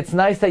 okay, it's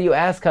nice that you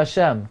ask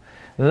Hashem.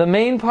 The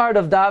main part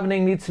of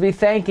davening needs to be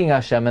thanking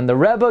Hashem. And the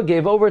Rebbe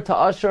gave over to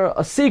Usher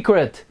a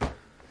secret.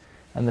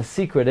 And the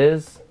secret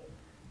is,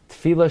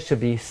 tefillah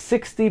should be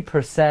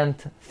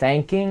 60%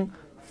 thanking,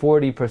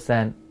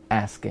 40%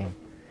 asking.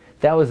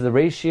 That was the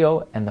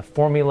ratio and the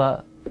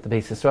formula the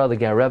Beis Yisrael, the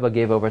Ger Rebbe,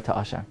 gave over to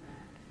Usher.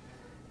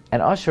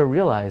 And Usher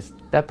realized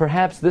that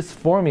perhaps this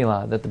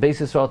formula that the Beis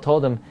Yisrael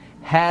told him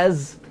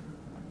has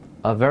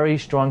a very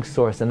strong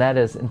source, and that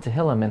is in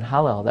Tehillim and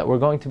Hallel, that we're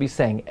going to be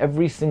saying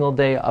every single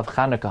day of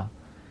Chanukah.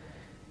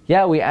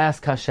 Yeah, we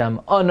ask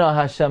Hashem, Ana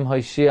Hashem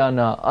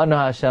Hoshiana, Ana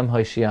Hashem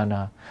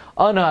Hoshiana,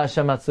 Ana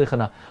Hashem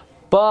Hatzlichana.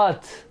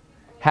 But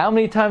how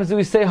many times do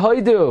we say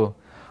Hoidu?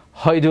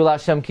 Hoidu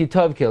Lashem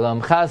Kitov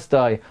Kilam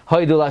Chastai.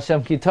 Hoidu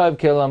Lashem Kitov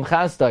Kilam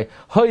Chastai.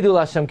 Hoidu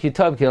Lashem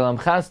Kitov Kilam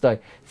Chastai.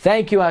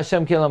 Thank you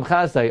Hashem Kilam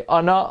Chastai.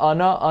 Ana,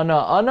 Ana, Ana,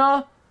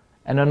 Ana,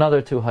 and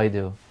another 2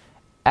 Hoidu.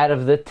 Out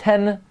of the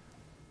 10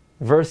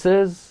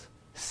 verses,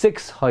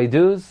 6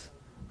 Hoidus,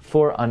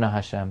 4 Ana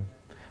Hashem.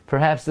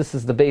 Perhaps this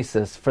is the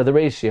basis for the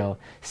ratio.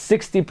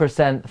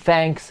 60%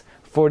 thanks,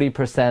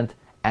 40%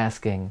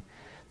 asking.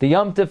 The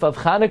Yom Tif of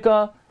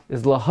Chanukah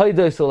is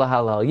L'Hoidos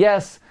U'Lahalal.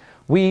 Yes,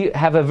 we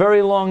have a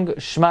very long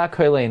Shema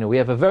Koleinu. We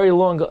have a very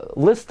long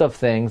list of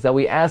things that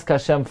we ask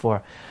Hashem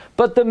for.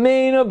 But the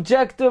main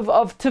objective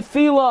of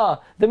tefillah,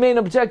 the main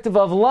objective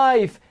of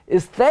life,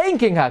 is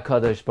thanking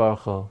HaKadosh Baruch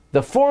Hu.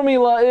 The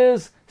formula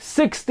is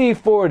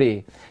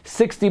 60-40.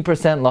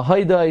 60%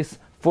 L'Hoidos,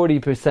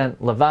 40%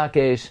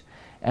 Levakesh.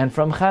 And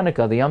from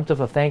Chanukah, the Yom Tov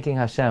of thanking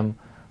Hashem,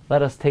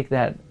 let us take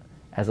that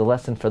as a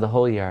lesson for the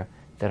whole year,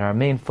 that our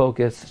main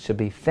focus should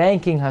be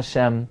thanking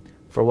Hashem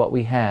for what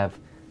we have,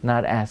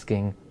 not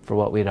asking for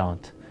what we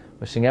don't.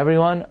 Wishing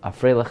everyone a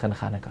Freilich and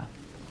Chanukah.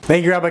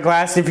 Thank you, Rabbi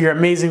Glassy, for your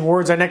amazing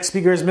words. Our next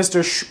speaker is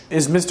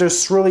Mr.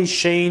 Sruly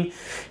Shane.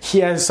 He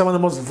has some of the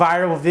most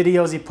viral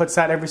videos he puts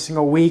out every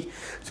single week.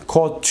 It's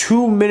called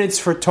 2 Minutes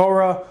for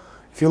Torah.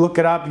 If you look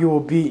it up, you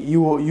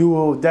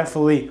will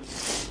definitely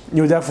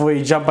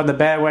jump on the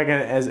bandwagon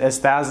as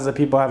thousands of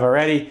people have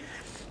already.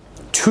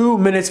 2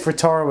 Minutes for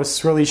Torah with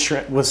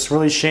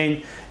Sruly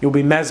Shane. You'll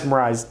be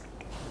mesmerized.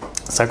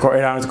 So I call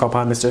it on to call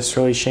upon Mr.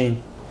 Sruly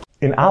Shane.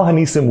 In Al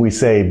Hanisim we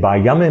say,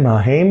 Bayamim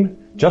Hahem,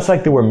 just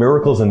like there were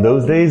miracles in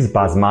those days,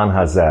 Bazman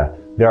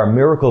Hazeh, there are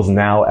miracles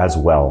now as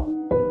well.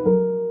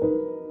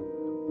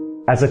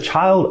 As a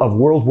child of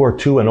World War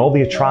II and all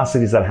the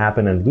atrocities that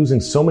happened and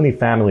losing so many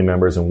family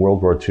members in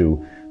World War II,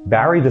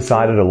 Barry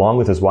decided along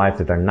with his wife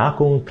that they're not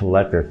going to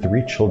let their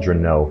 3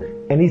 children know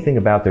anything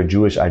about their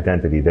Jewish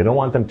identity. They don't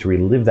want them to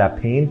relive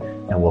that pain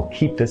and will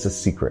keep this a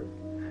secret.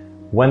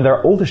 When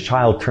their oldest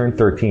child turned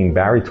 13,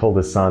 Barry told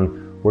his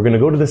son, we're going to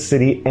go to the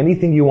city,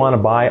 anything you want to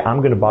buy, I'm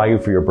going to buy you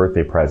for your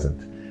birthday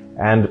present.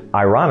 And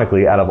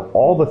ironically, out of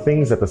all the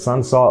things that the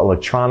son saw,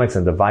 electronics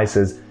and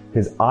devices,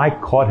 his eye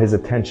caught his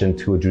attention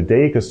to a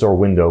Judaica store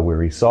window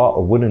where he saw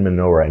a wooden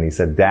menorah and he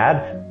said,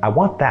 Dad, I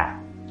want that.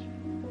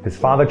 His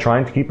father,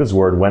 trying to keep his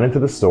word, went into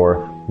the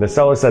store. The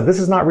seller said, this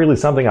is not really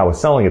something I was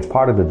selling, it's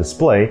part of the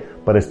display.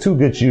 But as 2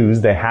 good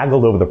Jews, they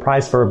haggled over the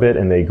price for a bit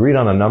and they agreed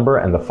on a number,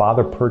 and the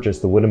father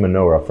purchased the wooden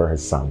menorah for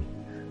his son.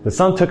 The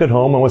son took it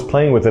home and was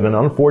playing with it, and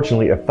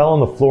unfortunately it fell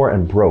on the floor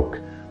and broke.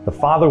 The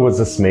father was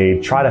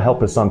dismayed, tried to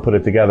help his son put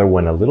it together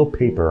when a little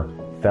paper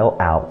fell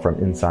out from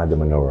inside the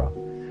menorah.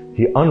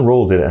 He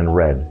unrolled it and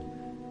read,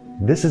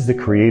 "This is the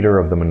creator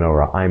of the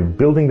menorah. I'm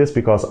building this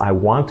because I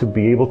want to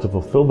be able to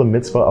fulfill the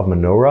mitzvah of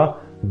menorah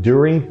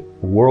during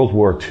World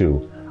War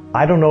II.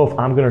 I don't know if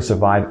I'm going to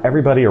survive.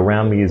 Everybody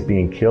around me is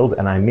being killed,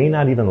 and I may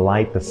not even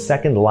light the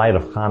second light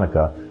of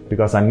Hanukkah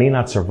because I may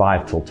not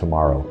survive till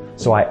tomorrow.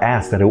 So I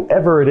ask that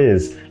whoever it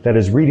is that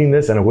is reading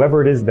this and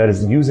whoever it is that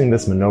is using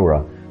this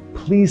menorah,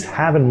 please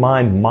have in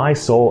mind my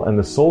soul and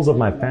the souls of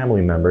my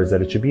family members,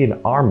 that it should be in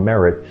our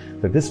merit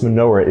that this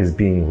menorah is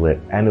being lit."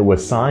 And it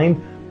was signed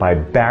by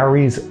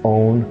Barry's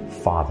own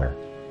father.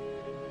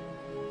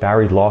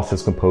 Barry lost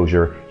his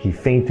composure. He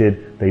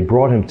fainted. They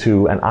brought him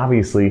to, and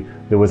obviously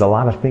there was a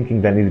lot of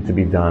thinking that needed to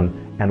be done.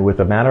 And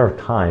with a matter of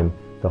time,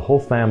 the whole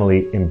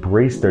family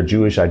embraced their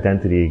Jewish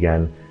identity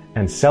again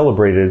and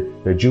celebrated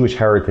their Jewish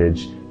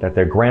heritage that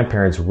their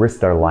grandparents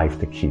risked their life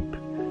to keep.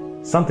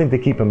 Something to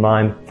keep in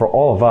mind for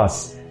all of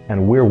us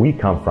and where we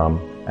come from.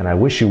 And I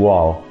wish you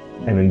all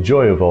an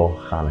enjoyable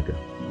Hanukkah.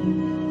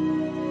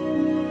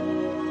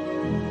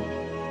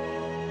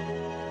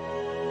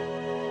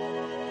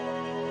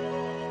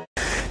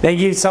 Thank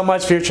you so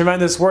much for your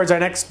tremendous words. Our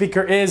next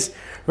speaker is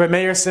Reb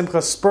Meir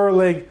Simcha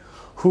Sperling,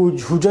 who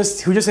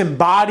just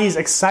embodies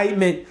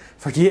excitement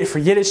for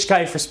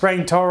Yiddishkeit, for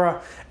spreading Torah,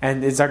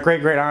 and it's our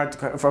great honor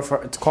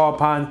to call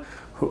upon.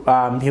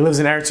 He lives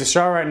in Eretz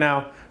Yisrael right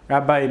now,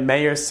 Rabbi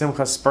Meir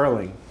Simcha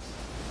Sperling.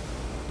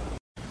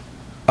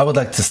 I would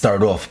like to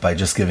start off by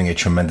just giving a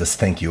tremendous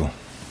thank you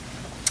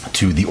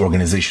to the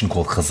organization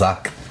called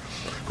Chazak,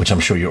 which I'm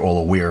sure you're all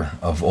aware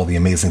of all the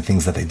amazing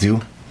things that they do.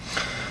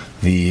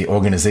 The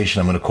organization,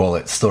 I'm going to call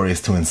it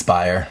Stories to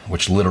Inspire,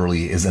 which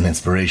literally is an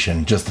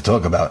inspiration just to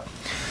talk about,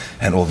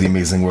 and all the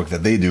amazing work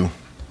that they do.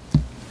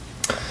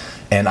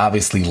 And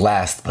obviously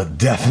last, but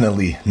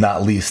definitely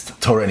not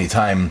least, Torah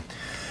Anytime.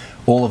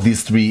 All of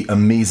these three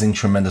amazing,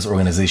 tremendous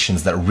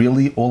organizations that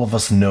really all of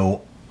us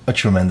know a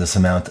tremendous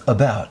amount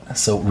about.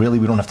 So really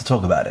we don't have to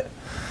talk about it.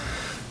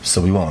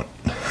 So we won't.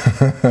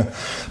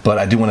 But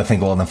I do want to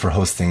thank all of them for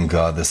hosting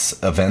this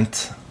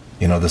event.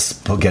 You know,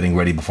 this getting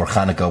ready before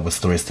Hanukkah with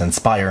Stories to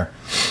Inspire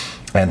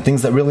and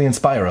things that really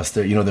inspire us.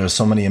 There are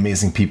so many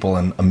amazing people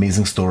and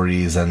amazing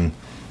stories and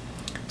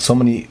so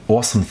many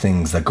awesome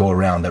things that go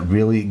around that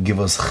really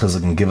give us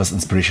chizuk and give us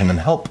inspiration and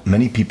help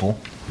many people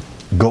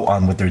go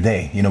on with their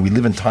day. You know, we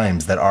live in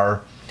times that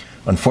are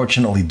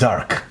unfortunately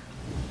dark,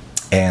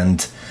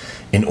 and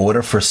in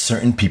order for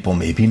certain people,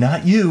 maybe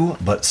not you,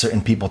 but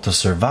certain people to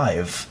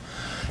survive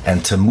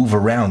and to move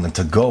around and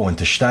to go and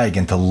to steig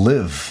and to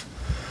live,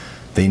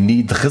 they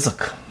need the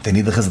chizuk. They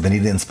need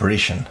the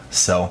inspiration.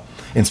 So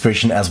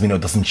inspiration, as we know,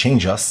 doesn't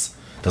change us,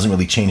 doesn't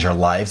really change our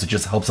lives. It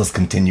just helps us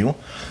continue.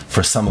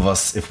 For some of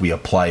us, if we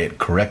apply it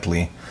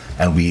correctly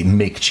and we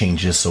make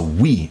changes, so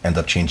we end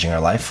up changing our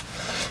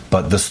life.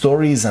 But the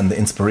stories and the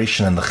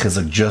inspiration and the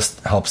chizuk just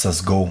helps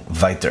us go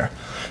weiter.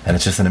 And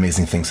it's just an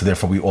amazing thing. So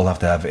therefore, we all have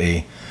to have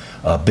a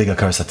big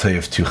akaras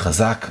hatoyv to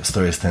Chazak,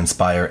 Stories to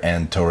Inspire,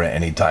 and Torah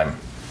Anytime.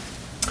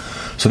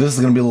 So this is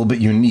going to be a little bit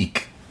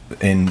unique.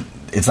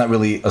 It's not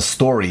really a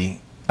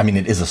story. I mean,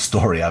 it is a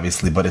story,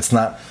 obviously, but it's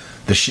not.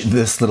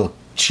 This little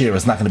shir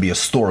is not going to be a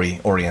story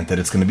oriented.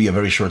 It's going to be a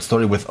very short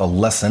story with a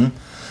lesson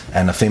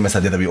and a famous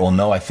idea that we all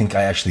know. I think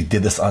I actually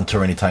did this on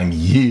Torah Anytime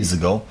years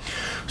ago,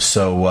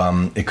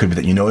 so it could be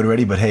that you know it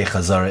already. But hey,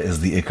 Chazara is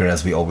the ikar,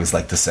 as we always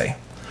like to say.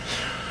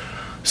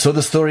 So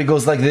the story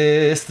goes like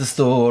this. The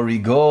story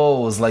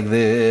goes like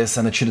this,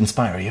 and it should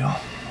inspire you.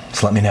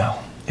 So let me know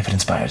if it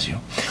inspires you.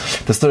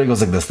 The story goes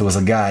like this. There was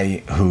a guy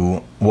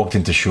who walked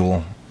into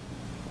shul.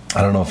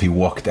 I don't know if he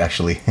walked,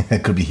 actually.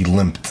 It could be he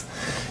limped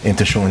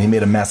into shul, and he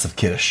made a massive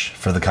kiddush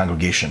for the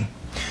congregation,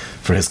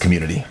 for his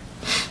community.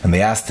 And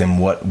they asked him,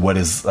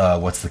 what's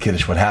the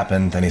kiddush, what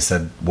happened? And he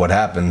said, what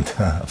happened?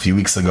 A few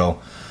weeks ago,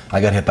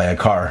 I got hit by a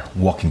car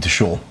walking to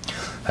shul.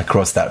 I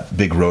crossed that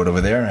big road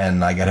over there,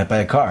 and I got hit by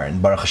a car.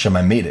 And Baruch Hashem,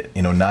 I made it.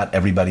 You know, not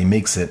everybody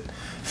makes it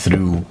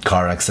through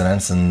car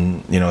accidents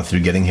and, you know,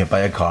 through getting hit by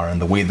a car. And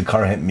the way the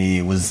car hit me,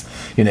 it was,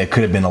 you know, it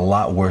could have been a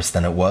lot worse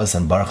than it was.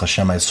 And Baruch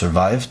Hashem, I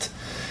survived.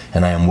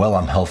 And I am well,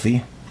 I'm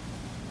healthy,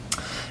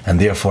 and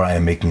therefore I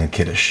am making a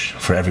kiddush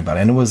for everybody.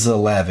 And it was a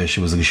lavish,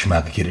 it was a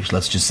geshmak kiddush,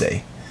 let's just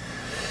say.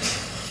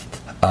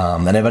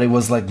 And everybody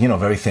was like, you know,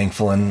 very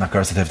thankful and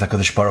akaras hatoyv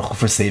HaKadosh Baruch Hu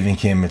for saving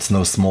him. It's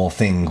no small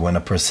thing when a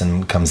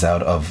person comes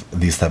out of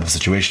these type of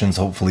situations.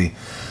 Hopefully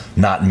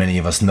not many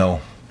of us know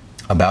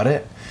about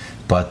it.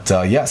 But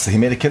yeah, so he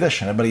made a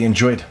kiddush and everybody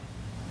enjoyed.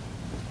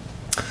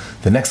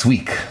 The next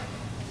week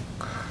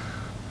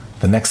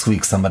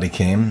somebody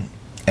came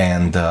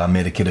and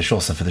made a kiddush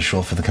also for the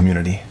shul, for the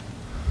community.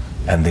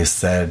 And they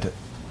said,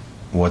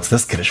 what's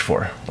this kiddush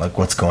for? Like,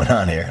 what's going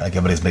on here? Like,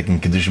 everybody's making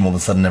kiddushim all of a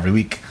sudden every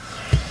week.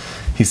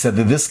 He said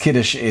that this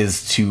kiddush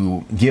is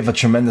to give a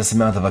tremendous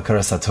amount of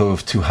akaras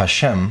hatov to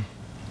Hashem,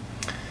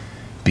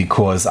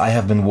 because I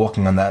have been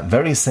walking on that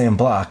very same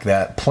block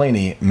that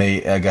Pliny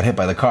got hit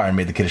by the car and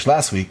made the kiddush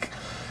last week.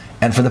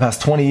 And for the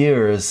past 20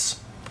 years,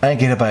 I didn't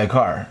get hit by a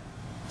car.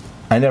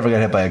 I never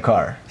got hit by a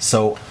car.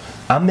 So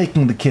I'm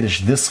making the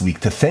Kiddush this week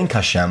to thank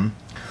Hashem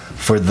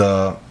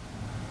for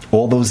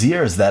all those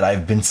years that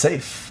I've been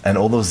safe and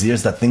all those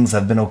years that things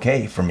have been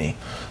okay for me.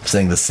 I'm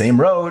saying the same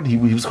road, he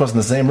was crossing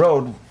the same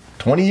road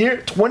 20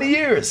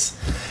 years.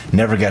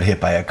 Never got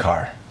hit by a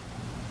car.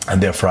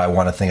 And therefore I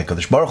want to thank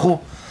HaKadosh Baruch Hu.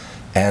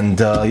 And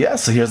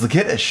so here's the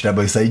Kiddush.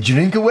 Everybody say,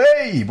 drink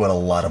away. He bought a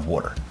lot of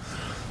water.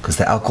 Because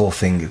the alcohol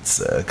thing,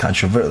 it's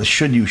controversial.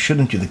 Should you,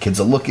 shouldn't you? The kids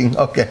are looking.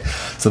 Okay.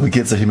 So the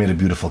kids said he made a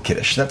beautiful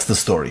Kiddush. That's the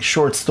story.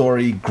 Short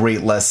story,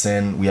 great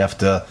lesson. We have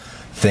to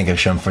thank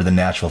Hashem for the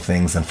natural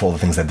things and for all the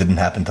things that didn't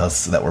happen to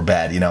us that were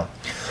bad,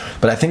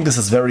 But I think this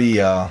is very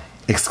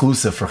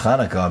exclusive for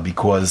Hanukkah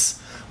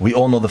because we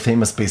all know the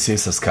famous Beis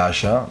Yosef's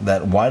Kasha,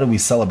 that why do we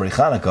celebrate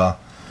Hanukkah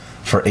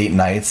for 8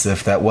 nights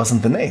if that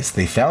wasn't the nace?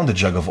 They found a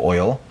jug of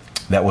oil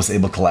that was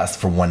able to last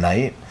for 1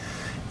 night,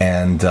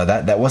 and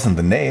that wasn't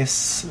the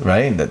nace,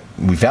 right? That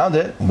we found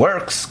it,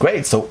 works,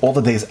 great. So all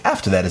the days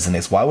after that is a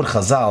nace. Why would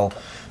Chazal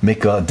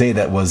make a day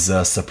that was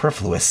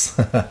superfluous?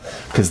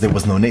 Because there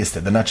was no nace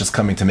there. They're not just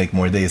coming to make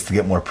more days to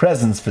get more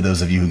presents for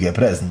those of you who get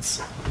presents.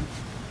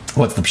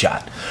 What's the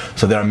pshat?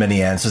 So there are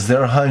many answers.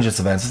 There are hundreds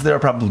of answers. There are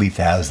probably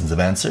thousands of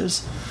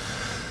answers.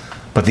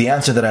 But the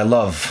answer that I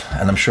love,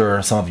 and I'm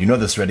sure some of you know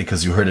this already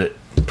because you heard it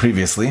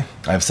previously,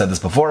 I've said this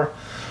before,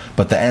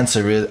 but the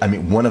answer is,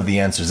 one of the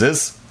answers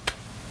is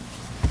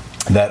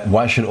that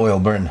why should oil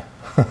burn?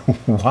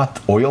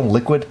 What? Oil?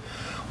 Liquid?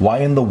 Why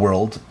in the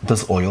world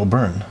does oil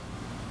burn?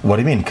 What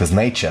do you mean? Because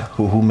nature.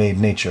 Who made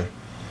nature?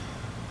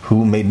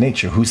 Who made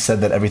nature? Who said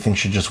that everything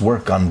should just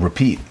work on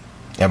repeat?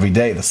 Every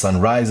day the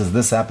sun rises,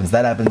 this happens,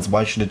 that happens.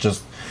 Why should it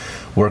just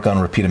work on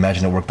repeat?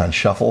 Imagine it worked on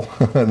shuffle.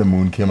 The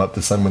moon came up,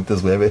 the sun went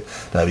this way.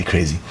 That'd be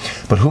crazy.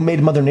 But who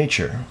made Mother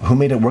Nature? Who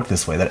made it work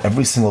this way? That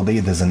every single day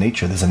there's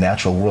a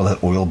natural world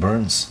that oil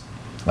burns.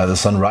 The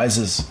sun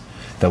rises,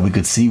 that we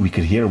could see, we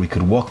could hear, we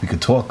could walk, we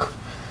could talk.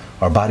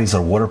 Our bodies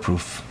are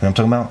waterproof. You know what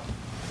I'm talking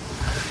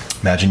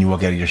about? Imagine you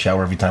walk out of your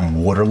shower every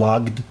time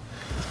waterlogged.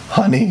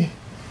 Honey,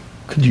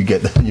 could you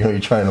get that? You're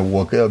trying to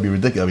walk, that would be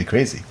ridiculous, that would be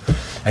crazy.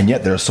 And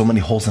yet there are so many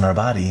holes in our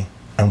body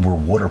and we're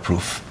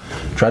waterproof.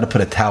 Try to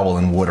put a towel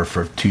in water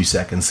for 2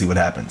 seconds, see what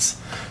happens.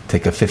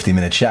 Take a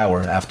 50-minute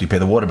shower after you pay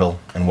the water bill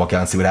and walk out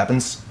and see what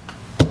happens.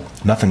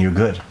 Nothing, you're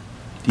good.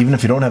 Even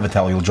if you don't have a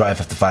towel, you'll dry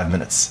after 5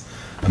 minutes.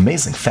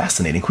 Amazing,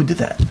 fascinating. Who did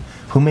that?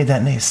 Who made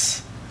that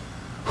nace?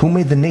 Who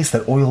made the nace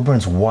that oil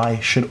burns? Why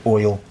should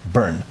oil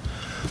burn?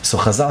 So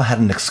Chazal had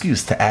an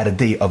excuse to add a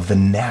day of the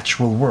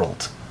natural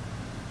world.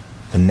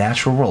 The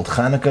natural world.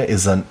 Hanukkah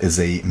is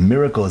a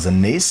miracle, is a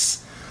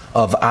nace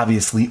of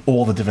obviously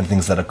all the different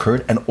things that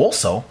occurred, and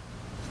also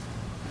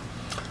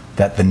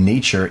that the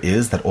nature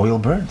is that oil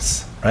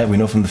burns. Right? We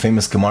know from the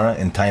famous Gemara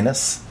in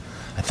Tainus,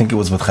 I think it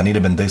was with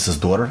Chanina ben Dosa's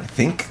daughter, I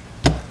think,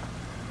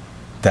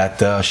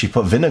 that she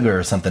put vinegar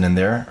or something in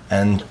there,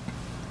 and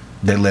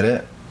they lit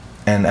it,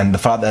 and the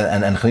father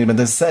and Chanina ben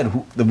Dosa said,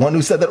 the one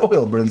who said that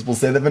oil burns will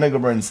say that vinegar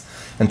burns,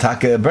 and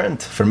Taka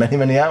burnt for many,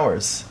 many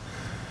hours.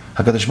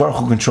 HaKadosh Baruch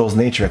Hu controls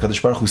nature.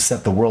 HaKadosh Baruch Hu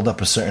set the world up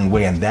a certain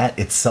way, and that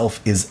itself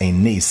is a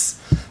nace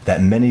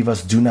that many of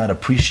us do not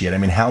appreciate.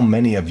 How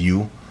many of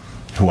you,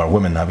 who are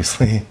women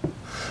obviously,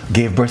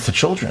 gave birth to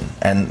children,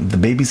 and the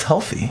baby's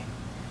healthy?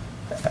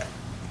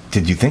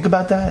 Did you think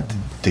about that?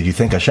 Did you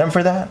thank Hashem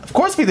for that? Of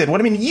course we did.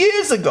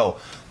 Years ago.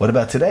 What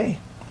about today?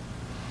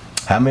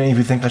 How many of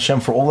you thank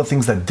Hashem for all the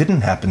things that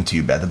didn't happen to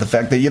you bad? That the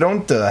fact that you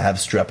don't have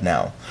strep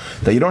now,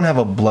 that you don't have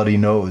a bloody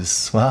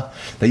nose, that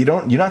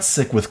you're not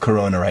sick with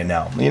corona right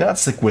now, you're not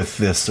sick with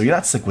this, or you're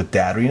not sick with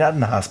that, or you're not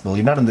in the hospital,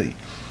 you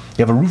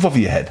have a roof over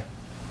your head,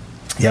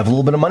 you have a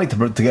little bit of money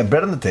to get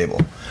bread on the table,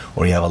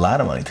 or you have a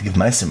lot of money to give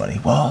meiser money.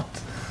 What?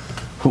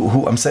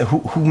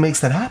 Who makes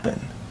that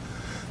happen?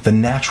 The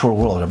natural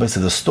world. Rabbi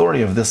said the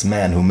story of this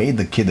man who made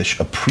the Kiddush,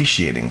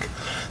 appreciating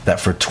that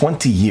for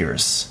 20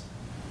 years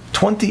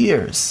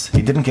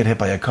he didn't get hit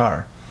by a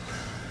car.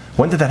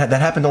 When did that happen?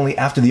 That happened only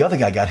after the other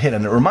guy got hit,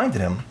 and it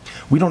reminded him,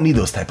 we don't need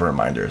those type of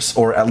reminders,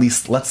 or at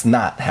least let's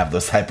not have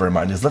those type of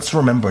reminders. Let's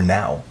remember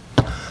now.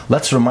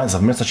 Let's remind us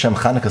of Mitzvah Hashem.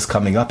 Chanukah is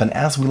coming up, and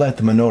as we light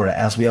the menorah,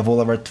 as we have all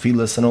of our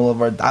tefillas and all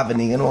of our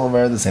davening and all of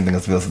our, the same thing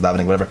as tefillas and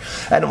davening, whatever,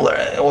 and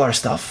all our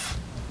stuff,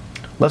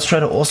 let's try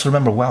to also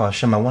remember, wow,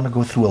 Hashem, I want to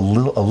go through a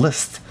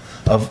list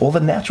of all the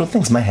natural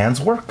things. My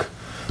hands work.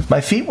 My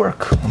feet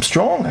work. I'm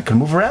strong. I can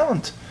move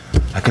around.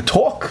 I could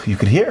talk. You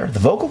could hear the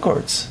vocal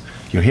cords.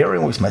 Your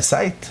hearing works. My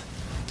sight.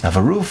 I have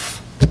a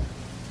roof.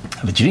 I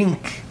have a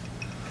drink.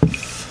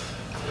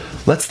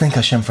 Let's thank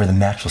Hashem for the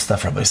natural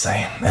stuff, Rabbi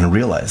say, and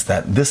realize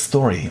that this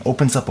story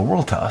opens up a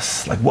world to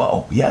us. Like,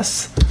 whoa,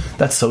 yes,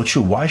 that's so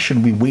true. Why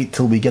should we wait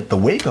till we get the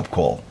wake-up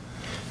call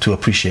to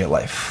appreciate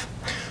life?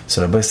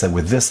 So Rabbi said,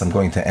 with this, I'm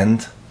going to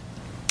end.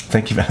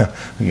 Thank you.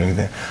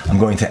 I'm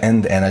going to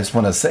end, and I just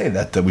want to say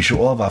that we should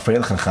all have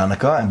Afreilach and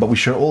Chanukah, but we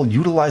should all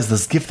utilize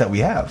this gift that we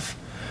have,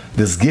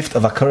 this gift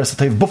of Hakaras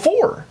HaTov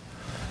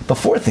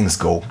before things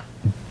go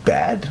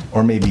bad,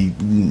 or maybe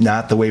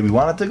not the way we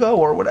want it to go,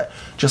 or whatever.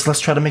 Just let's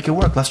try to make it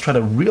work. Let's try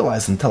to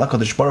realize and tell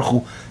HaKadosh Baruch Hu,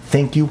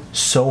 thank you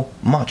so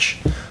much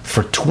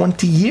for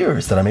 20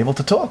 years that I'm able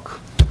to talk.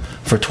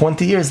 For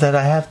 20 years that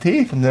I have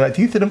teeth, and then my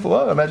teeth didn't fall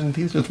out. Imagine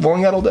teeth just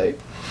falling out all day.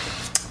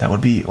 That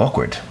would be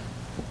awkward.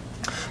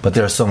 But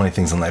there are so many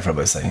things in life,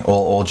 Rabbi say.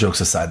 All jokes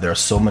aside, there are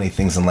so many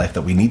things in life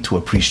that we need to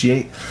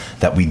appreciate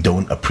that we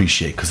don't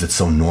appreciate because it's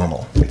so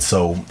normal. It's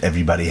so,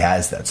 everybody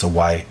has that. So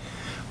why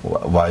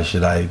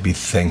should I be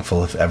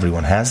thankful if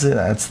everyone has it?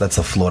 That's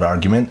a flawed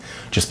argument.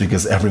 Just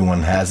because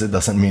everyone has it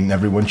doesn't mean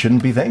everyone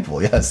shouldn't be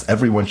thankful. Yes,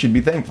 everyone should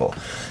be thankful.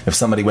 If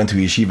somebody went to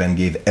yeshiva and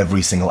gave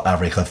every single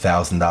avrich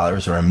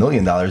 $1,000 or $1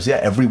 million, yeah,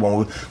 everyone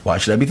would. Why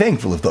should I be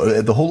thankful if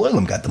the whole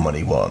olam got the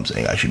money? Well, I'm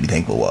saying I should be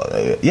thankful.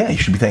 Well, yeah, you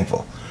should be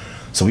thankful.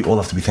 So we all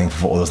have to be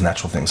thankful for all those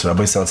natural things. So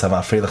Rabbi said, let's have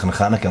our Freilach and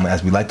Chanukah, and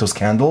as we light those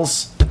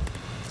candles,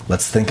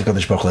 let's thank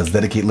HaKadosh Baruch Hu. Let's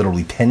dedicate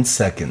literally 10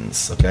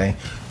 seconds, okay?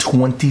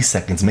 20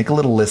 seconds. Make a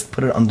little list,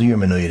 put it under your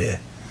menorah,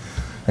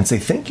 and say,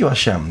 thank you,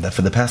 Hashem, that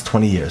for the past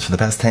 20 years, for the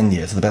past 10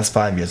 years, for the past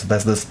 5 years, for the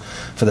past this,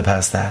 for the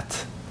past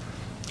that.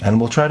 And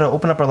we'll try to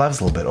open up our lives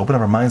a little bit, open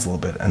up our minds a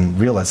little bit, and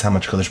realize how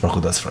much HaKadosh Baruch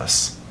Hu does for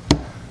us.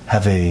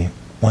 Have a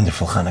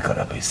wonderful Chanukah,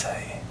 Rabbi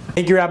say.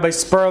 Thank you, Rabbi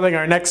Sperling.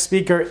 Our next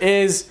speaker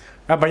is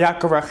Rabbi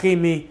Yaakov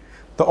Rachimi,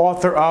 the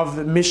author of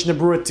the Mishnah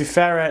Berurah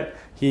Tiferet.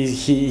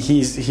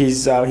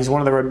 He's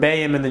one of the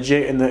Rebbeim in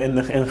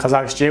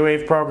Chazak's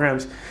J-Wave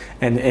programs,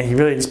 and he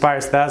really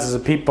inspires thousands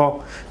of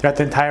people throughout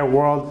the entire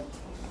world.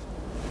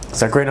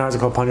 It's a great honor to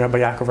call upon Rabbi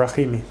Yaakov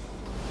Rachimi.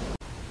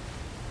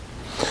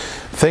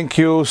 Thank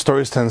you,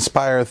 Stories to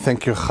Inspire.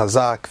 Thank you,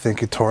 Chazak. Thank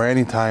you, Torah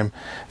Anytime.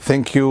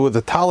 Thank you,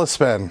 the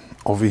Talisman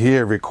over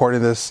here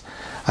recording this.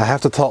 I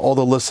have to tell all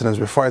the listeners,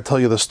 before I tell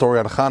you the story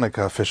on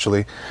Hanukkah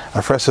officially,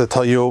 I first have to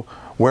tell you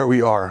where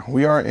we are.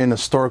 We are in a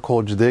store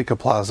called Judaica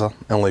Plaza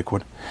in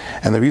Lakewood.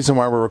 And the reason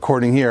why we're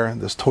recording here,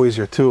 there's toys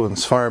here too, and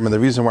Sfarim, and the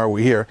reason why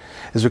we're here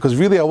is because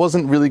really I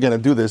wasn't really going to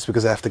do this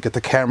because I have to get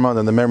the camera,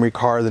 then the memory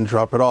card, and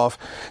drop it off.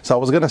 So I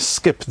was going to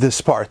skip this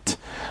part,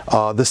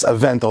 this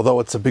event, although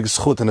it's a big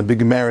zchut and a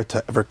big merit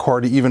to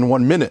record even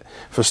 1 minute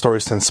for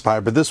Stories to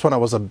Inspire. But this one I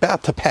was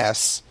about to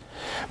pass.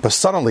 But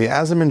suddenly,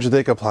 as I'm in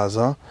Judaica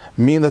Plaza,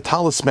 me and the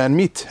Talisman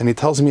meet, and he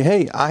tells me,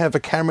 hey, I have a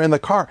camera in the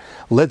car.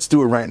 Let's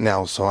do it right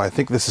now. So I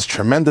think this is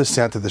tremendous,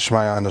 Siyata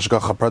D'Shmaya and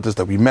Ashgacha Pratis,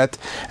 that we met,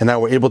 and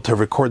now we're able to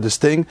record this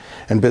thing.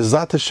 And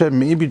Be'ezrat Hashem,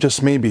 maybe,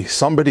 just maybe,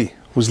 somebody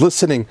who's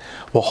listening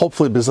will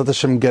hopefully, Be'ezrat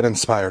Hashem, get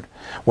inspired.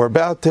 We're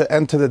about to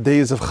enter the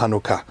days of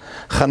Chanukah.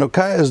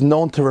 Chanukah is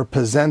known to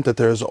represent that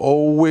there is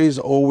always,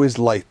 always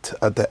light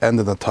at the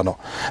end of the tunnel.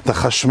 The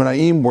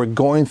Chashmonaim were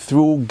going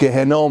through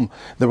Gehenom.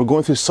 They were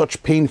going through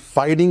such pain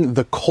fighting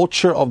the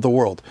culture of the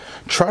world.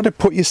 Try to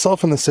put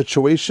yourself in the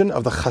situation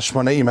of the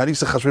Chashmonaim. How do you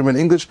say Chashmonaim in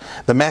English?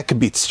 The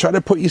Maccabees. Try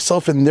to put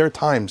yourself in their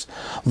times.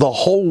 The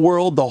whole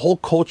world, the whole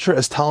culture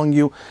is telling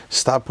you,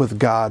 stop with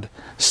God,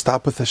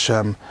 stop with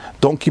Hashem,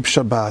 don't keep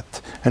Shabbat.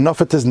 Enough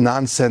of this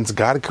nonsense.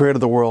 God created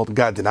the world.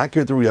 God did not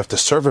create the world. You have to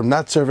serve Him,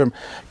 not serve Him.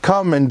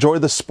 Come, enjoy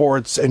the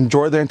sports,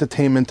 enjoy the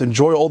entertainment,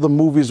 enjoy all the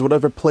movies,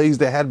 whatever plays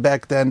they had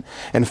back then.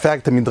 In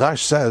fact, the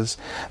Midrash says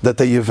that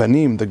the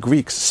Yevanim, the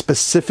Greeks,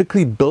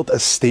 specifically built a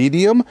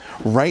stadium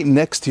right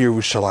next to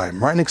Yerushalayim,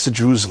 right next to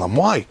Jerusalem.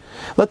 Why?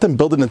 Let them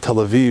build it in Tel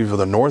Aviv or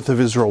the north of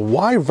Israel.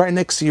 Why right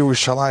next to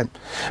Yerushalayim?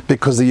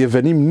 Because the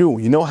Yevanim knew.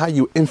 You know how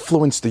you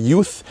influence the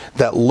youth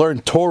that learn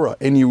Torah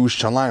in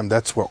Yerushalayim?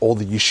 That's where all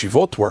the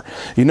yeshivot were.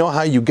 You know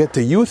how you get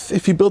the youth?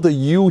 If you build a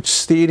huge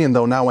stadium,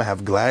 though, now I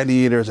have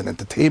gladiators and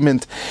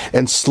entertainment,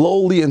 and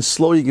slowly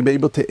you can be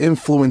able to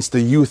influence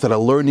the youth that are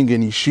learning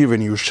in yeshiva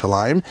in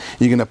Yerushalayim.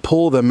 You're going to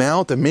pull them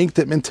out and make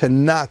them into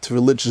not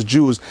religious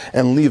Jews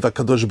and leave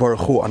HaKadosh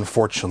Baruch Hu,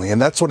 unfortunately.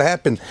 And that's what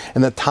happened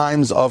in the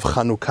times of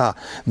Chanukah.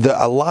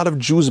 A lot of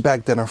Jews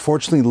back then,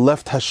 unfortunately,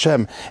 left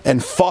Hashem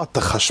and fought the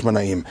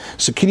Chashmonaim.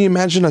 So can you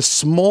imagine a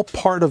small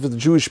part of the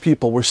Jewish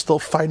people were still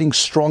fighting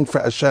strong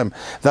for Hashem?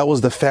 That was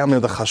the family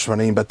of the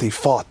Chashmonaim, but they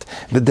fought.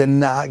 They did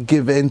not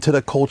give in to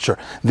the culture.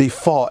 They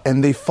fought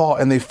and they fought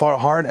and they fought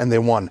hard and they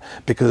won.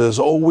 Because there's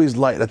always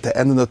light at the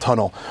end of the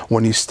tunnel.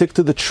 When you stick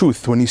to the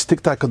truth, when you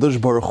stick to HaKadosh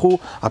Baruch Hu,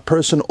 a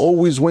person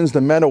always wins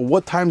no matter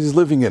what times he's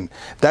living in.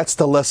 That's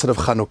the lesson of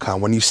Chanukah.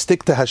 When you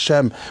stick to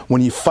Hashem,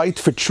 when you fight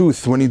for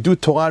truth, when you do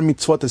Torah and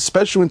mitzvot,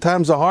 especially when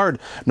times are hard,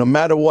 no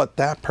matter what,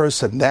 that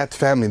person, that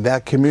family,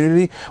 that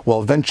community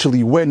will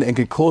eventually win and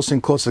get closer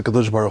and closer to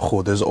HaKadosh Baruch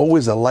Hu. There's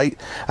always a light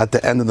at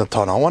the end of the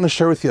tunnel. I want to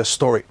share with you a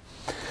story.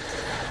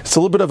 It's a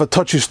little bit of a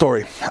touchy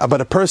story about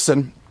a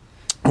person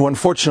who,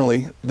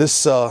 unfortunately, this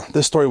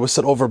story was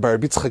set over by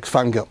Rabbi Yitzchak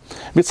Fangel.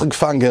 Yitzchak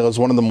Fangel is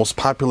one of the most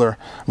popular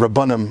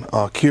Rabbanim,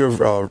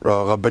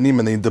 Rabbanim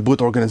in the Debut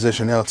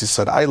organization. He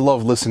said, I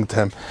love listening to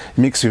him.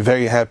 He makes me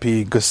very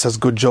happy. He says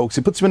good jokes.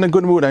 He puts me in a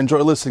good mood. I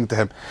enjoy listening to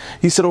him.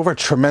 He said over a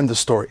tremendous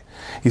story.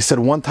 He said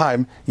one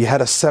time he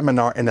had a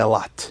seminar in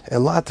Eilat.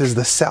 Eilat is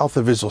the south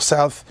of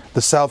Israel,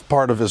 the south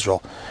part of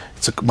Israel.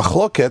 It's a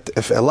machloket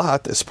if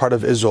Eilat is part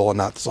of Israel or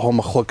not. It's a whole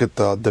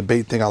machloket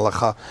debating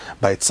halacha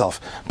by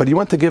itself. But he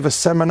went to give a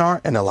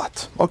seminar in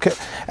Eilat. Okay,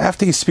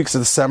 after he speaks at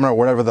the seminar,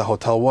 wherever the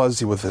hotel was,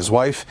 he with his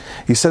wife,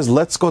 he says,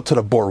 let's go to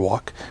the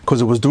boardwalk,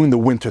 because it was during the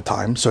winter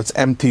time, so it's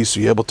empty,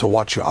 so you're able to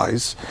watch your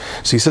eyes.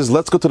 So he says,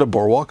 let's go to the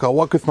boardwalk. I'll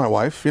walk with my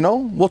wife,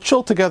 we'll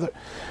chill together.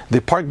 They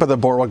parked by the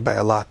boardwalk by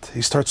Eilat.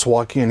 He starts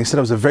walking, and he said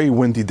it was a very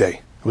windy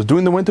day. It was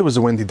during the winter, it was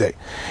a windy day.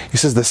 He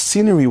says the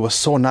scenery was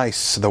so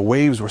nice, the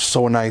waves were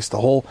so nice, the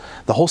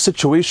whole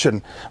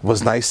situation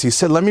was nice. He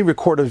said, let me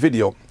record a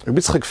video. Rabbi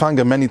Yitzchak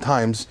Fanga, many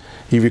times,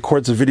 he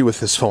records a video with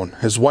his phone.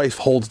 His wife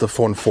holds the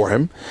phone for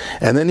him,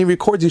 and then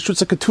he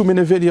shoots like a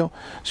 2-minute video.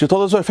 So he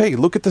told his wife, hey,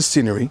 look at the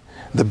scenery,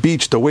 the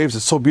beach, the waves,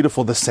 it's so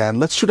beautiful, the sand.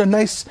 Let's shoot a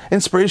nice,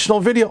 inspirational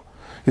video.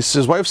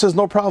 His wife says,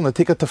 no problem, I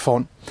take out the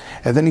phone.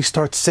 And then he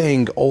starts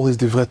saying all his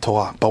Divrei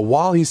Torah. But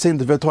while he's saying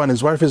Divrei Torah and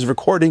his wife is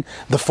recording,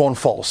 the phone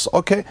falls.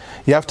 Okay,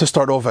 you have to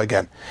start over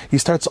again. He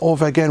starts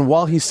over again.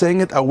 While he's saying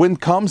it, a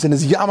wind comes and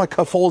his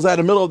yarmulke falls out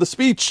in the middle of the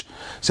speech.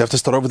 So you have to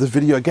start over the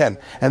video again.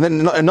 And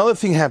then another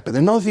thing happened.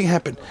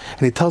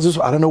 And he tells us,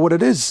 I don't know what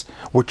it is.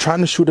 We're trying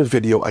to shoot a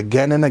video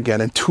again and again.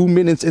 And 2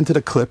 minutes into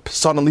the clip,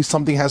 suddenly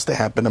something has to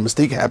happen. A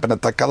mistake happened, a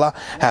takala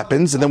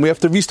happens. And then we have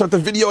to restart the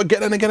video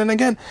again and again and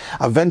again.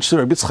 Eventually,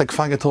 Rabbi Yitzchak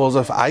Fanga told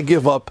us, I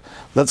give up.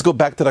 Let's go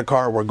back to the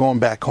car. We're going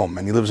back home.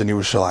 And he lives in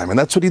Yerushalayim. And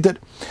that's what he did.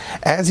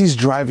 As he's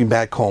driving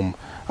back home,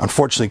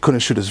 unfortunately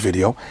couldn't shoot his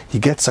video, he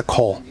gets a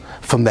call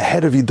from the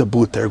head of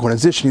Yidabut, the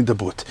organization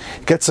Yidabut.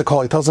 He gets a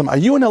call. He tells him, are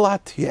you in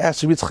Eilat? He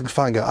asks Rabbi Yitzchak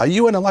Fanga, are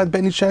you in Eilat by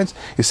any chance?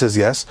 He says,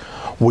 yes.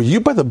 Were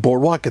you by the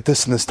boardwalk at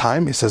this and this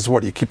time? He says,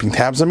 what, are you keeping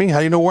tabs on me? How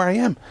do you know where I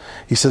am?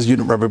 He says,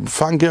 Rabbi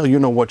Fanga, you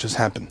know what just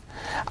happened.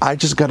 I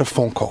just got a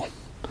phone call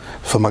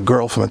from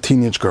a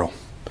teenage girl.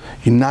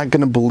 You're not going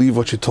to believe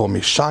what you told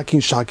me.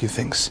 Shocking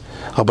things.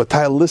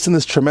 Abatai, listen to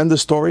this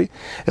tremendous story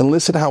and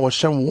listen to how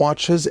Hashem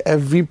watches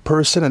every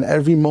person and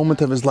every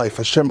moment of his life.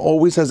 Hashem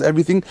always has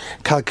everything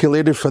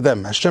calculated for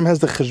them. Hashem has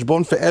the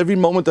cheshbon for every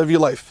moment of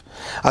your life.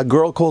 A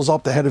girl calls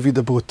up the head of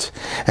Yidabut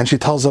and she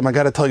tells him, I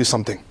got to tell you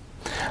something.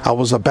 I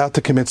was about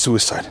to commit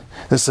suicide.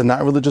 This is a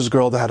not religious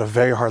girl that had a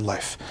very hard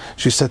life.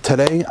 She said,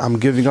 today I'm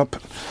giving up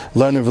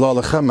learning V'la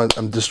Lechem.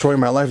 I'm destroying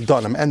my life.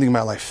 Done. I'm ending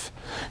my life.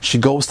 She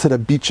goes to the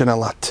beach in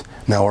Eilat.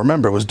 Now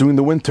remember, it was during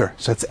the winter,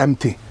 so it's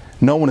empty.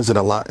 No one is in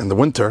Eilat in the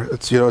winter.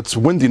 It's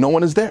windy. No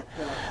one is there.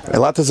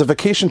 Eilat is a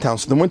vacation town,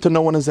 so in the winter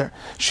no one is there.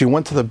 She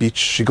went to the beach.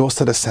 She goes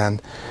to the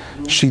sand.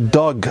 She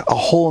dug a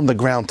hole in the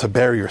ground to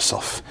bury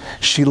herself.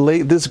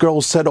 This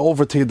girl said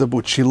over to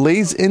Yidabut. She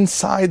lays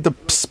inside the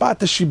spot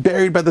that she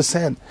buried by the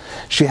sand.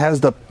 She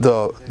has the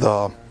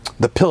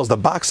pills, the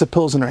box of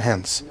pills in her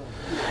hands.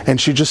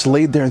 And she just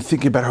laid there and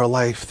thinking about her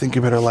life.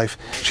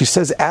 She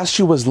says as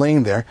she was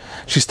laying there,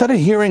 she started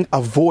hearing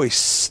a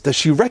voice that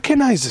she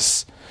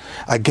recognizes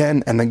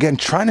again and again,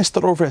 trying to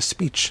start over a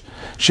speech.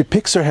 She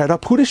picks her head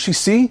up. Who does she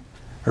see?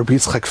 Rabbi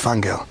Yitzchak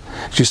Fangel.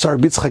 She saw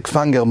Rabbi Yitzchak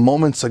Fangel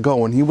moments ago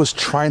when he was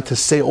trying to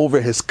say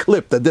over his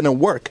clip that didn't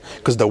work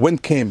because the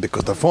wind came,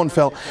 because the phone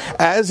fell.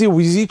 As he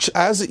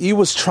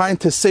was trying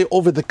to say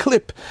over the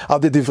clip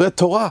of the Divrei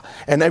Torah,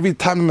 and every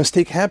time a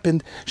mistake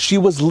happened, she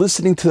was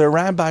listening to the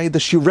rabbi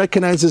that she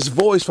recognized his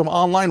voice from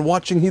online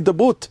watching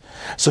Yidabut.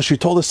 So she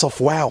told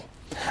herself, wow,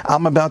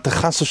 I'm about to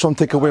Chas Hashem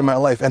take away my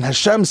life, and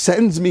Hashem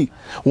sends me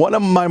one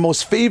of my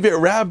most favorite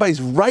rabbis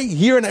right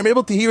here, and I'm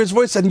able to hear his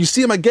voice, and you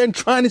see him again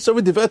trying to say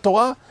with Divrei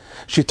Torah.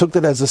 She took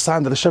that as a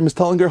sign that Hashem is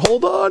telling her,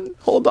 hold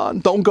on,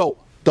 don't go.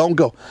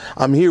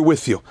 I'm here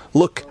with you.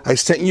 Look, I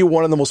sent you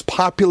one of the most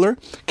popular,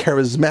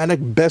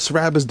 charismatic, best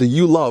rabbis that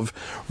you love,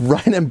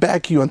 right and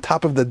back you on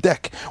top of the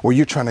deck where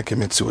you're trying to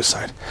commit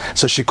suicide.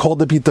 So she called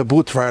the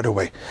Yidabut right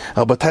away.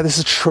 But this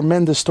is a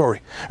tremendous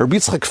story. Rabbi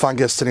Yitzchak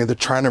Fanga is sitting there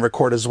trying to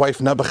record. His wife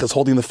Nebuch is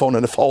holding the phone,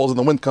 and it falls and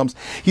the wind comes.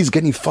 He's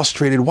getting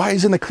frustrated. Why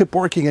isn't the clip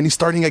working? And he's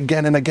starting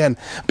again and again.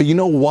 But you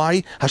know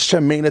why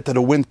Hashem made it that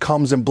the wind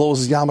comes and blows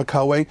his yarmulke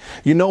away?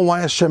 You know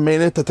why Hashem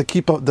made it that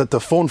the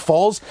phone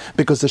falls?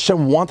 Because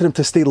Hashem wanted him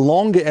to stay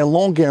longer and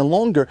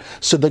longer.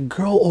 So the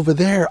girl over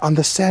there on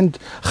the sand,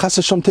 Chas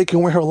Hashem taking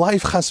away her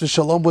life, Chas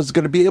V'Shalom, was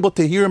going to be able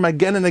to hear him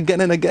again and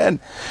again and again.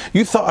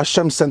 You thought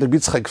Hashem sent Rabbi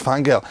Yitzchak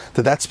Fangel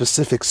to that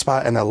specific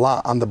spot in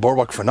Eilat on the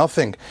boardwalk for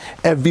nothing.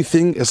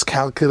 Everything is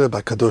calculated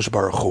by Kadosh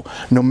Baruch Hu.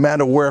 No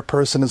matter where a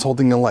person is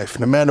holding in life,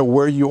 no matter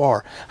where you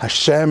are,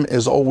 Hashem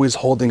is always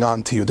holding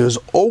on to you. There's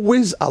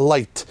always a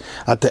light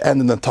at the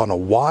end of the tunnel.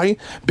 Why?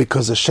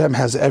 Because Hashem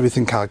has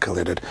everything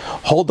calculated.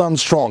 Hold on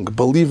strong.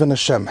 Believe in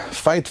Hashem.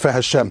 Fight for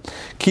Hashem.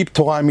 Keep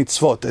Torah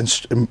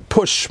mitzvot and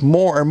push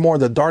more and more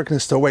the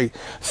darkness away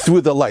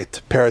through the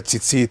light.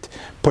 Paratzitzit,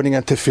 putting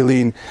on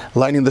tefillin,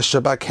 lighting the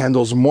Shabbat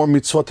candles, more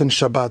mitzvot in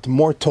Shabbat,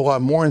 more Torah,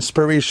 more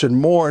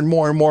inspiration, more and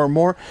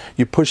more.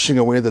 You're pushing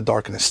away the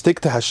darkness.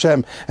 Stick to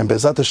Hashem, and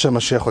Bezat Hashem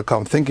Mashiach will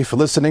come. Thank you for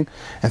listening,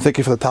 and thank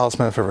you for the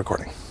talisman for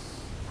recording.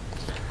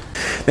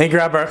 Thank you,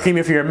 Rabbi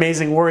Archimi, for your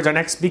amazing words. Our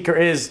next speaker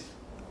is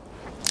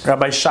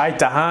Rabbi Shai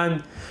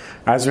Tahan.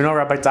 As we know,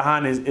 Rabbi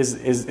Tahan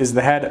is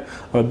the head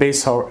of a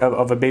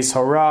Beis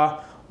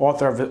Hora,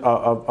 author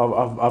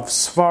of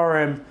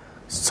Sfarim,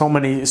 so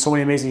many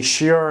amazing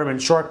shiurim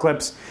and short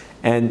clips,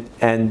 and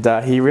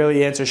he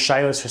really answers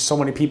shilas for so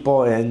many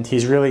people, and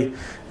he's really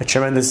a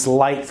tremendous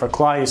light for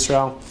Klal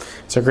Yisrael.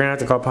 So great honor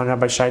to call upon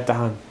Rabbi Shai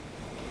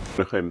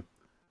Tahan.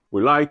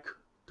 We like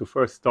to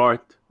first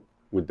start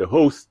with the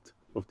host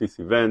of this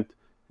event,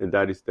 and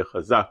that is the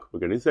Chazak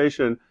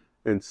organization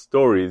and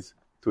Stories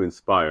to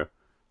Inspire.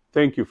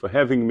 Thank you for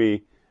having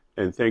me,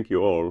 and thank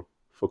you all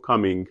for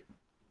coming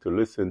to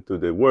listen to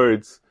the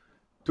words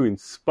to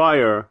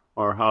inspire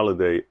our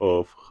holiday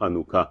of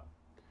Chanukah.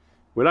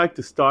 We like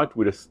to start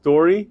with a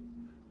story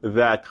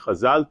that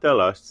Chazal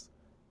tell us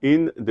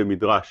in the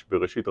Midrash,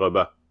 Bereshit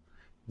Rabbah.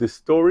 The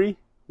story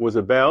was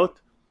about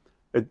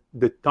at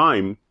the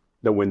time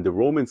that when the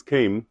Romans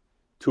came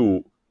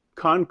to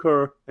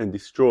conquer and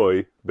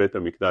destroy Bet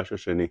HaMikdash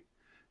HaSheni.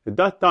 At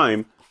that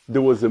time,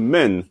 there was a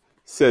man,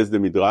 says the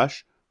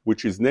Midrash,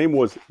 which his name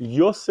was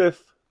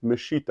Yosef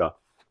Meshita.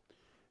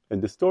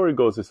 And the story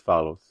goes as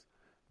follows.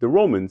 The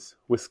Romans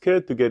were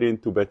scared to get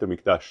into Bet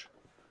HaMikdash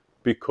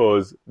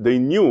because they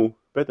knew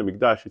Bet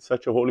HaMikdash is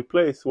such a holy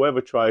place.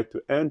 Whoever tried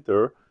to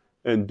enter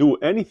and do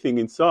anything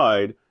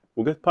inside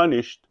will get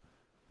punished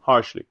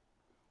harshly.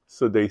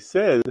 So they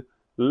said,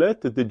 let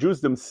the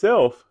Jews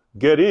themselves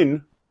get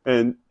in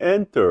and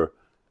enter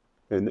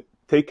and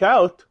take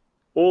out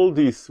all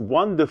these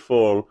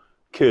wonderful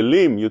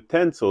kelim,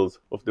 utensils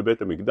of the Bet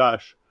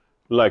HaMikdash,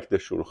 like the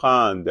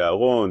Shulchan, the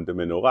Aron, the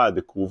Menorah,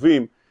 the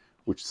Kruvim,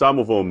 which some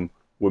of them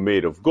were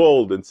made of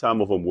gold and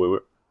some of them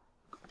were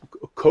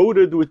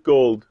coated with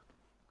gold.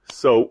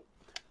 So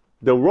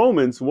the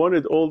Romans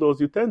wanted all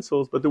those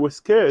utensils, but they were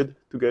scared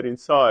to get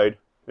inside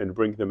and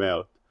bring them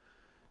out.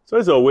 So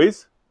as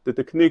always, the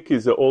technique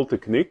is an old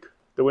technique,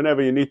 that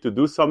whenever you need to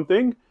do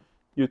something,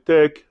 you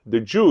take the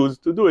Jews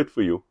to do it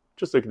for you.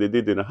 Just like they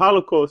did in the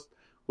Holocaust,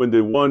 when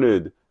they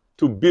wanted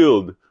to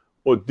build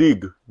or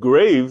dig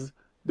graves,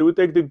 they would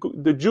take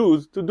the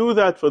Jews to do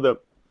that for them.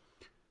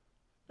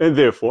 And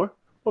therefore,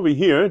 over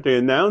here, they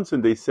announced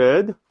and they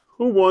said,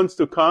 who wants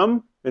to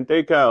come and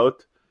take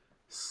out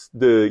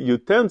the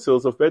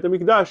utensils of Bet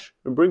HaMikdash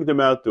and bring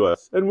them out to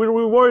us? And we'll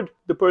reward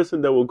the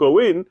person that will go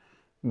in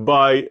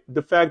by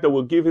the fact that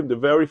we'll give him the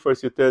very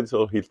first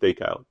utensil he'll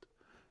take out.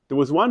 There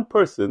was one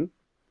person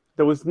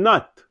that was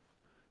not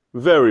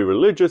very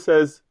religious,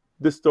 as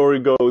the story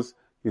goes.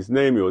 His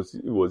name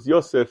was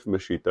Yosef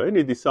Meshita, and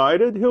he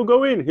decided he'll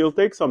go in, he'll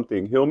take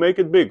something, he'll make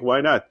it big. Why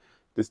not?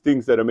 There's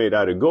things that are made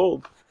out of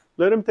gold.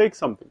 Let him take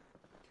something.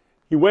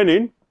 He went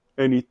in,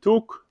 and he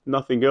took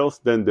nothing else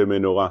than the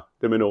menorah.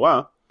 The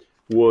menorah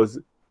was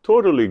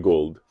totally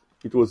gold.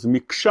 It was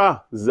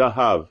miksha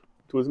zahav.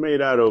 It was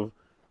made out of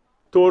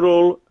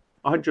total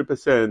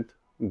 100%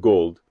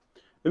 gold.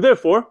 And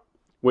therefore,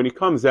 when he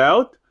comes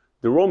out,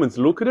 the Romans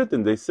look at it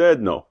and they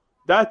said, no,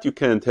 that you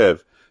can't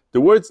have.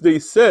 The words they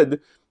said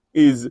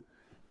is,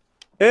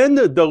 En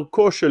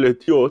darko shel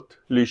etiot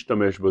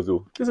lishtamesh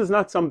bazu. This is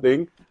not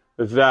something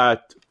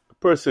that a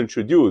person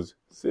should use.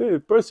 A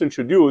person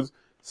should use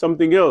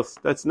something else.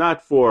 That's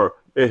not for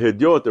a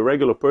hediot. A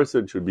regular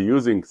person should be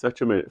using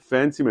such a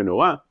fancy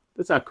menorah.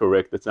 That's not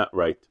correct. That's not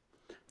right.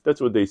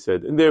 That's what they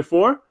said. And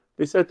therefore,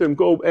 they said to him,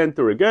 go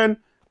enter again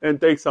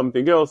and take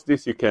something else.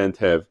 This you can't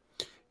have.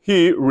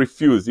 He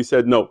refused. He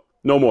said, no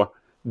more.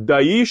 It's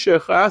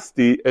enough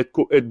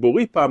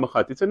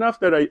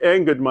that I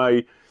angered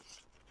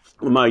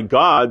my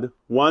God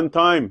one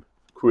time,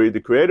 the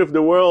creator of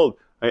the world.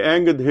 I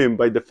angered him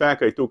by the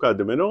fact I took out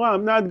the menorah.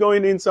 I'm not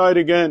going inside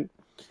again.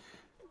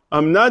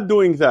 I'm not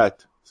doing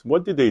that. So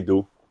what did they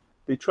do?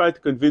 They tried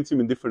to convince him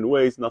in different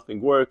ways.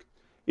 Nothing worked.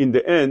 In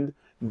the end,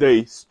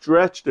 they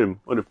stretched him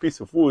on a piece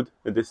of wood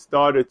and they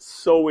started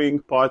sewing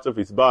parts of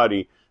his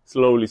body,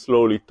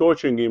 slowly,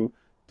 torturing him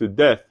to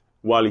death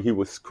while he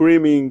was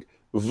screaming,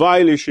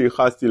 Vaili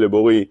sheichasti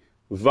lebori,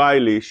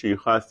 Vaili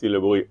sheichasti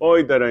lebori.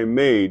 Oy, that I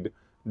made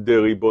the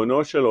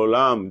Ribono shel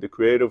Olam, the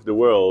creator of the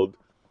world,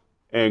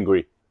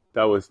 angry.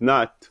 That was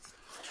not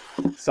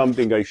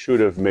something I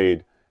should have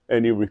made.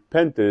 And he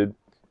repented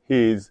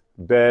his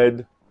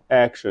bad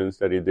actions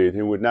that he did.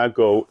 He would not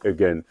go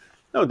again.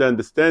 Now, the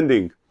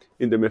understanding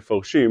in the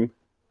Mefarshim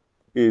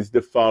is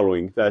the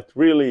following, that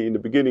really in the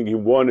beginning he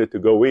wanted to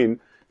go in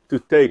to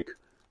take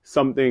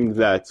something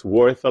that's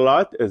worth a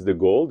lot as the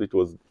gold. It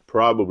was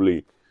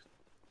probably,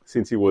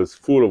 since he was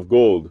full of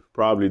gold,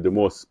 probably the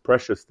most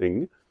precious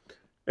thing.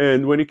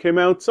 And when he came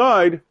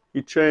outside,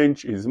 he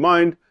changed his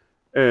mind.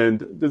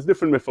 And there's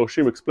different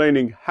Mefarshim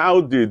explaining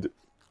how did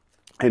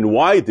and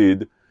why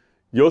did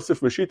Yosef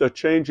Meshita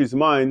change his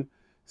mind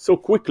so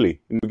quickly.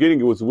 In the beginning,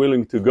 he was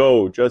willing to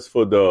go just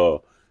for the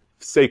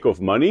sake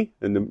of money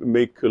and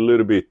make a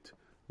little bit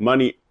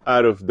money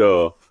out of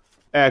the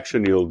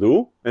action he'll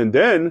do. And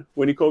then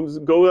when he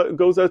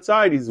goes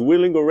outside, he's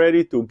willing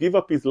already to give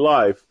up his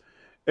life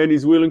and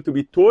he's willing to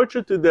be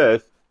tortured to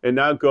death and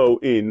not go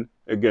in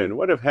again.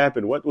 What have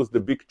happened? What was the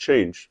big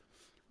change?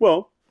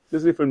 Well,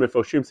 there's different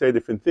Mefarshim say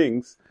different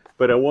things,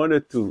 but I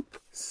wanted to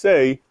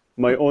say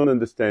my own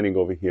understanding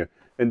over here.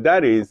 And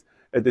that is,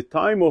 at the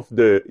time of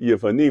the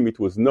Yevanim, it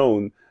was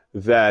known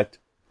that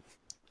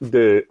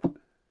the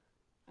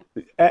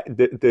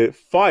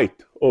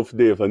fight of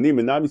the Yevanim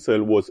and Am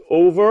Yisrael was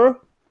over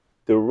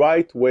the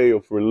right way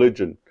of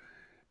religion.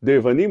 The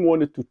Yevanim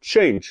wanted to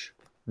change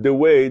the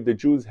way the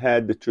Jews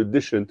had the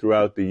tradition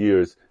throughout the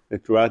years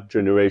and throughout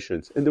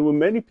generations. And there were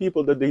many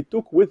people that they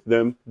took with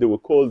them. They were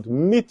called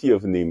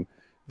Mityavnim.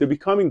 They're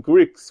becoming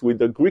Greeks with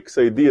the Greeks'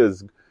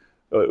 ideas,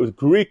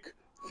 Greek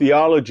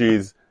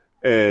theologies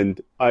and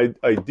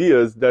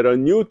ideas that are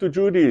new to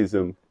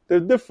Judaism. They're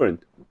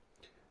different.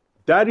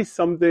 That is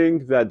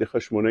something that the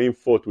Hashmonaim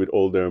fought with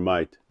all their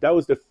might. That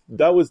was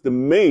the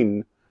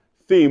main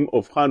theme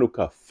of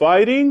Hanukkah,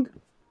 fighting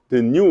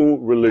the new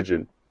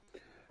religion.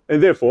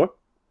 And therefore,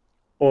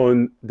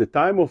 on the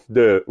time of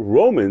the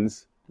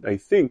Romans, I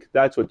think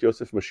that's what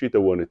Yosef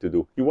Mashita wanted to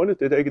do. He wanted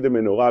to take the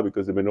menorah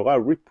because the menorah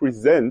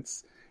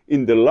represents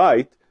in the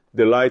light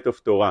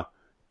of Torah.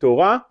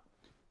 Torah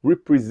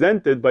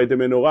represented by the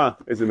menorah,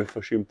 as the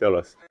Mefarshim tell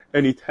us.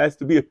 And it has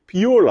to be a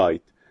pure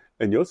light.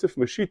 And Yosef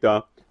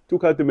Mashita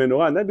took out the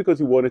menorah, not because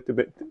he wanted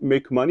to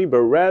make money,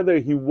 but rather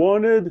he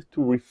wanted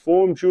to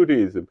reform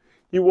Judaism.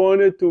 He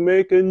wanted to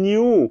make a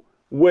new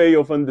way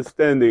of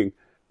understanding.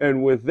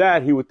 And with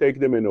that, he would take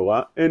the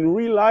menorah and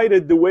relight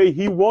it the way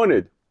he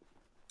wanted.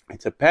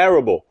 It's a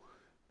parable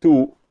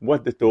to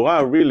what the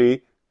Torah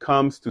really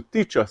comes to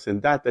teach us,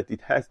 and that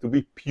it has to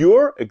be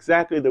pure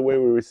exactly the way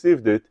we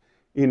received it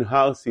in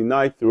Har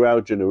Sinai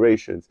throughout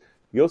generations.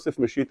 Yosef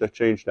Mashita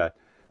changed that.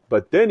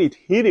 But then it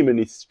hit him and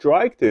it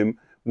struck him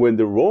when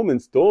the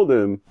Romans told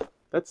him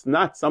that's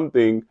not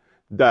something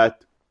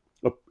that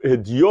a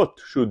idiot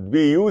should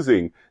be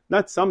using,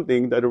 not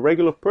something that a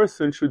regular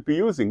person should be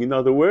using. In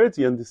other words,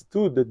 he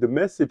understood that the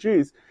message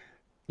is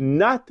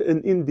not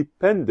an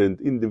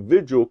independent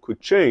individual could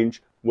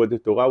change what the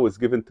Torah was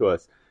given to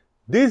us.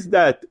 This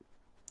that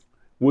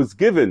was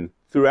given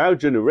throughout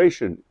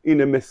generation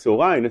in a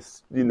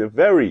Mesorah, in a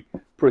very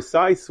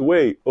precise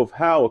way of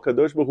how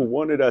HaKadosh Baruch Hu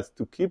wanted us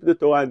to keep the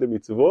Torah and the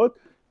mitzvot,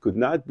 could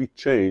not be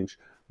changed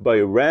by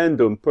a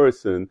random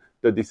person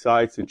that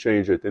decides to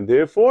change it. And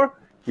therefore,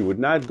 he would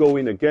not go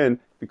in again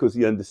because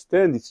he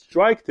understands, it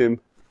struck him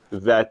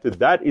that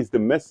that is the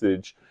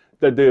message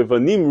that the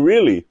Yevanim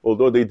really,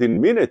 although they didn't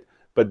mean it,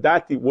 but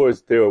that it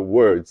was their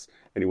words.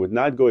 And he would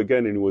not go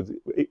again, and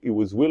he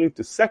was willing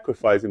to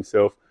sacrifice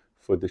himself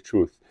for the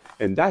truth.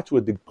 And that's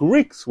what the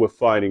Greeks were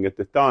fighting at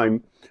the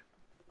time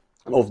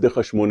of the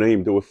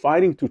Hashmonaim. They were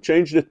fighting to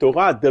change the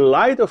Torah, the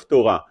light of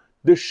Torah,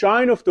 the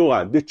shine of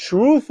Torah, the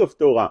truth of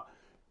Torah,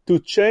 to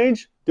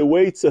change the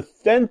way it's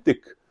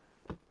authentically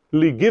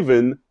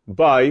given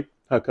by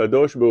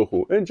HaKadosh Baruch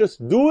Hu. And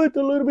just do it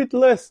a little bit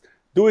less.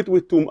 Do it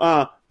with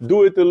Tum'ah.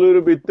 Do it a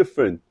little bit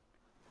different.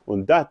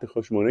 On that, the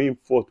Hashmonaim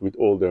fought with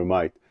all their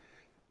might.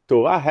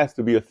 Torah has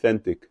to be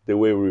authentic, the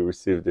way we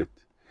received it.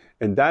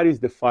 And that is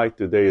the fight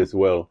today as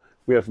well.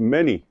 We have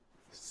many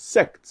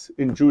sects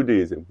in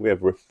Judaism. We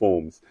have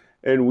reforms,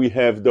 and we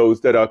have those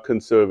that are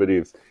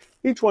conservatives.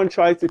 Each one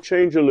tries to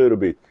change a little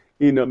bit.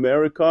 In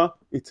America,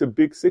 it's a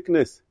big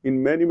sickness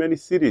in many, many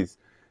cities.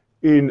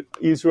 In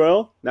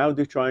Israel, now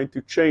they're trying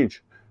to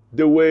change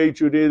the way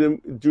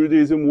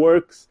Judaism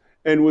works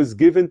and was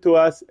given to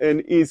us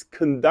and is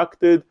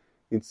conducted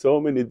in so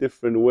many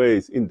different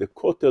ways. In the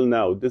Kotel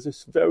now, there's a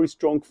very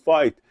strong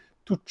fight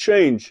to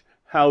change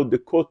how the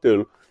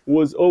Kotel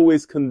was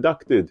always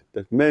conducted,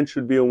 that men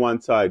should be on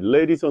one side,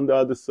 ladies on the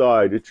other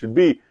side. It should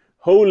be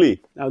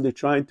holy. Now they're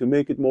trying to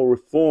make it more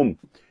reform.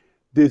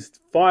 This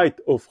fight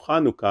of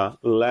Hanukkah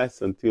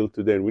lasts until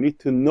today. We need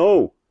to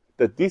know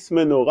that this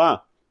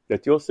menorah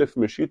that Yosef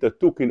Meshita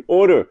took in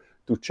order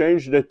to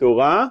change the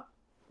Torah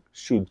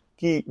should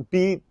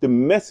be the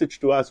message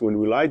to us when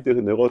we light the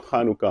Nerot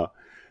Hanukkah,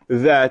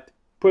 that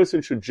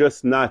person should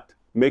just not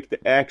make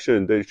the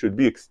action, that it should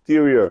be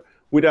exterior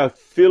without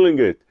feeling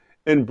it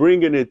and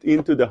bringing it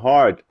into the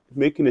heart,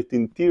 making it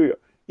interior,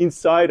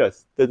 inside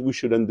us, that we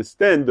should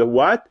understand that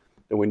what?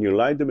 That when you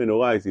light the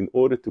menorah is in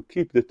order to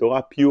keep the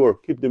Torah pure,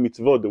 keep the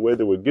mitzvot the way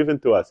they were given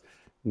to us,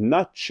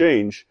 not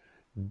change.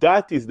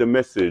 That is the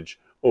message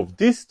of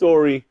this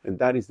story, and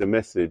that is the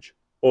message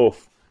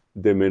of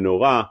the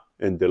menorah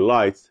and the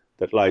lights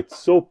that light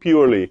so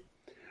purely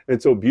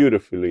and so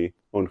beautifully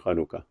on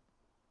Hanukkah.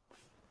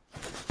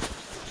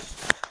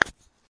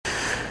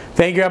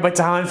 Thank you, Rabbi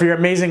Tahan, for your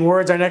amazing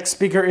words. Our next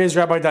speaker is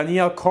Rabbi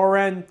Daniel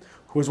Koren,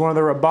 who is one of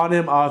the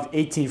Rabbanim of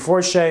 18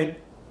 Forshay.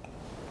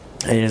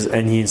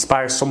 And he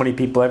inspires so many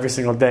people every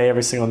single day,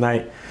 every single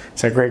night.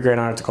 It's a great, great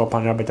honor to call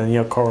upon Rabbi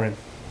Daniel Koren.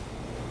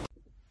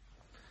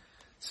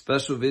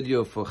 Special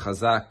video for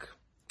Chazak.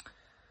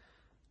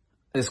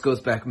 This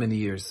goes back many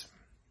years,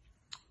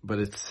 but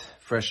it's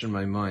fresh in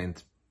my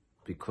mind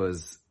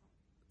because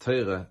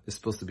Torah is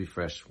supposed to be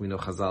fresh. We know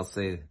Chazal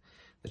say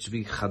it should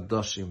be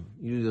Chadoshim.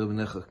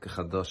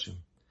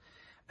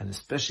 And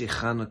especially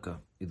Chanukah.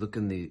 You look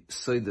in the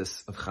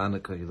Sodas of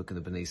Chanukah, you look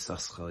in the Bnei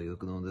Yissaschar, you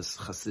look in all this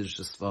Hasidic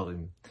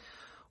Sfarim,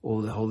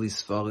 all the holy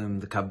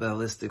Sfarim, the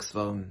Kabbalistic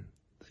Sfarim,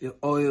 the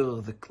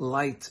oil, the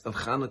light of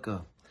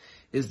Chanukah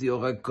is the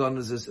Or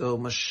HaGanuz, is Or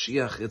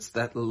Mashiach. It's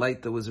that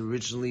light that was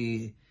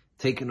originally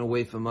taken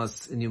away from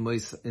us in the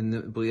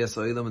B'riyas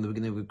Ha'olam, in the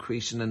beginning of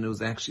creation, and it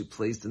was actually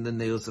placed in the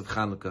nails of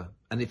Hanukkah.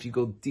 And if you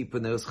go deeper,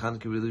 nails of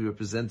Hanukkah really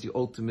represent the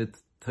ultimate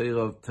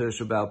Torah of Torah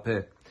Sheba'al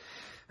Peh.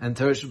 And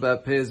Torah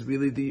Sheba'al Peh is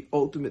really the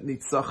ultimate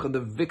nitzach and the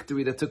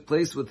victory that took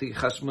place with the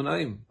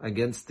Chashmonaim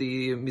against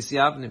the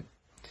Misyavnim.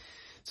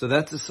 So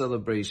that's a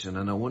celebration,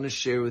 and I want to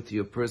share with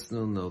you a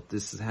personal note.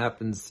 This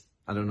happens,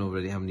 I don't know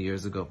already how many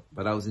years ago,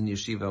 but I was in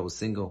yeshiva, I was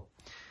single.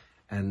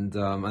 And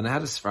I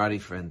had a Sephardi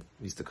friend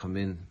who used to come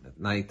in at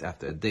night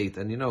after a date,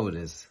 and you know it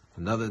is.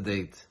 Another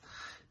date.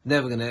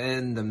 Never going to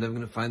end, I'm never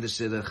going to find a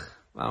shidduch.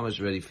 I'm just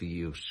ready for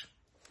Yush.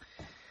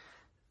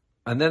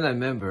 And then I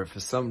remember, for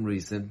some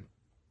reason,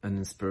 an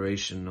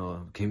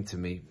inspiration came to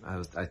me.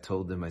 I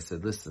told him, I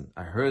said, listen,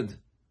 I heard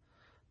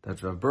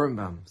that Rav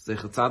Birnbaum,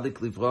 Zecher Tzadik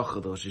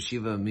Livrocha, the Rosh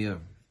Yeshiva Amir,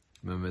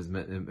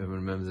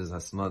 remembers his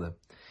Hasmada.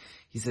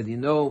 He said, you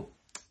know,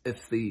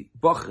 if the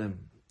Bochim,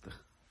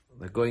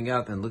 they're going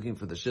out and looking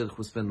for the shidduch,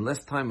 who spend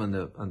less time on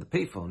the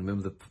payphone.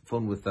 Remember the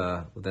phone with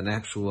an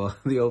actual,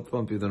 the old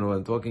phone, people don't know what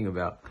I'm talking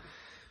about.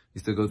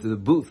 Used to go to the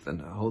booth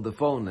and hold the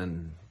phone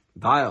and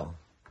dial.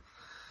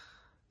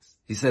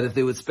 He said if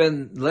they would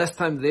spend less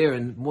time there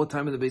and more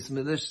time in the Beis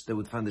Midrash, they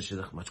would find the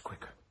shidduch much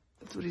quicker.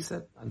 That's what he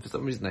said. And for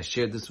some reason I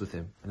shared this with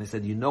him. And I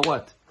said, you know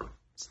what?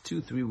 It's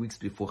 2-3 weeks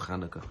before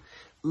Hanukkah.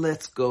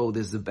 Let's go.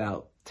 There's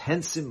about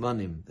 10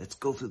 simanim. Let's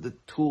go to the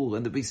Tur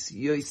and the Beis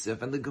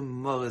Yosef and the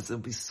Gemaras. It'll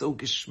be so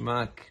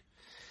geschmack.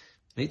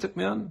 And he took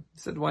me on. He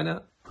said, why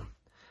not?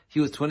 He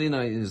was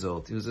 29 years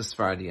old. He was a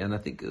Sephardi. And I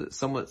think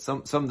some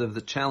of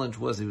the challenge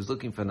was he was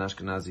looking for an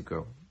Ashkenazi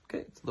girl.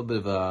 Okay, it's a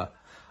little bit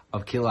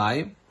of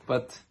kilai,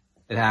 but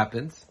it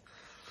happens.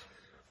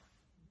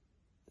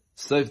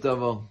 Soif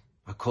Davar.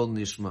 Hakol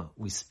Nishma,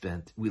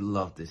 we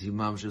loved it.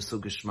 Himam was so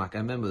geschmack. I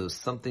remember it was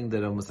something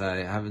that almost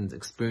I haven't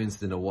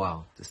experienced in a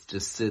while.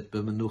 Just sit,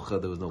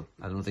 b'menucha. There was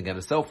I don't think I had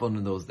a cell phone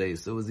in those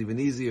days, so it was even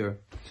easier.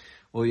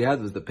 All you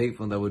had was the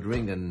payphone that would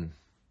ring, and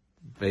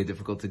very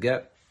difficult to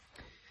get.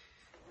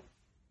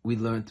 We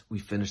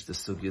finished the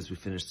sugyas, we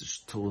finished the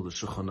Torah, the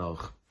Shulchan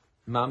Aruch.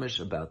 Mamish,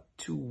 about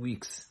 2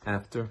 weeks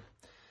after,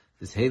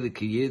 this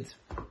Heilik Yid,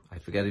 I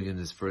forget even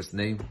his first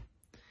name,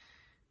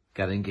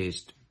 got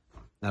engaged.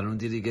 Not only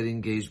did he get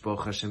engaged,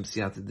 Baruch Hashem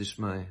Siyata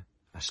Dishmaya,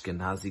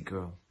 Ashkenazi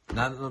girl.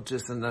 Not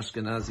just an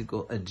Ashkenazi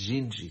girl, a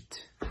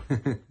Ginjit.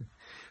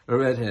 A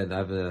redhead. I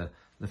have an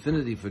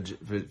affinity for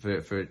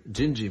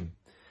Ginjim.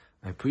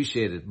 I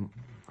appreciate it.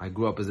 I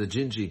grew up as a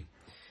Ginji.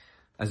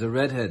 As a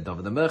redhead.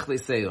 David HaMelech, they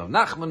say,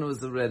 Nachman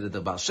was a redhead,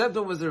 the Baal Shem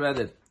Tov was a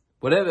redhead.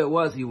 Whatever it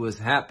was, he was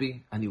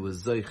happy and he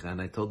was Zoicha.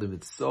 And I told him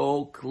it's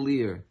so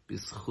clear.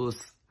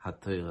 B'schus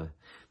HaTorah.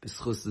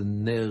 B'schus the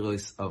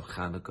Neros of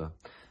Chanukah.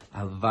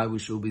 Alvai, we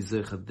should be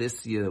Zecha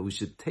this year. We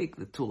should take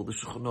the Torah, the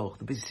Shulchan Aruch,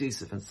 the Beis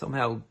Yosef, and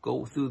somehow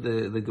go through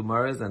the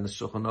Gemaras and the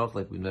Shulchan Aruch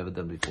like we've never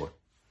done before.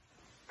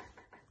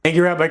 Thank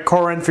you, Rabbi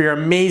Koren, for your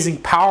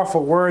amazing,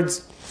 powerful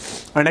words.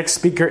 Our next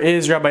speaker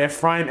is Rabbi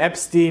Ephraim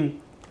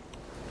Epstein.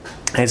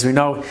 As we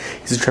know,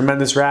 he's a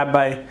tremendous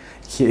rabbi.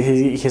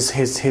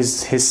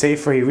 His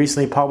sefer he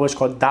recently published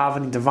called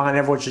Davening Divine.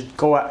 Everyone should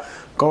go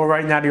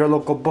right now to your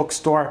local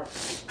bookstore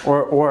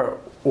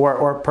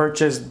or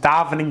purchase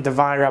Davening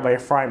Divine, Rabbi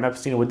Ephraim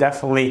Epstein. It would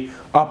definitely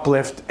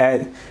uplift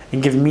and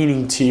give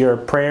meaning to your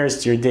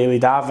prayers, to your daily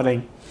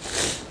davening.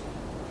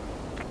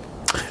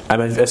 I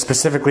mean,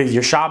 specifically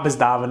your Shabbos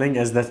davening,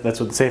 as that's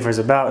what the Sefer is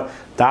about.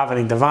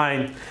 Davening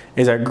Divine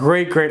is a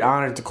great, great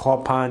honor to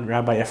call upon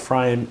Rabbi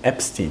Ephraim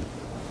Epstein.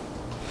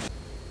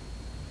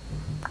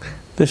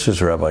 This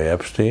is Rabbi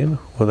Epstein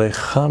with a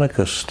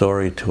Hanukkah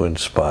story to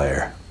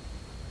inspire.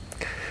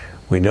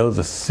 We know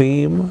the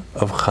theme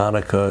of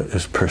Hanukkah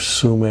is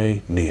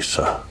Persume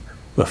Nisa,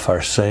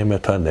 Mefarsem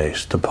et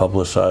Hanes, to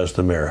publicize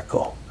the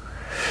miracle.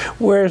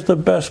 Where's the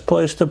best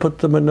place to put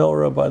the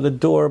menorah? By the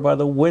door, by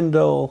the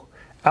window,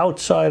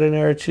 outside in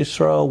Eretz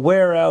Yisrael?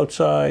 Where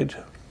outside?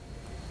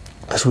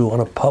 Because we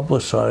want to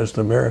publicize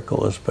the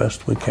miracle as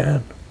best we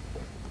can.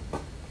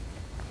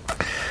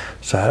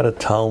 So I had a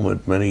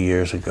Talmud many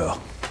years ago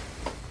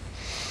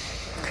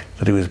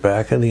that he was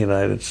back in the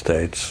United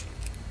States,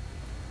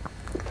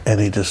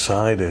 and he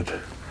decided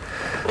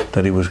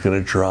that he was going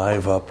to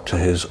drive up to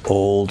his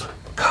old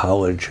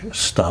college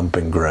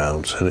stomping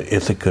grounds in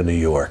Ithaca, New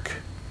York.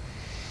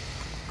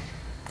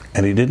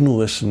 And he didn't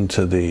listen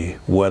to the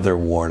weather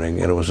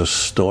warning, and it was a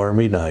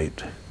stormy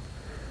night,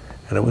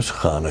 and it was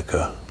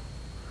Hanukkah.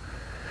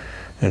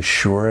 And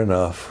sure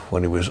enough,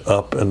 when he was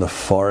up in the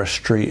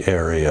forestry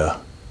area,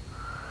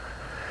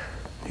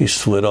 he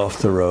slid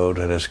off the road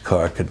and his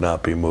car could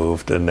not be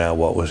moved, and now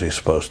what was he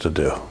supposed to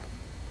do?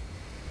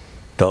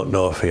 Don't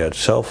know if he had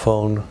cell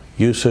phone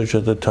usage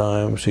at the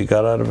time, so he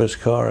got out of his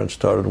car and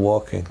started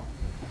walking.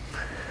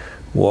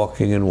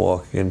 Walking and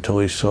walking until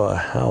he saw a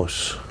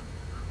house.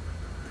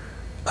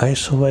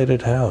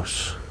 Isolated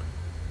house.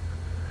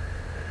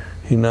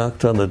 He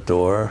knocked on the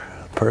door.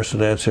 The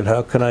person answered,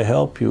 "How can I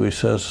help you?" He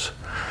says,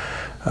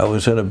 "I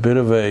was in a bit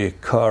of a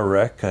car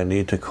wreck. I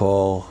need to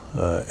call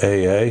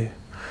AA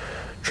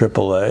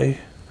AAA,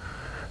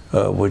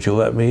 would you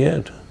let me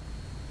in?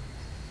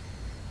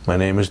 My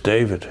name is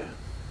David.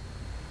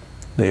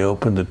 They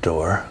opened the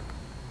door.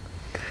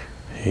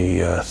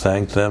 He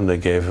thanked them. They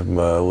gave him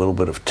a little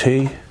bit of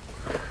tea.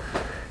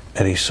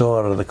 And he saw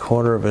out of the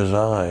corner of his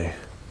eye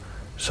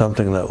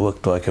something that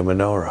looked like a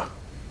menorah.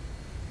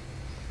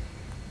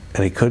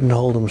 And he couldn't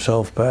hold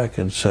himself back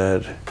and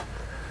said,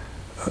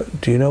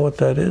 do you know what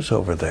that is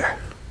over there?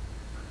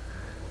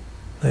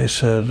 They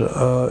said,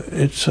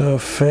 it's a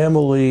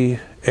family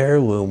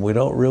heirloom. We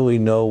don't really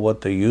know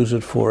what they use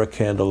it for, a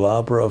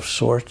candelabra of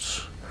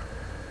sorts.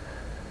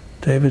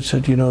 David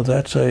said, you know,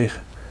 that's a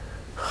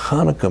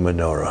Hanukkah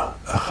menorah,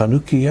 a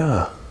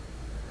Chanukiah.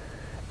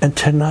 And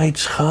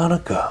tonight's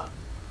Hanukkah.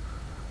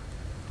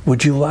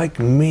 Would you like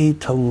me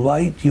to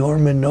light your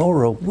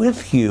menorah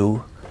with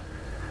you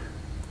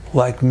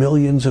like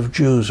millions of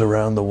Jews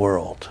around the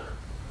world?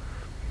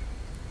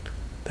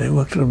 They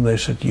looked at him, they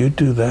said, you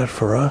do that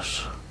for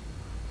us?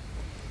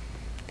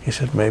 He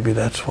said, maybe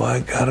that's why I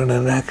got in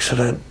an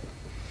accident.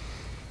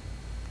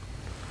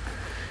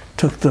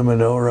 Took the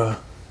menorah,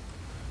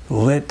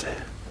 lit,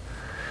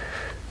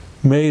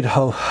 made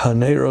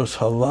haneros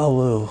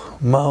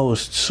halalu,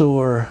 maos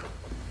tzur.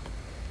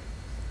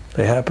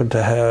 They happened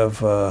to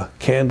have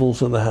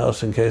candles in the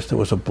house in case there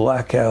was a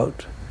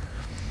blackout.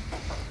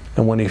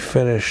 And when he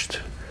finished,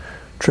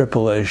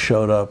 AAA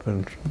showed up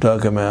and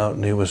dug him out,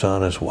 and he was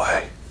on his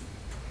way.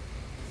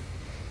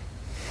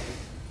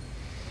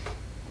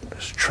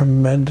 There's a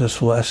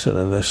tremendous lesson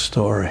in this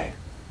story.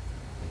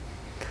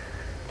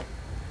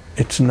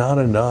 It's not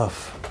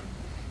enough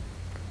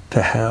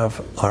to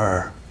have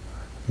our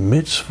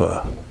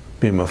mitzvah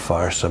be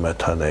mefarsem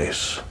et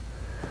hanes,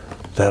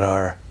 that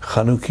our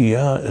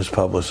Chanukiah is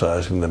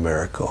publicizing the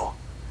miracle.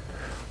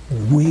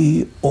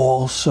 We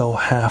also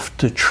have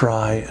to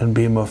try and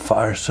be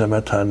mefarsem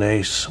et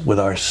hanes with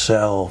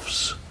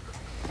ourselves.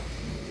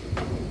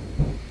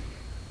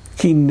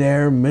 Ki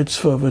ner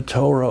mitzvah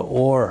v'torah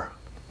or.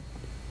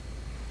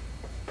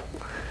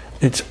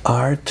 It's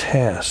our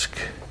task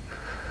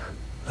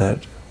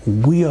that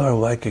we are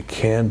like a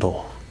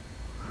candle,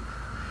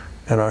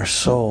 and our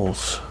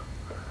souls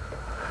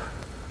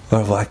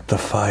are like the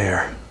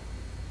fire.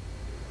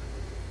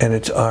 And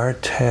it's our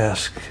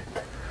task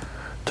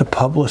to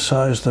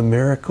publicize the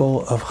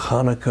miracle of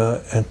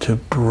Hanukkah and to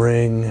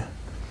bring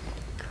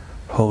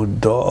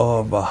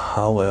Hoda'ah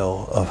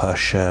v'Hallel of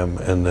Hashem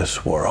in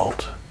this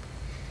world.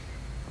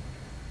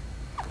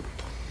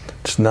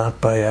 It's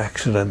not by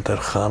accident that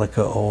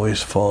Hanukkah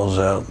always falls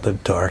out the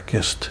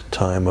darkest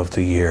time of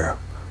the year,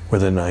 where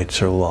the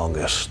nights are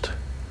longest.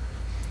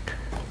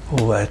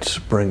 Let's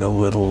bring a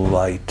little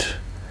light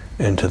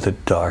into the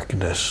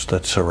darkness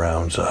that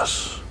surrounds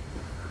us.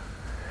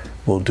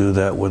 We'll do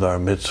that with our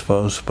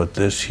mitzvos, but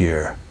this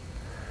year,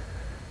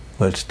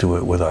 let's do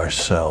it with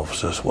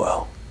ourselves as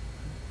well.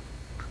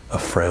 A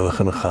freilich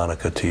and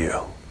Hanukkah to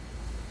you.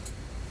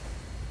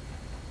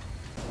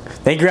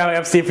 Thank you, Rabbi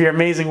Epstein, for your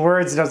amazing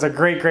words. It was a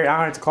great, great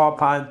honor to call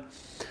upon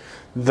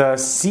the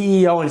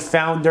CEO and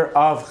founder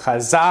of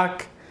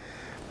Chazak,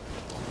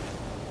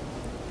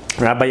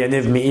 Rabbi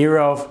Yaniv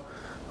Meirov,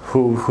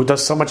 who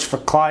does so much for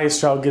Klal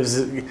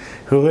Yisrael,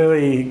 who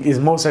literally is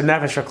most of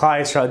nefesh for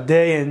Klal Yisrael,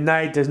 day and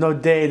night. There's no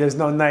day, there's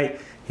no night.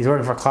 He's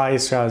working for Klal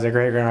Yisrael. It's a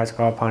great, great honor to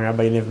call upon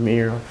Rabbi Yaniv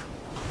Meirov.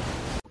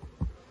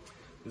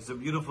 It's a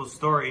beautiful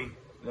story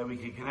that we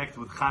can connect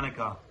with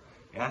Hanukkah.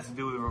 It has to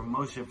do with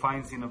Moshe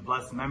Feinstein of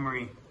blessed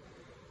memory.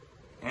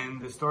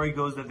 And the story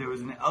goes that there was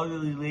an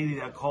elderly lady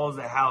that calls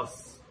the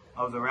house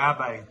of the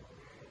rabbi.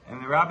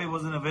 And the rabbi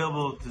wasn't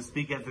available to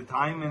speak at the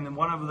time. And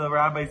one of the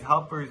rabbi's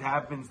helpers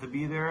happens to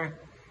be there.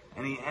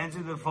 And he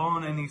answered the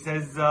phone and he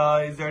says,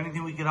 is there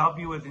anything we can help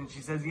you with? And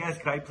she says, yes,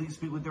 could I please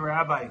speak with the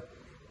rabbi?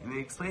 And they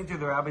explained to her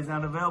the rabbi's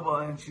not available.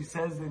 And she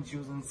says, and she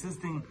was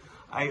insisting,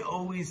 I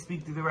always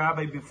speak to the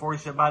rabbi before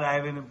Shabbat. I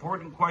have an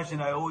important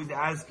question. I always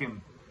ask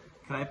him,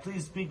 can I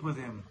please speak with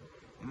him?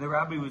 And the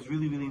rabbi was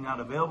really, really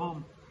not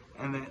available.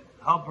 And the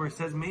helper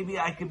says, maybe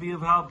I could be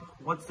of help.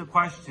 What's the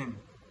question?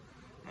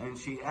 And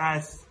she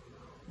asks,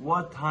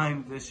 what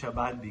time does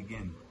Shabbat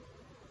begin?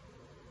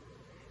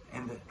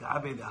 And the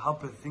rabbi, the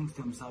helper, thinks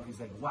to himself, he's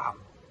like, wow,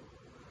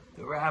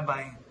 the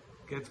rabbi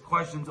gets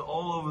questions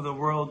all over the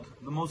world,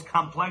 the most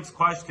complex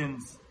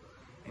questions.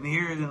 And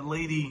here is a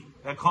lady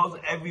that calls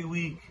every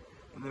week,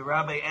 and the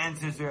rabbi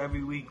answers her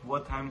every week,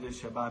 what time does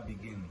Shabbat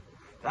begin?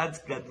 That's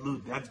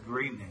gadlut, that's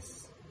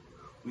greatness.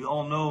 We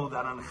all know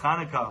that on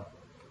Hanukkah,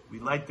 we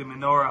light the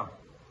menorah.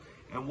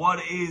 And what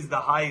is the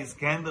highest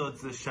candle?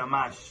 It's the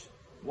shamash.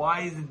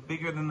 Why is it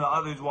bigger than the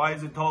others? Why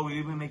is it tall? We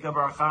even make a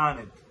bracha on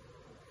it.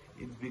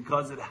 It's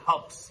because it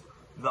helps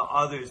the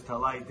others to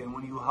light. And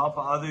when you help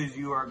others,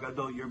 you are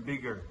gadol, you're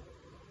bigger.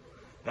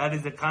 That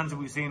is the concept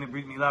we say in the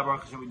Brit Milah.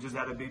 Baruch Hashem, we just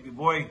had a baby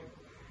boy.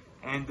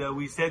 And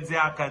we said, Ze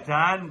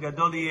akatan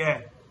gadol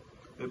yeh.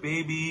 The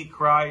baby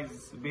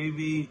cries. The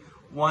baby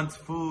wants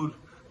food.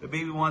 The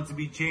baby wants to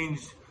be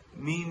changed.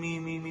 Me.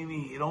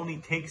 It only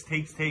takes.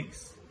 It's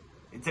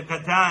a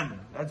katan.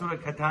 That's what a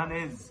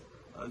katan is.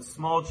 A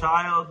small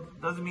child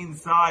doesn't mean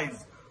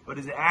size. but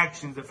his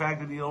actions, the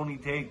fact that he only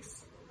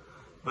takes.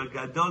 But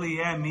Gadol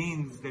Yeh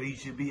means that he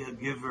should be a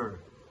giver.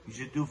 He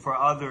should do for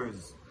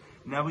others.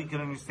 Now we can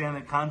understand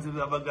the concept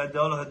of a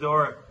Gadol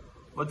Hador.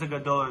 What's a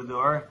Gadol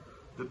Hador?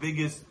 The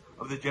biggest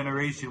of the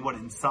generation. What,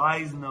 in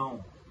size?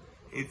 No.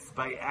 It's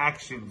by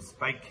actions,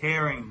 by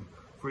caring,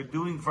 for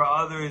doing for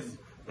others.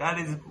 That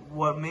is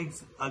what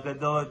makes a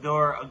Gadol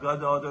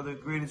Hador, the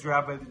greatest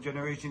rabbi of the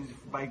generation, is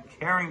by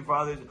caring for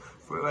others,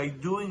 by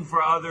doing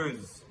for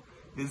others.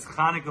 This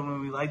Hanukkah,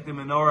 when we light the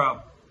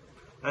menorah,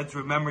 let's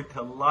remember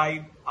to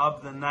light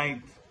up the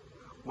night.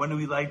 When do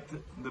we light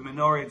the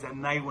menorah? It's at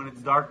night, when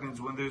it's darkness,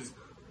 when there's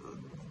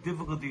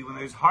difficulty, when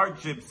there's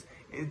hardships.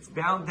 It's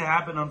bound to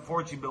happen,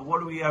 unfortunately, but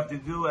what do we have to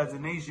do as a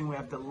nation? We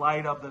have to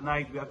light up the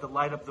night. We have to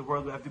light up the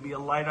world. We have to be a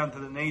light unto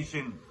the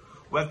nation.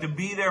 We have to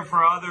be there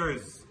for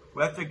others.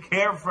 We have to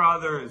care for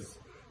others.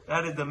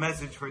 That is the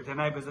message for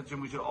tonight.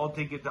 We should all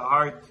take it to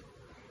heart.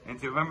 And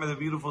to remember the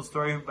beautiful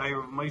story by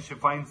Rav Moshe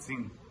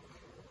Feinstein.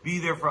 Be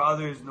there for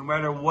others, no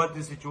matter what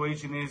the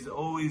situation is.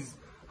 Always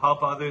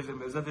help others.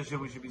 And B'ezrat Hashem,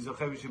 we should be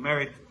zocheh, we should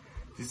merit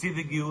to see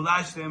the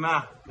Geulah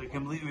Shlema, the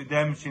complete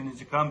redemption that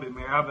should come.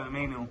 B'meirav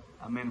Amenu.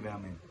 Amen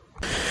ve'amen.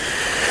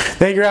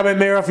 Thank you, Rabbi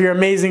Meir, for your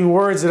amazing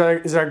words.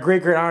 It is our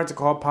great honor to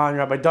call upon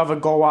Rabbi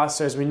David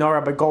Goldwasser. As we know,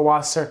 Rabbi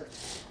Goldwasser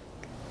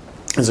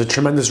is a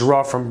tremendous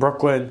raw from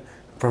Brooklyn,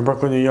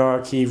 New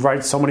York. He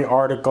writes so many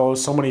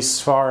articles, so many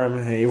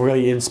svarim. He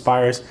really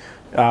inspires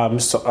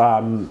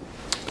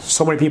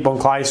so many people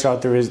in Klal Yisrael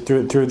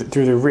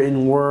through the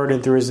written word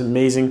and through his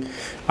amazing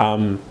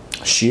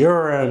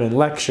shiurim and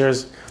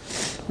lectures.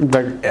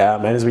 And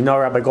as we know,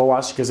 Rabbi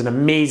Goldwasser is an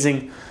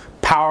amazing,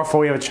 powerful.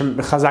 We have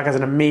Chazak has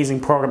an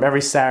amazing program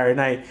every Saturday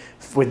night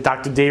with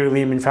Dr. David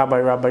Lehman, followed by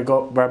Rabbi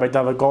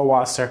David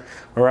Goldwasser,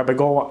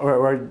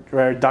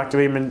 where Dr.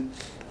 Lehman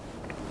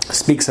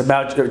speaks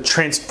about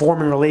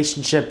transforming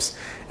relationships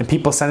and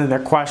people sending their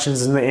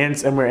questions and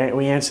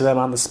we answer them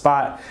on the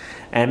spot.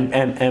 And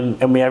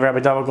we have Rabbi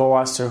David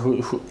Goldwasser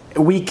who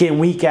week in,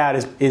 week out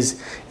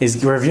is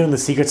reviewing the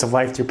secrets of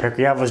life through Pirkei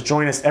Avos.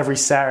 Join us every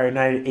Saturday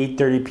night at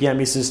 8:30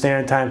 p.m. Eastern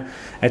Standard Time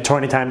at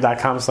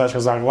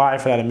 20time.com/Chazak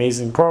Live for that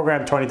amazing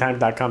program.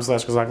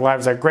 20time.com/Chazak Live.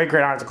 It's our great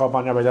honor to call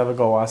upon Rabbi David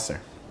Goldwasser.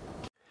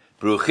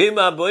 Bruchim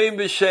aboim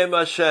b'shem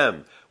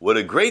Hashem. What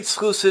a great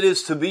schus it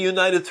is to be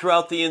united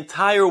throughout the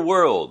entire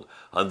world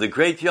on the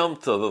great Yom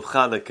Tov of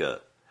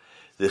Chanukah.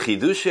 The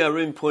Chidushei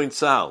Arim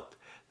points out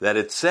that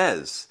it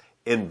says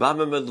in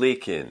Baba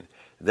Madlikin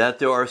that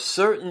there are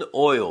certain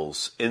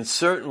oils in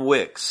certain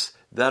wicks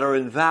that are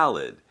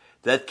invalid,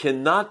 that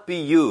cannot be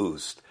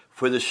used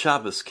for the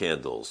Shabbos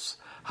candles.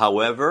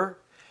 However,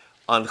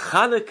 on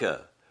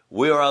Chanukah,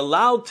 we are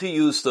allowed to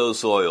use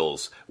those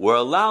oils. We're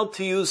allowed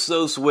to use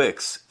those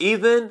wicks,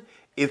 even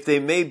if they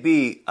may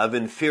be of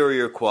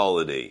inferior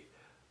quality.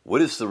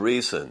 What is the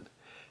reason?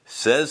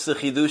 Says the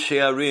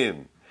Chidushei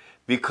Arim,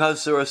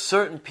 because there are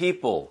certain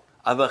people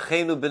of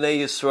Achenu B'nai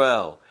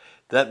Yisrael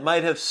that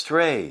might have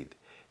strayed.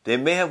 They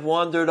may have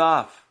wandered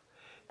off.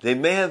 They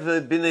may have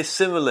been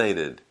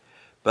assimilated.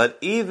 But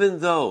even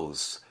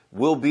those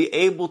will be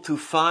able to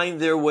find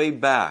their way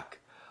back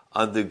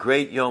on the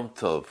great Yom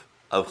Tov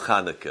of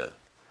Chanukah.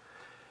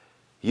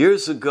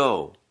 Years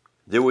ago,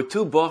 there were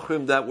two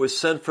Bochrim that were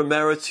sent from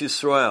Eretz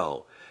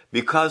Yisrael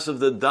because of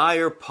the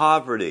dire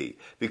poverty,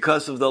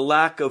 because of the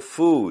lack of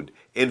food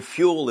and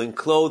fuel and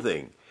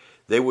clothing.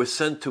 They were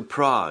sent to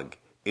Prague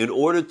in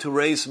order to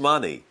raise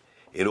money,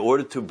 in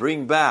order to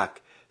bring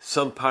back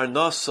some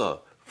parnasa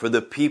for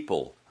the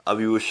people of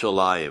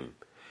Yerushalayim.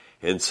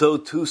 And so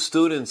two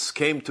students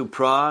came to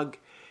Prague,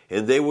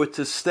 and they were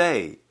to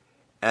stay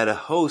at a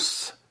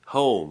host's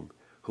home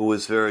who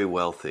was very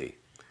wealthy.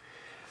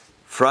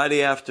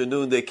 Friday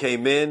afternoon they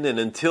came in, and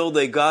until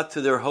they got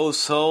to their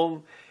host's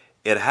home,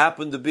 it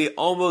happened to be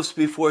almost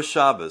before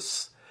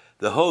Shabbos.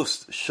 The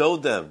host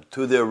showed them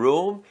to their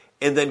room,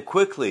 and then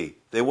quickly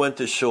they went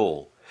to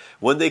shul.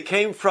 When they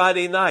came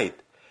Friday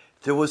night,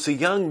 there was a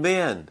young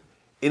man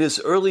in his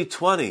early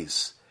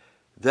 20s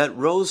that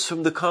rose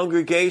from the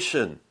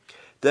congregation,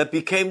 that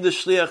became the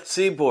Shliach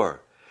Tzibor,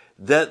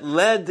 that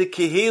led the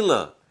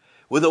Kehillah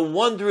with a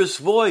wondrous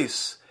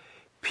voice.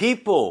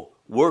 People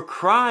were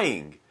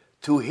crying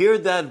to hear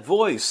that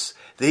voice,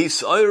 the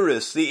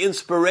Hisoiris, the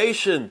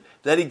inspiration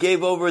that he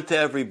gave over to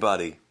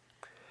everybody.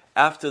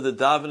 After the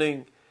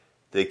davening,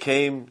 they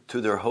came to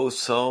their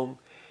host's home,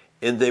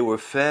 and they were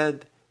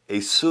fed a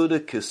Suda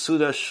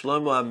Kesuda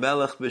Shlomo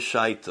HaMelech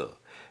B'Shaita,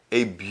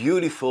 a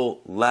beautiful,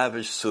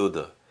 lavish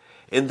Suda.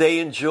 And they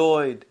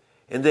enjoyed,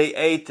 and they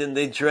ate, and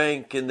they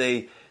drank, and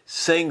they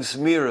sang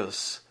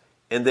Zmiros,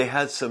 and they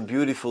had some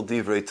beautiful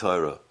Divrei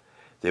Torah.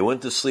 They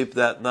went to sleep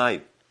that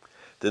night.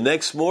 The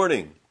next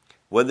morning,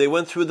 when they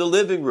went through the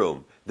living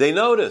room, they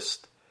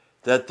noticed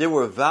that there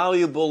were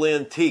valuable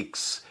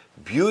antiques,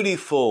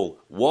 beautiful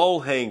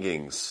wall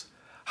hangings.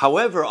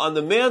 However, on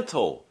the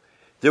mantle,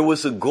 there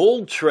was a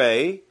gold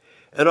tray,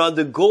 and on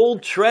the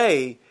gold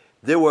tray,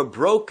 there were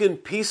broken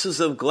pieces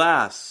of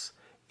glass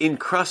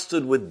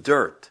encrusted with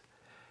dirt,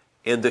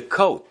 and a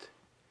coat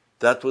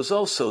that was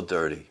also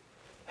dirty,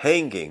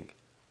 hanging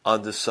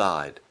on the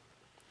side.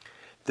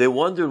 They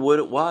wondered what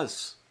it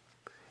was.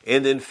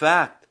 And in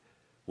fact,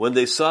 when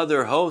they saw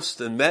their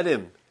host and met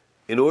him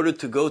in order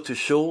to go to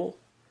shul,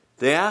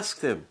 they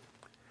asked him.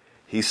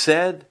 He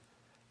said,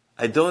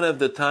 I don't have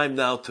the time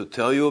now to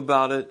tell you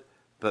about it,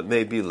 but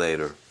maybe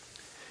later.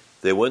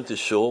 They went to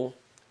shul.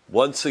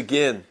 Once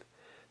again,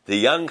 the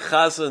young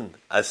chazan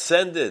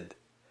ascended,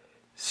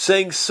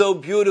 sang so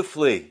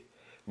beautifully,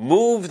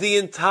 moved the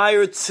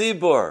entire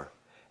tzibor.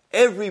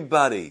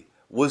 Everybody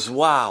was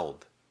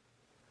wowed.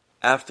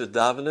 After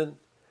davening,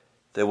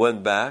 they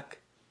went back,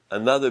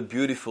 another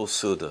beautiful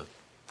Suda.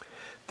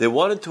 They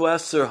wanted to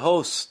ask their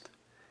host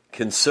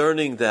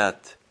concerning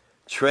that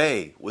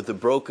tray with the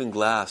broken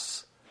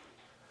glass,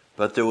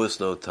 but there was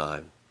no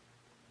time.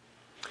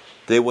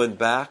 They went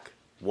back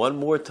one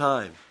more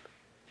time.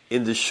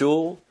 In the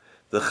shul,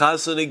 the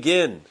chazan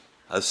again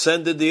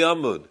ascended the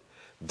amud,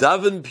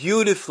 davened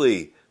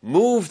beautifully,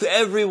 moved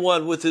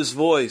everyone with his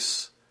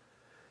voice.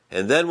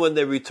 And then when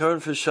they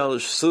returned for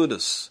Shalosh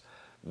Sudas,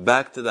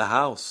 back to the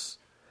house,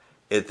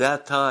 at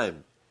that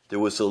time, there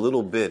was a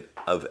little bit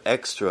of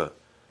extra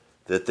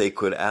that they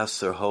could ask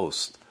their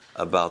host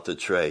about the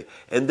tray.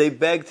 And they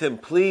begged him,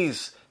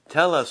 please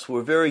tell us,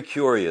 we're very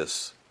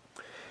curious.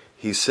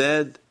 He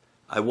said,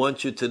 I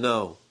want you to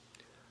know,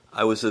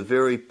 I was a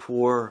very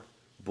poor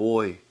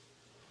boy,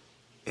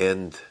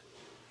 and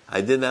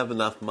I didn't have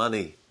enough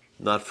money,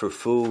 not for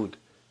food,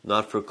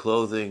 not for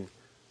clothing,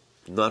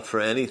 not for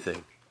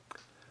anything.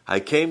 I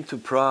came to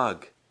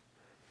Prague,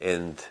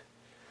 and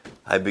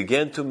I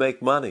began to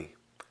make money.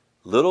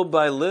 Little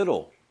by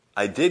little,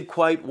 I did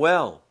quite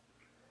well,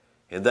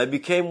 and I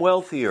became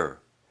wealthier.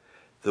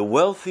 The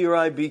wealthier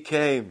I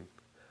began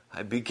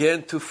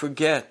to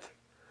forget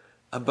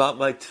about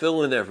my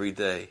tefillin every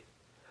day.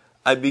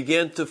 I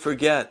began to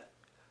forget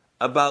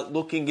about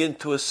looking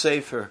into a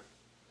sefer.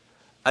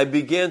 I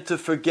began to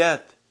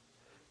forget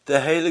the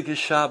Heilige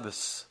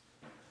Shabbos.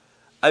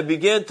 I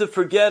began to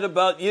forget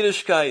about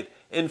Yiddishkeit.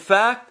 In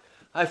fact,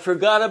 I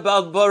forgot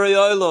about Borei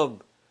Olam,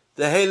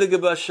 the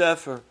Heilige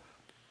Bashefer.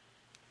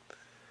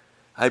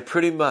 I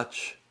pretty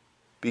much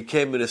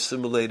became an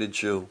assimilated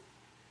Jew.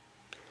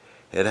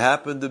 It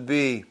happened to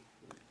be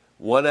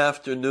one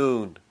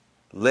afternoon,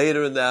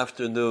 later in the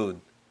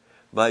afternoon,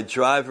 my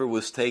driver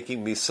was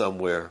taking me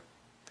somewhere,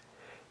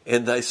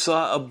 and I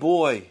saw a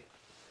boy,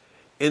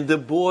 and the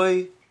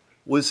boy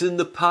was in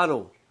the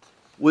puddle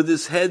with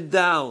his head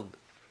down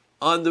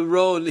on the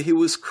road, and he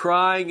was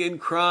crying and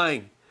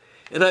crying,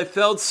 and I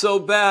felt so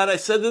bad. I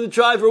said to the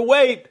driver,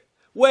 wait.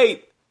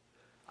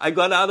 I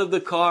got out of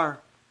the car,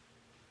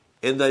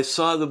 and I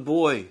saw the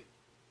boy,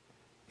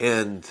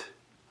 and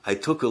I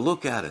took a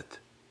look at it.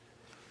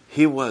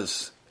 He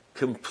was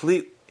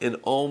complete in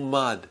all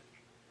mud.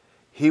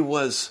 He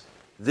was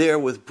there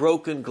with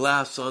broken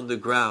glass on the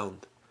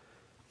ground.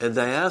 And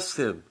I asked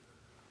him,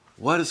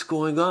 what is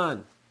going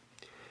on?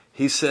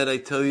 He said, I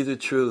tell you the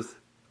truth.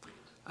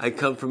 I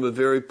come from a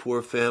very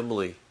poor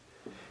family.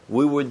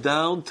 We were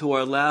down to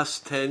our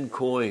last 10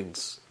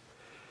 coins.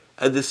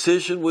 A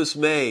decision was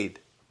made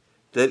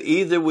that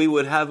either we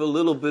would have a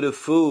little bit of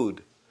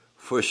food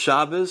for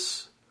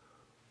Shabbos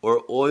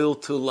or oil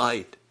to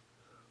light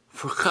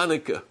for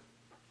Hanukkah.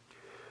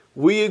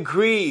 We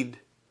agreed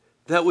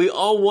that we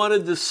all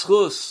wanted the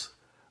schus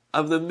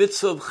of the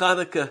mitzvah of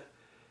Hanukkah.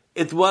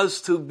 It was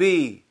to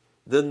be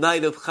the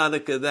night of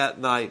Hanukkah that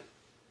night.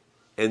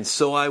 And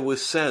so I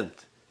was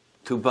sent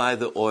to buy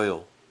the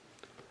oil.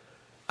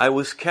 I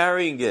was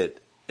carrying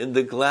it in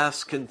the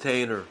glass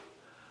container.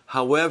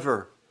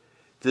 However,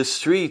 the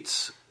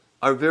streets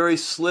are very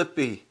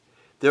slippy.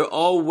 They're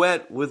all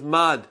wet with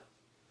mud.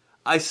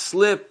 I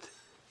slipped,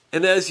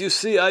 and as you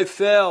see, I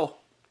fell.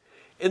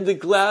 And the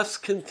glass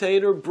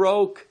container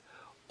broke.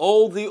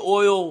 All the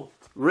oil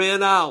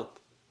ran out.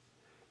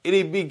 And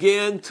he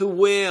began to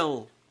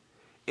wail.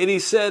 And he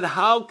said,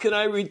 how can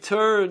I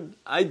return?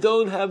 I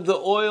don't have the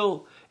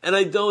oil and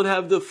I don't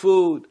have the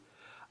food.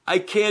 I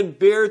can't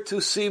bear to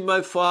see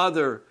my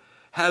father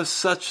have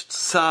such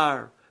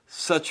tsar,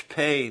 such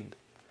pain.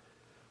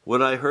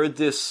 When I heard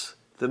this,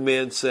 the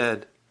man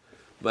said,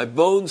 my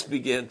bones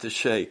began to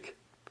shake.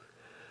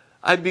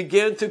 I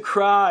began to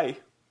cry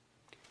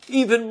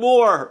even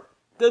more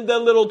than that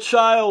little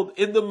child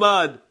in the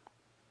mud.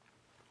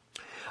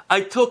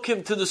 I took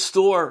him to the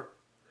store.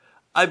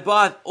 I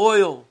bought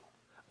oil.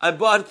 I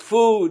bought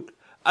food.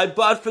 I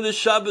bought for the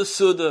Shabbos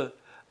Suda.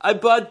 I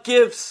bought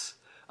gifts.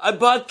 I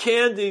bought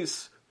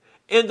candies.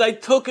 And I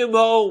took him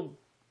home.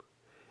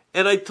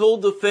 And I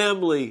told the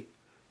family,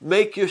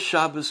 make your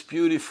Shabbos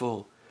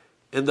beautiful,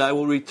 and I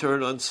will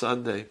return on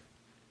Sunday.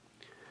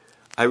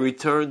 I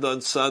returned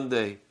on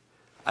Sunday.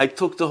 I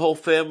took the whole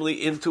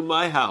family into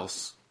my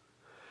house.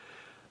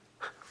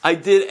 I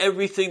did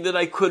everything that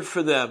I could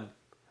for them.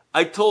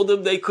 I told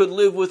them they could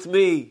live with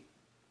me.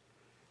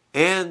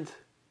 And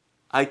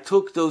I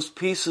took those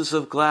pieces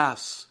of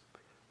glass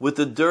with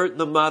the dirt and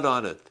the mud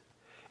on it.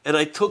 And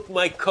I took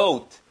my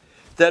coat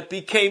that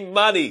became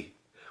muddy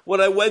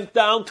when I went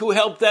down to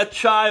help that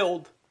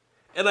child.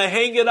 And I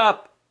hang it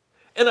up.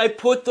 And I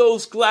put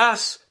those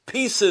glass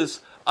pieces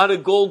on a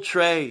gold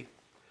tray,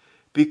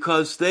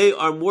 because they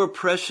are more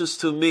precious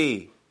to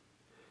me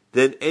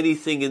than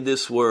anything in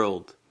this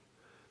world.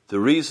 The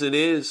reason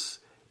is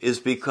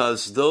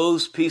because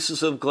those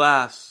pieces of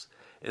glass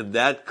and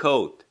that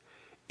coat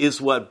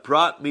is what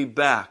brought me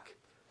back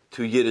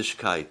to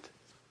Yiddishkeit.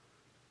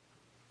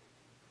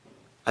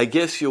 I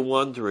guess you're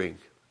wondering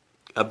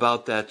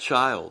about that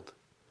child,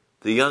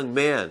 the young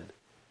man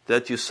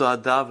that you saw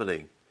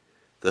davening,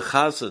 the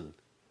chazan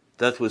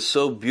that was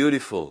so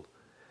beautiful,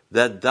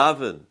 that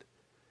davened,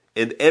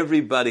 and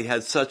everybody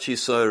had such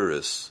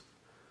hisoirus.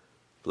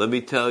 Let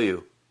me tell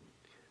you,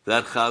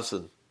 that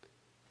chazan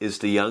is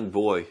the young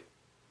boy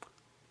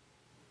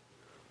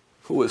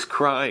who was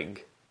crying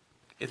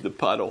in the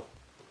puddle.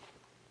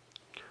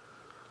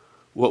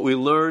 What we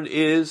learn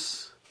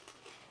is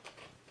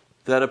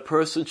that a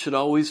person should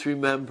always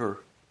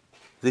remember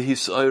the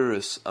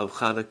hisoirus of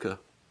Hanukkah.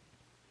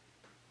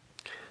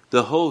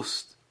 The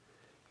host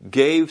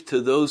gave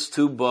to those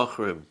two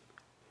Bachrim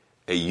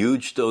a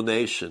huge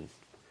donation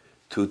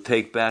to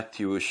take back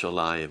to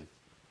Yerushalayim.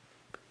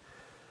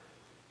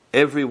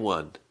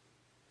 Everyone,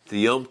 the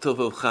Yom Tov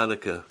of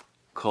Hanukkah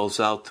calls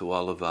out to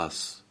all of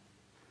us,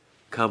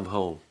 come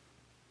home,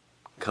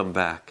 come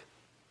back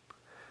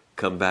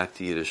to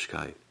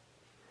Yiddishkeit.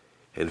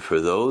 And for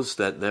those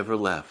that never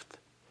left,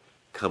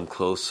 come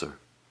closer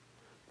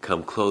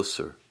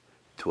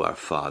to our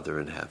Father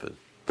in heaven.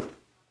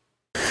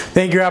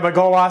 Thank you, Rabbi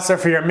Goldwasser,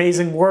 for your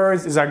amazing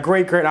words. It's our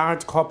great honor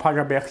to call upon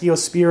Rabbi Achiel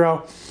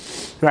Spiro,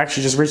 who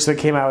actually just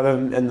recently came out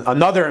with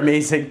another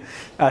amazing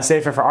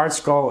sefer for Art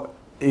Scroll.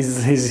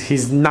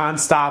 He's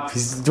non-stop.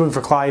 He's doing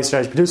for Klal Yisrael.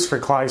 He's producing for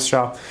Klal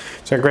Yisrael.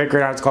 It's our great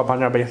honor to call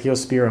upon Rabbi Achiel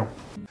Spiro.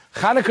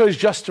 Hanukkah is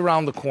just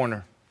around the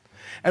corner.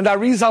 And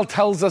Arizal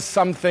tells us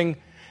something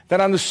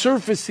that on the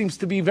surface seems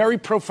to be very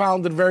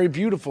profound and very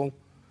beautiful,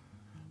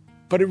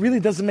 but it really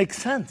doesn't make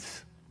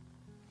sense.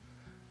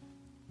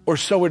 Or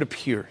so it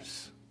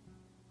appears.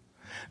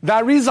 The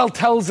Arizal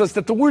tells us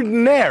that the word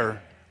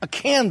ner, a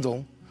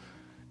candle,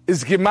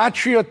 is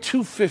Gematria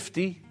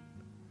 250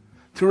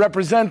 to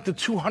represent the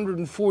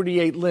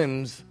 248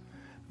 limbs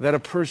that a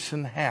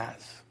person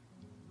has.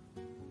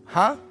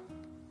 Huh?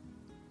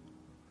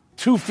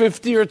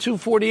 250 or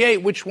 248,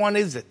 which one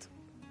is it?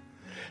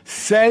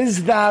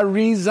 Says the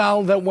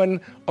Arizal that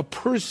when a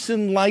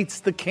person lights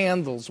the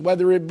candles,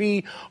 whether it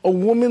be a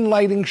woman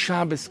lighting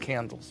Shabbos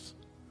candles,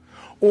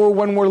 or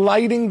when we're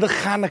lighting the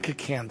Hanukkah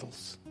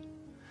candles,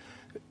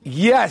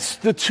 yes,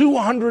 the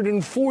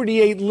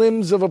 248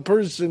 limbs of a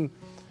person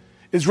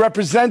is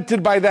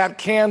represented by that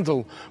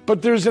candle,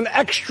 but there's an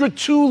extra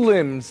 2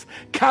 limbs,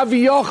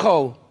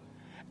 kaviyochol,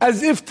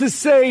 as if to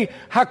say,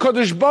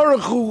 HaKadosh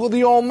Baruch Hu,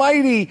 the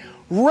Almighty,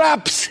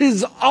 wraps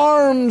His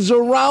arms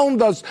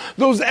around us.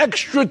 Those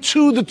extra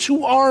 2, the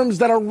 2 arms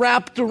that are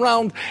wrapped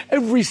around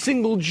every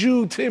single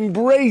Jew to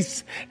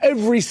embrace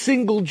every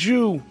single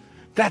Jew.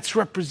 That's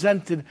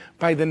represented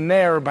by the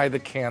ner, by the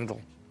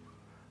candle.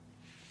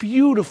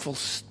 Beautiful,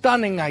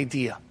 stunning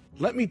idea.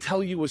 Let me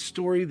tell you a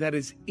story that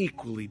is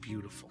equally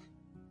beautiful.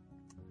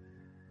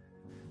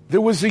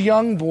 There was a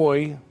young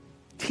boy,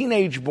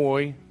 teenage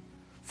boy,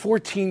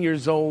 14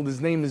 years old.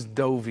 His name is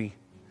Dovi.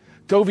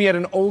 Dovi had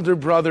an older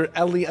brother,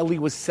 Eli. Eli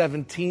was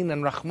 17,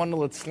 and Rahman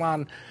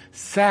al-Itzlan,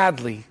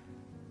 sadly,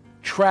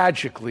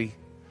 tragically,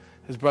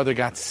 his brother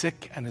got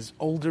sick, and his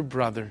older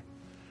brother,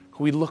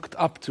 who he looked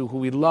up to,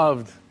 who he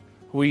loved,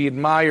 who he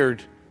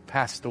admired,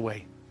 passed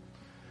away.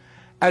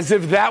 As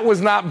if that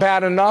was not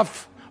bad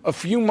enough, a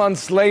few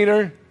months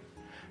later,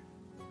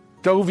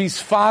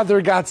 Dovi's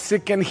father got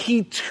sick, and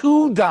he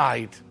too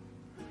died.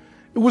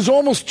 It was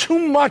almost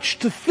too much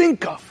to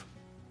think of,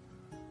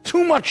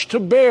 too much to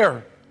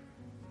bear.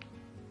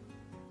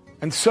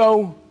 And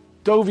so,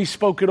 Dovi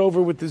spoke it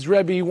over with his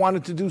Rebbe. He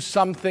wanted to do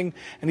something,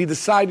 and he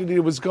decided he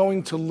was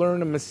going to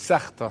learn a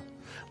Masechta,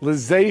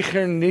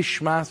 L'Zeicher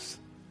Nishmas,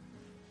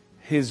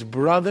 his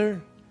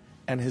brother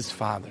and his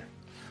father.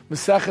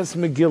 Maseches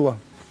Megillah.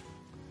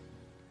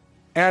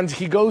 And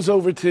he goes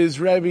over to his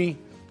Rebbe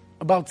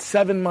about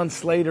 7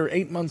 months later,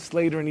 8 months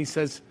later, and he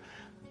says,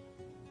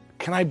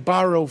 can I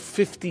borrow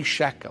 50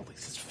 shekel? He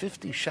says,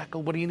 50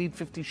 shekel? What do you need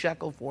 50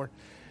 shekel for?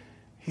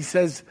 He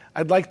says,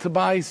 I'd like to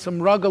buy some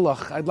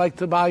rugelach. I'd like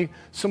to buy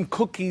some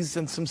cookies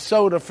and some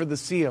soda for the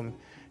siyum.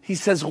 He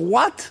says,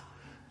 what?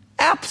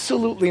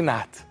 Absolutely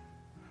not.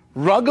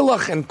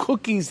 Rugelach and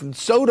cookies and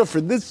soda for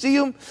this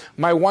siyum?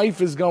 My wife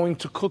is going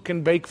to cook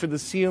and bake for the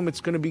siyum. It's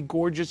going to be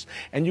gorgeous,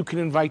 and you can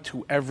invite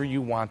whoever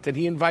you want. And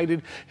he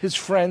invited his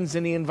friends,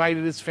 and he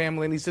invited his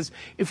family, and he says,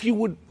 if you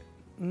would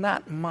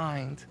not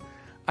mind,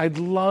 I'd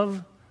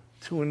love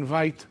to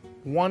invite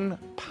one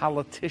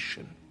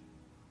politician.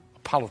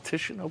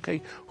 Politician,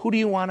 okay. Who do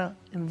you want to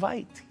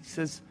invite? He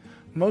says,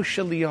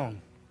 Moshe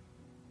Leon.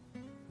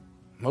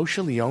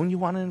 Moshe Leon you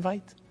want to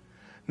invite?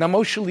 Now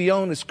Moshe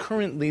Leon is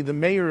currently the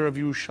mayor of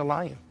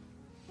Yerushalayim.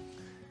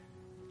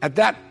 At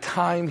that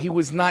time, he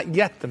was not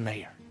yet the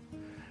mayor.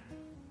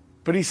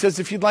 But he says,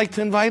 if you'd like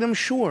to invite him,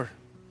 sure.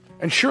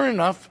 And sure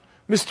enough,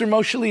 Mr.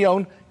 Moshe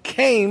Leon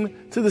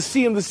came to the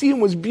Siyum. The Siyum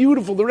was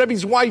beautiful. The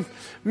Rebbe's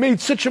wife made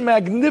such a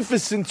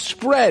magnificent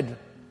spread.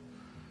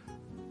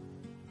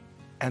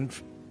 And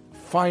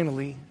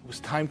finally, it was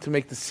time to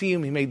make the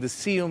Siyum. He made the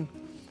Siyum,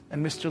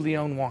 and Mr.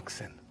 Leon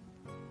walks in.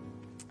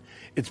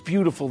 It's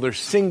beautiful. They're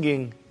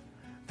singing,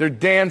 they're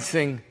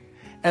dancing.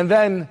 And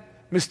then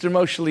Mr.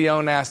 Moshe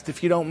Leon asked,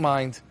 if you don't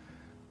mind,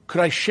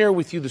 could I share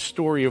with you the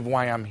story of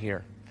why I'm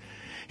here?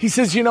 He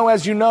says,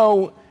 as you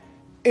know,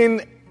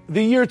 in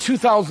the year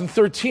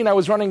 2013, I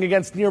was running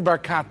against Nir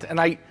Barkat, and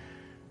I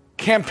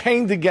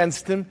campaigned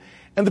against him.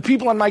 And the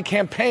people on my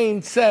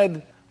campaign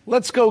said,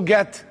 let's go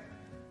get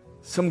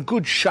some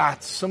good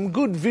shots, some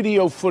good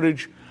video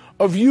footage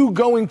of you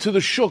going to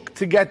the shuk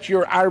to get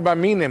your arba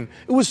minim.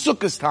 It was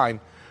Sukkot time.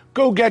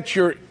 Go get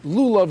your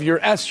lulav, your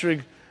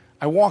esrig.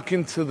 I walk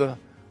into the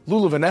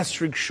lulav and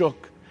esrig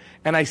shuk,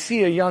 and I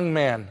see a young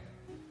man,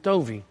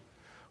 Dovi,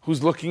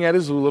 who's looking at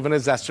his lulav and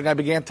his esrig. I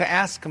began to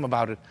ask him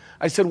about it.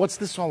 I said, what's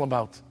this all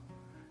about?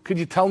 Could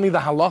you tell me the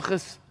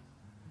halachas?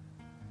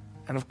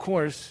 And of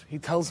course, he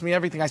tells me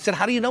everything. I said,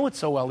 how do you know it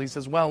so well? He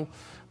says, well,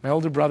 my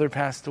older brother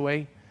passed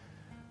away,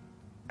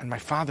 and my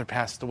father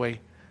passed away.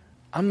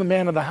 I'm the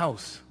man of the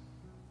house.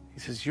 He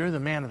says, you're the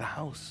man of the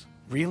house?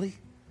 Really?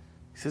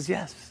 He says,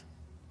 yes.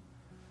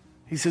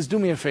 He says, do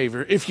me a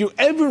favor. If you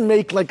ever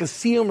make like a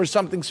siyum or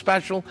something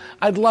special,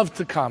 I'd love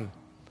to come.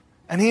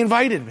 And he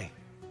invited me.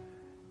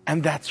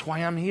 And that's why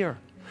I'm here.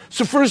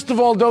 So first of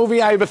all,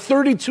 Dovi, I have a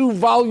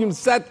 32-volume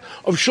set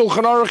of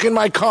Shulchan Aruch in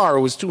my car.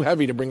 It was too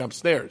heavy to bring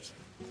upstairs.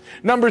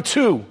 Number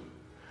two,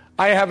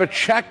 I have a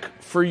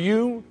check for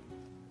you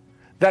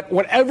that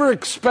whatever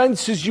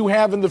expenses you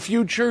have in the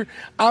future,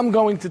 I'm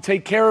going to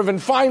take care of.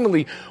 And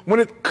finally, when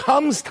it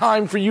comes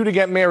time for you to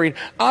get married,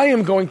 I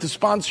am going to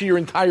sponsor your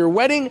entire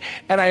wedding,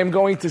 and I am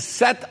going to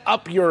set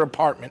up your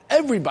apartment.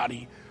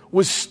 Everybody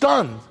was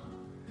stunned.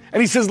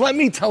 And he says, let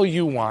me tell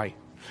you why.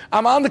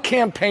 I'm on the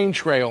campaign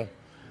trail,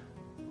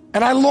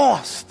 and I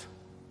lost.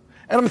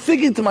 And I'm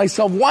thinking to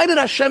myself, why did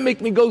Hashem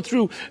make me go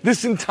through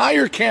this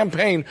entire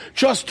campaign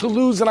just to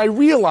lose? And I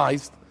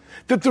realized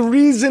that the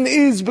reason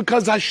is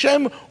because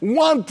Hashem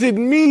wanted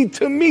me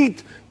to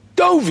meet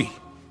Dovi.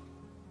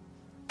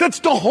 That's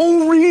the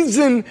whole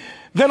reason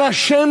that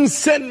Hashem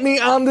sent me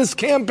on this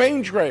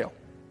campaign trail.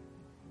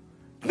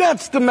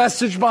 That's the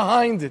message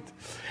behind it.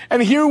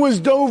 And here was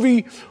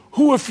Dovi,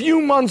 who a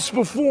few months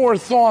before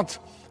thought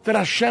that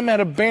Hashem had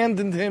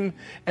abandoned him,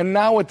 and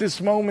now at this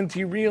moment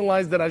he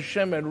realized that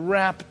Hashem had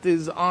wrapped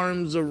his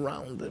arms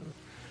around him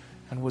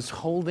and was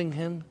holding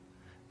him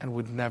and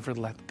would never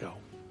let go.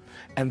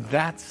 And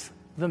that's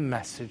the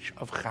message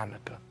of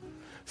Chanukah.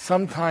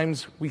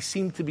 Sometimes we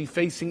seem to be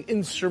facing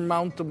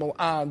insurmountable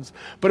odds,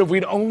 but if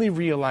we'd only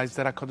realize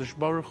that HaKadosh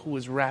Baruch Hu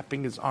is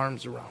wrapping his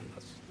arms around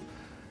us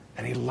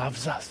and he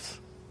loves us,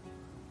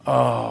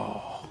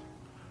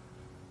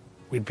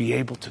 we'd be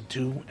able to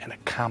do and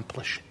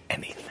accomplish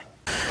anything.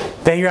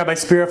 Thank you, Rabbi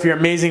Spiro, for your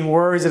amazing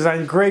words. It's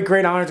a great,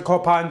 great honor to call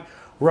upon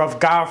Rav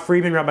Gav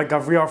Friedman, Rabbi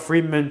Gavriel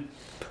Friedman,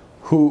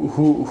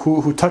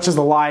 who touches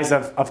the lives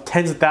of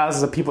tens of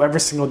thousands of people every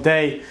single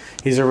day.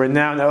 He's a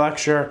renowned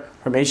lecturer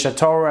from Eisha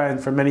Torah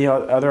and from many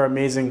other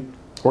amazing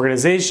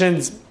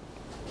organizations.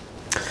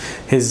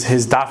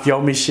 His Daf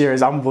Yomi Shir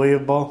is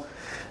unbelievable,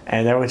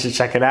 and everyone should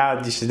check it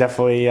out. You should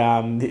definitely,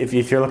 if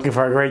you're looking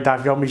for a great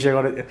Daf Yomi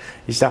Shir,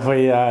 you should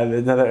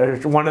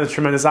definitely, one of the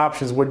tremendous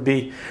options would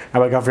be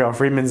Rabbi Gavriel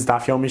Friedman's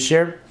Daf Yomi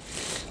Shir,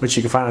 which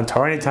you can find on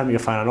Torah Anytime. You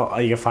can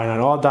find on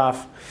all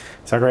Daf.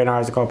 It's a great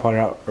honor to call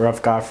upon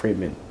Rav Gav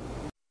Friedman.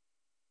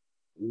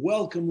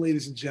 Welcome,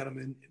 ladies and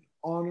gentlemen. An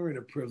honor and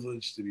a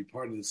privilege to be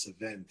part of this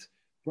event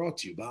brought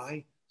to you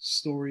by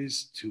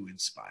Stories to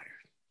Inspire.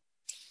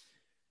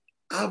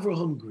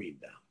 Avraham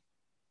Greenbaum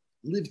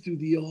lived through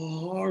the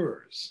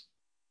horrors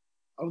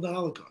of the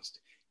Holocaust.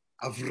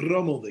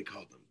 Avramo, they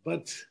called him.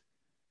 But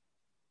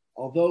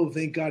although,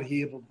 thank God,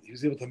 he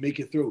was able to make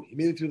it through. He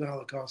made it through the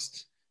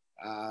Holocaust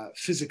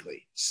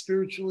physically.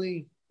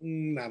 Spiritually,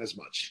 not as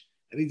much.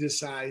 And he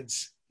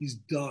decides he's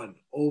done,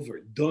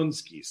 over,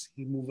 Donskis.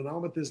 He's moving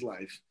on with his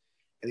life,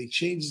 and he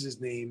changes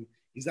his name.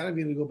 He's not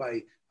even going to go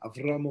by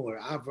Avramo or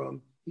Avram.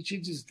 He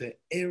changes to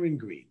Aaron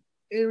Green.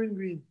 Aaron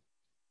Green.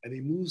 And he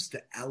moves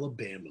to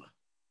Alabama,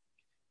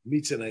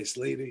 meets a nice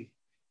lady,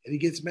 and he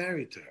gets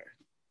married to her.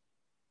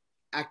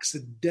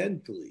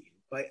 Accidentally,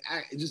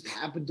 it just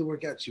happened to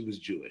work out. She was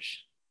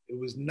Jewish. It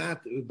was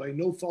by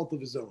no fault of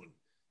his own.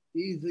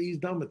 He's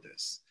done with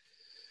this.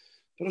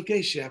 But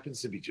okay, she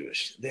happens to be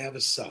Jewish. They have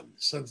a son.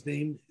 The son's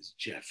name is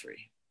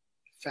Jeffrey.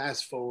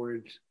 Fast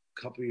forward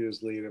a couple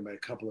years later, by a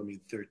couple I mean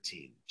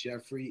 13.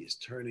 Jeffrey is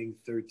turning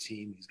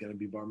 13. He's going to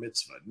be bar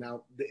mitzvah.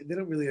 Now, they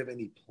don't really have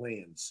any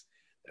plans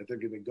that they're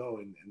going to go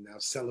and now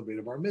celebrate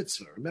a bar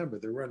mitzvah. Remember,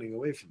 they're running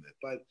away from it.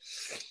 But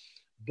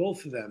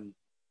both of them,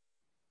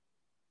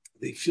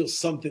 they feel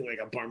something like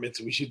a bar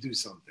mitzvah. We should do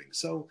something.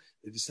 So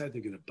they decide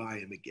they're going to buy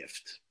him a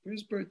gift. For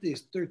his birthday,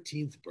 his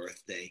 13th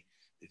birthday.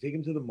 They take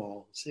him to the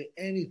mall, say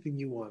anything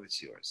you want,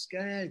 it's yours. Go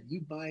ahead, you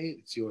buy it,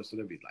 it's yours,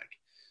 whatever you'd like.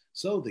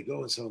 So they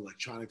go into an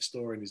electronics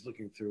store and he's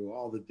looking through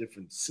all the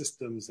different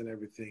systems and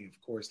everything,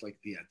 of course, like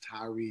the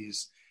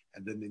Ataris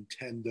and the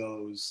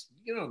Nintendos.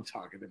 You know what I'm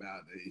talking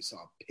about. He saw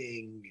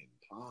Ping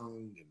and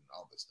Pong and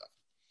all this stuff.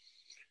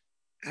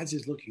 As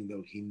he's looking,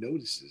 though, he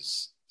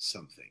notices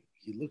something.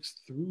 He looks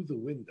through the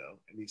window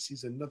and he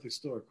sees another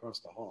store across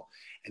the hall.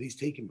 And he's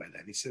taken by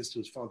that. He says to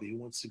his father he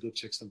wants to go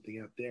check something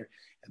out there.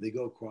 And they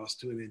go across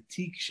to an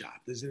antique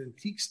shop. There's an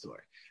antique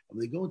store. And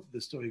when they go into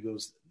the store, he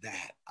goes,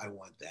 "That, I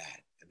want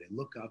that." And they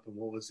look up, and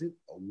what was it?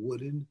 A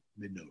wooden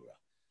menorah.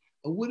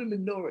 A wooden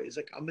menorah is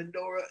like a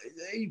menorah.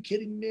 Are you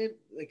kidding, man?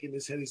 Like in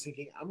his head, he's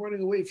thinking, I'm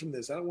running away from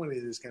this. I don't want any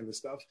of this kind of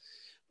stuff.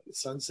 But his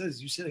son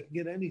says, you said I can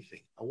get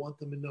anything. I want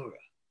the menorah.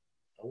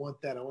 I want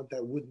that. I want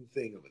that wooden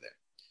thing over there.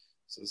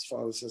 So his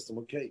father says to him,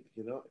 okay,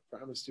 I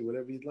promised you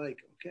whatever you'd like.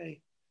 Okay.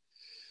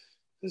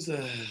 There's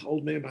an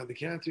old man behind the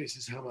counter. He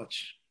says, how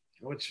much?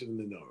 How much for the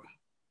menorah?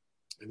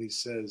 And he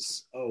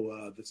says,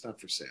 that's not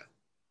for sale.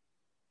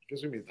 He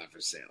goes, what do you mean it's not for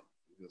sale?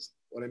 He goes,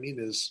 what I mean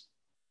is,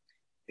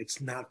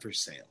 it's not for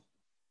sale.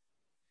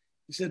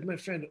 He said, my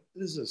friend,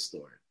 this is a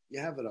store.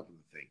 You have it up on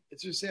the thing.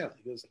 It's for sale.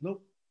 He goes,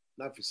 nope,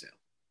 not for sale.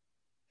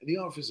 And he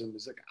offers him,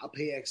 he's like, I'll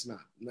pay X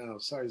amount. No,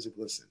 sorry. He's like,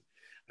 listen,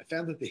 I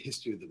found out the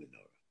history of the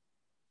menorah.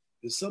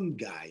 There's some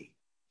guy,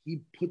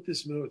 he put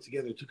this menorah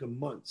together. It took him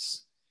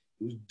months.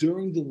 It was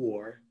during the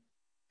war.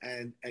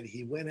 And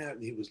he went out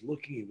and he was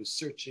looking, he was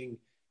searching,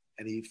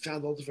 and he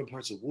found all different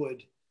parts of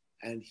wood.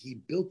 And he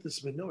built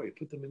this menorah. He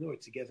put the menorah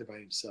together by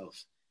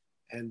himself.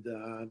 And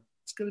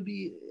it's going to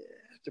be,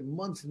 after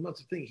months and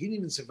months of things, he didn't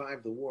even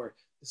survive the war.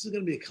 This is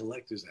going to be a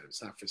collector's item.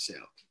 It's not for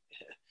sale.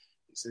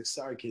 He says,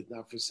 sorry, kid,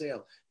 not for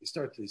sale. He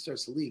starts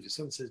to leave. His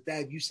son says,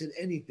 Dad, you said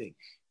anything.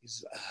 He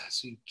says,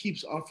 so he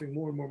keeps offering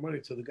more and more money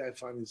until the guy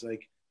finally is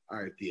like,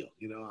 all right, deal.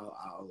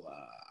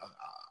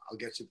 I'll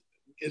get you.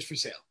 It's for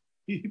sale.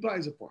 He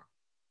buys it for him.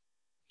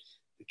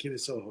 The kid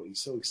is he's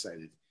so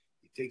excited.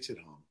 He takes it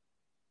home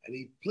and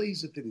he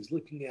plays with it. He's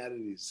looking at it.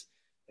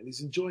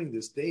 He's enjoying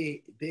this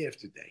day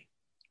after day.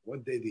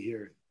 One day they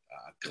hear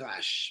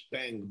crash,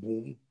 bang,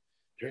 boom.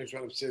 Parents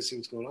run upstairs, see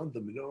what's going on. The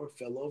menorah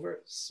fell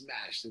over,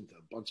 smashed into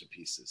a bunch of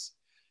pieces.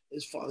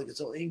 His father gets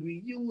all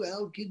angry.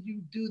 How could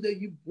you do that?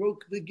 You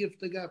broke the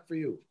gift I got for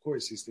you. Of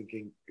course, he's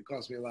thinking, it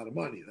cost me a lot of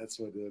money. That's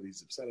what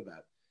he's upset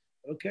about.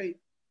 Okay.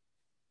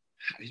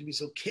 I should be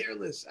so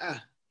careless.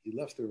 He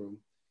left the room.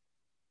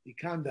 He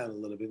calmed down a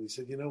little bit. And he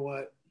said, you know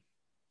what?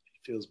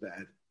 He feels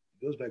bad.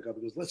 He goes back up.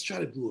 He goes, let's try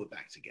to glue it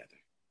back together.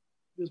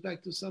 He goes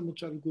back to his son. We'll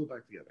try to glue it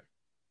back together.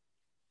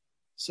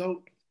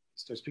 So he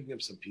starts picking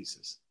up some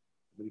pieces.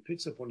 When he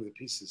picks up one of the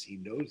pieces, he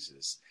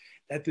notices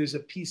that there's a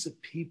piece of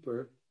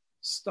paper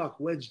stuck,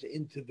 wedged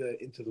into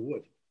the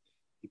wood.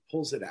 He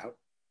pulls it out.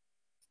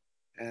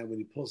 And when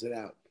he pulls it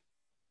out,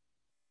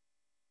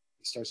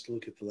 he starts to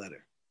look at the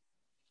letter.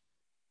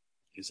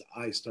 His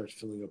eyes start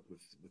filling up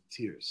with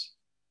tears.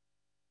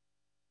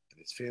 And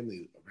his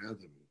family around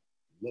him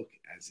look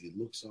as he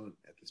looks on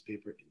at this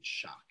paper in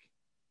shock.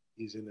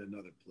 He's in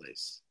another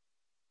place.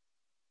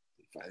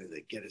 Finally,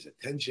 they get his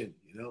attention,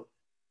 They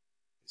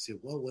say,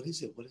 well, what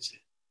is it? What is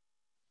it?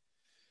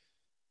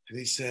 And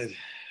he said,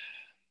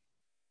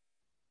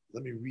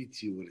 let me read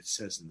to you what it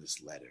says in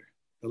this letter.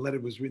 The letter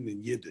was written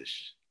in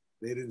Yiddish.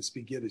 They didn't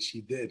speak Yiddish.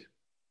 He did. He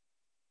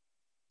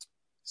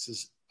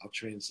says, I'll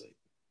translate.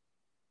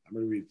 I'm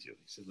going to read it to you.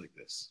 He said like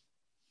this.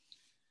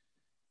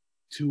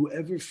 To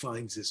whoever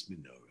finds this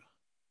menorah,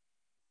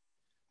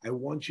 I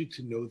want you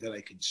to know that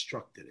I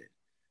constructed it,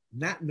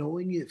 not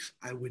knowing if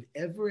I would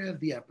ever have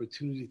the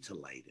opportunity to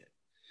light it.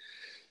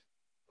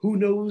 Who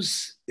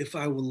knows if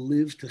I will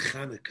live to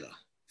Hanukkah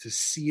to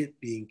see it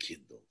being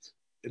kindled.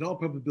 In all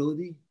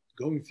probability,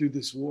 going through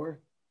this war,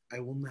 I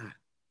will not.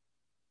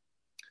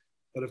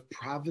 But if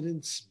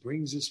Providence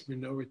brings this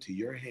menorah to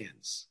your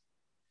hands,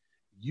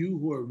 you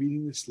who are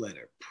reading this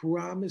letter,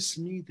 promise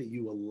me that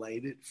you will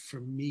light it for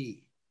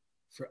me,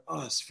 for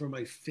us, for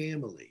my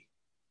family,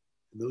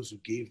 and those who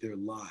gave their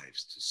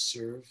lives to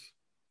serve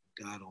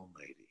God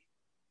Almighty.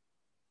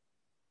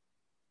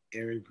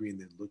 Aaron Green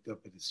then looked up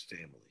at his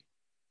family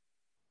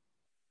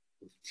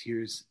with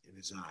tears in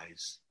his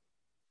eyes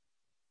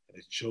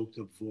and a choked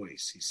up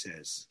voice. He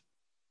says,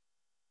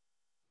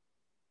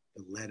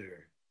 the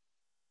letter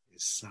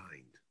is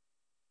signed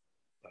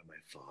by my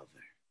father.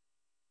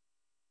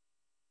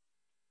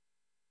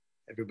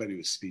 Everybody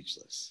was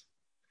speechless.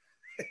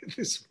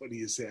 What do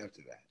you say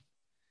after that?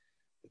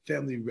 The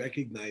family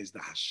recognized the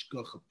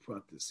hashgacha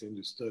pratis. They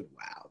understood,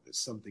 wow, there's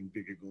something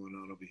bigger going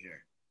on over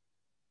here.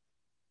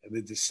 And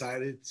they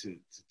decided to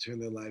turn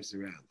their lives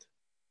around.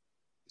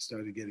 They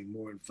started getting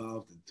more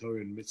involved in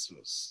Torah and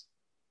mitzvos.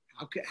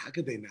 How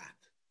could they not?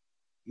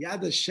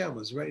 Yad Hashem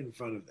was right in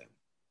front of them.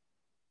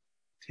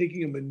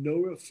 Taking a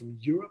menorah from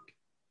Europe,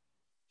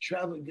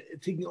 traveling,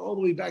 taking all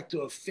the way back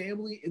to a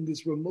family in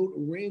this remote,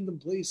 random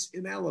place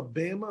in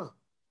Alabama,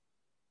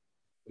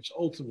 which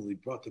ultimately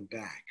brought them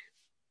back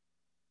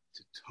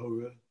to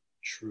Torah,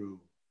 true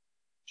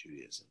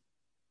Judaism.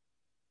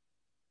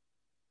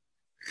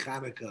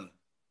 Hanukkah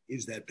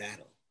is that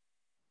battle.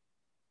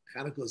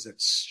 Hanukkah is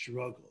that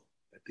struggle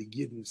that the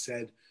Yidden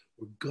said,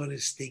 we're going to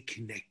stay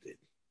connected.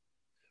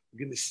 We're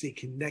going to stay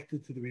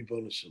connected to the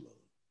Ribono Shel Olam.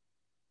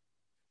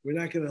 We're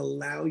not going to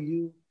allow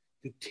you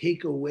to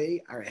take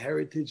away our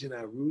heritage and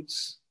our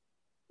roots.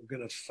 We're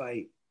going to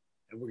fight,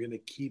 and we're going to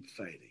keep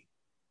fighting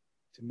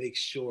to make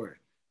sure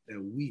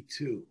that we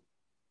too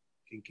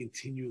can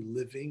continue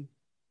living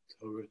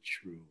Torah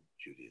true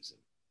Judaism.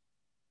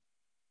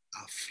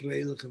 Al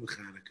Freilichem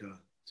Chanukah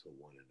to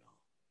one and all.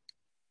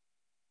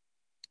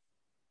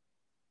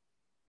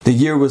 The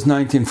year was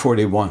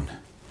 1941,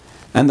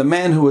 and the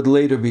man who would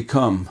later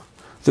become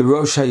the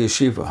Rosh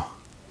HaYeshiva,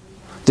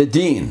 the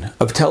Dean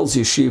of Telz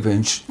Yeshiva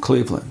in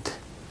Cleveland,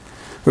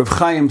 Reb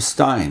Chaim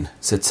Stein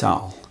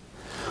Zitzal,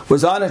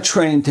 was on a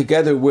train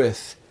together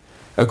with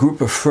a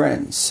group of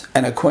friends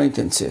and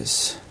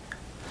acquaintances,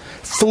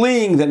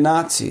 fleeing the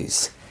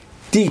Nazis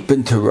deep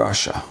into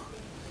Russia.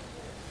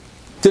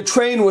 The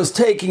train was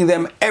taking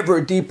them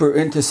ever deeper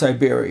into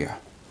Siberia.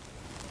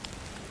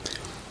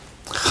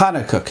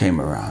 Hanukkah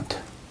came around,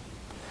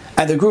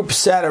 and the group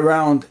sat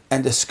around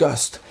and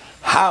discussed,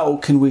 how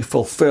can we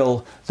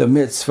fulfill the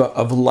mitzvah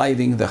of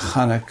lighting the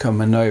Hanukkah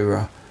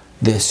menorah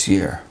this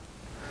year?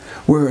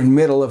 We're in the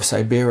middle of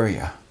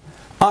Siberia,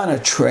 on a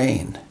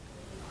train,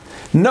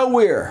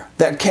 nowhere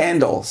that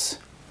candles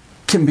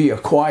can be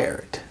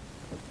acquired.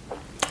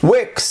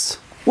 Wicks,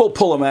 we'll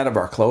pull them out of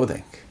our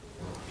clothing.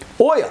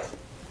 Oil,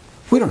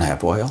 we don't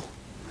have oil.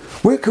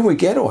 Where can we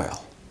get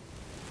oil?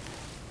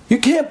 You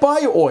can't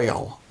buy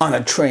oil on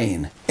a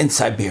train in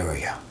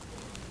Siberia.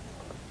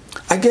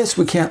 I guess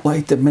we can't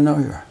light the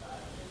menorah.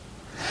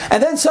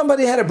 And then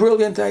somebody had a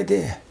brilliant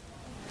idea.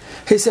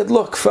 He said,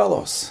 look,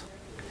 fellows,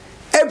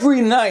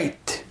 every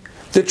night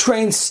the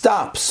train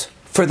stops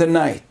for the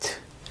night,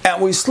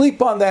 and we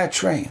sleep on that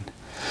train.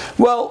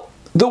 Well,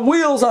 the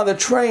wheels on the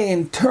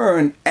train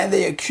turn and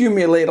they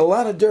accumulate a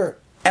lot of dirt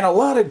and a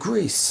lot of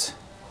grease.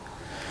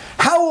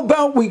 How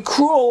about we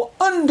crawl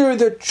under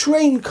the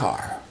train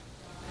car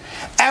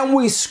and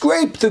we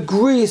scrape the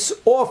grease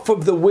off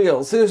of the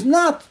wheels? There's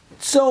not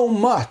so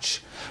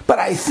much, but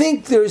I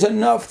think there's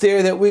enough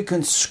there that we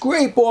can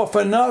scrape off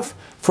enough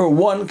for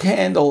one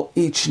candle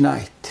each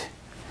night.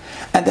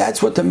 And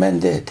that's what the men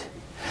did.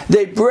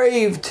 They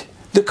braved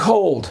the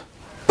cold,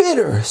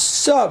 bitter,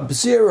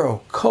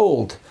 sub-zero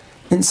cold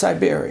in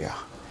Siberia.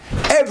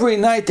 Every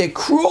night they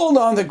crawled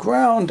on the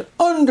ground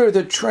under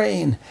the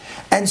train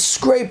and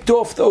scraped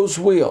off those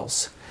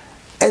wheels,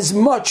 as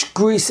much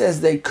grease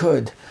as they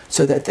could,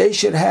 so that they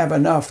should have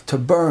enough to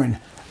burn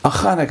a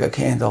Hanukkah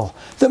candle,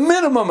 the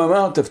minimum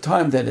amount of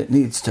time that it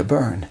needs to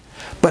burn,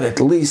 but at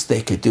least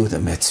they could do the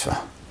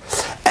mitzvah.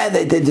 And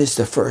they did this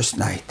the first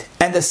night,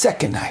 and the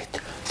second night,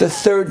 the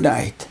third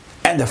night,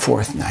 and the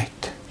fourth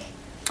night.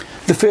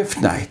 The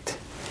fifth night,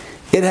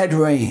 it had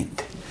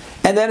rained,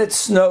 and then it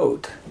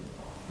snowed.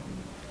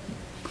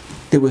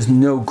 There was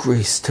no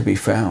grease to be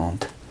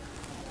found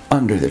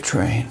under the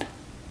train.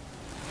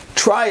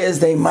 Try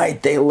as they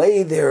might, they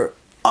lay there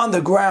on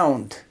the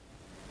ground,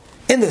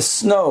 in the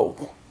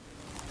snow,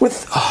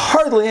 with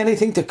hardly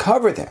anything to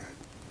cover them,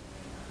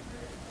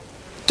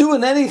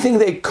 doing anything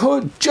they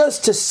could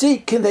just to see,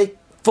 can they be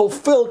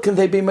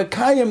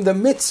Mekayim, the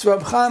mitzvah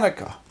of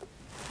Hanukkah?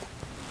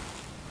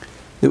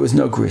 There was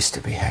no grease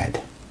to be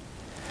had.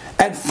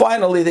 And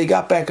finally they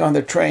got back on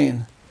the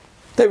train.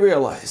 They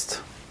realized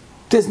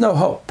there's no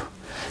hope.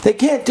 They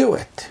can't do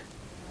it.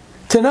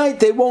 Tonight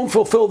they won't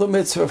fulfill the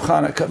mitzvah of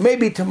Hanukkah,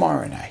 maybe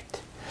tomorrow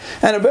night.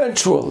 And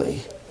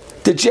eventually,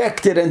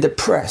 dejected and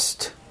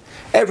depressed,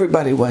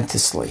 everybody went to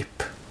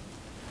sleep,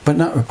 but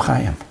not Reb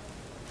Chaim.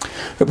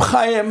 Reb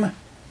Chaim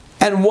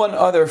and one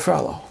other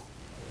fellow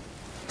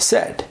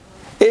said,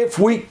 if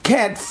we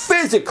can't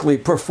physically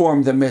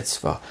perform the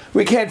mitzvah,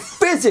 we can't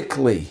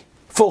physically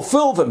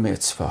fulfill the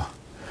mitzvah,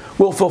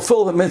 we'll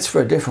fulfill the mitzvah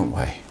a different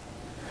way.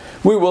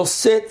 We will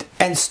sit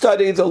and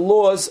study the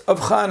laws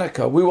of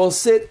Hanukkah. We will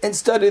sit and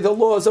study the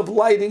laws of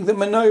lighting the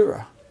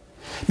menorah.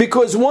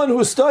 Because one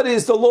who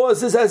studies the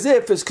laws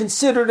is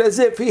considered as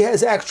if he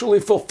has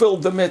actually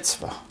fulfilled the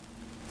mitzvah.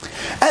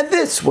 And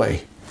this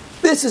way,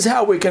 this is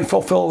how we can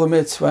fulfill the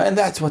mitzvah. And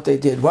that's what they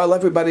did while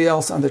everybody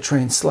else on the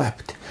train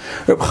slept.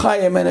 Reb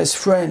Chaim and his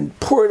friend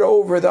poured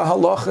over the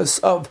halachas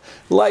of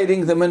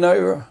lighting the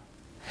menorah.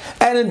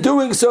 And in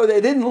doing so,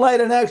 they didn't light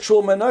an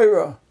actual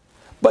menorah,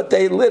 but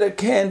they lit a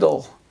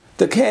candle.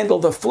 The candle,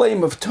 the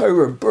flame of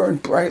Torah,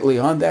 burned brightly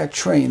on that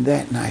train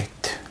that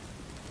night.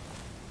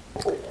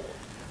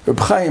 Reb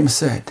Chaim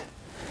said,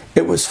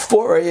 it was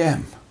 4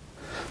 a.m.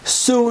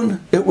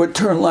 Soon it would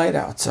turn light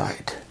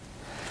outside.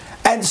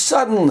 And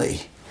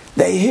suddenly,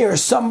 they hear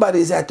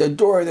somebody's at the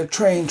door of the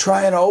train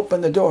trying to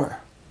open the door.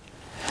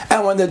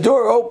 And when the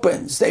door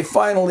opens, they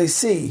finally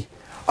see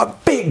a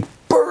big,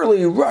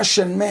 burly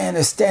Russian man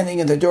is standing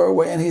in the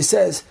doorway, and he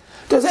says,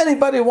 does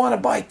anybody want to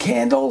buy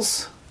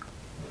candles?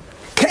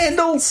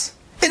 Candles?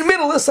 In the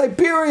middle of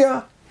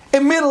Siberia?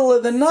 In the middle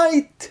of the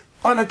night?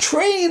 On a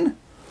train?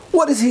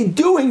 What is he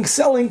doing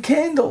selling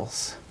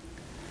candles?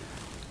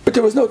 But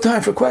there was no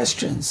time for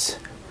questions.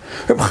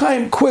 Reb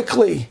Chaim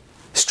quickly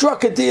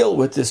struck a deal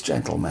with this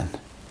gentleman.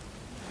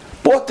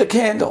 bought the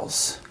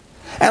candles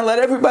and let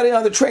everybody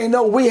on the train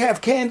know we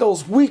have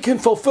candles. We can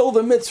fulfill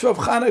the mitzvah of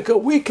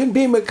Hanukkah. We can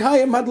be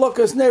Mekayim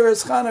Hadlakas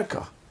Neres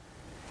Hanukkah.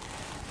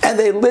 And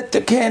they lit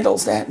the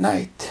candles that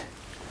night.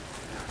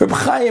 Reb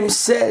Chaim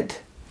said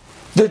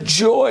the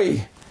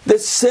joy, the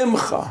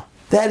simcha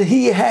that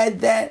he had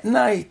that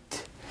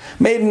night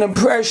made an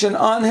impression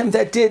on him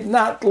that did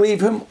not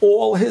leave him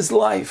all his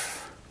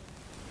life.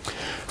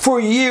 For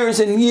years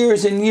and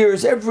years and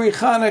years, every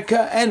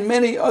Hanukkah and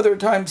many other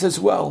times as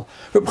well,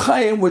 Reb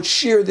Chaim would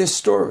share this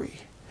story.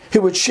 He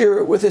would share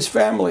it with his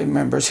family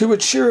members. He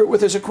would share it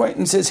with his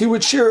acquaintances. He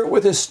would share it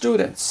with his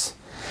students.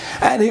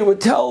 And he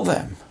would tell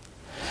them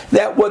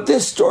that what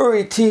this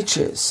story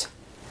teaches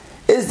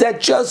is that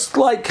just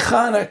like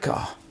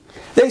Hanukkah,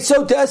 they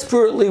so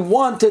desperately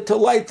wanted to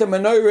light the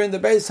menorah in the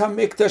Beis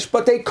HaMikdash,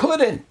 but they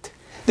couldn't.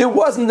 There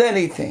wasn't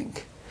anything.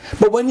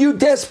 But when you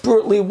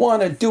desperately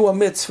want to do a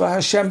mitzvah,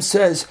 Hashem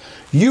says,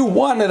 you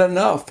want it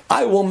enough,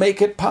 I will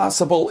make it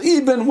possible,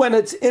 even when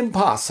it's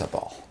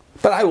impossible.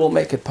 But I will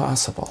make it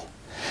possible.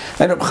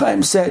 And Reb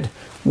Chaim said,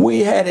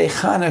 we had a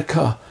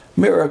Hanukkah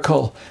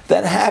miracle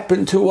that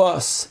happened to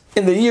us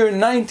in the year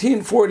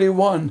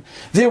 1941.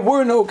 There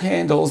were no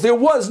candles. There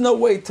was no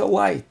way to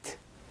light.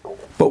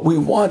 But we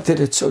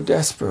wanted it so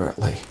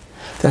desperately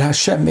that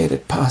Hashem made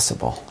it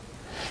possible.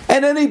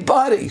 And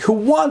anybody who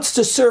wants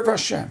to serve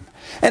Hashem,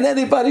 and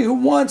anybody who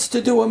wants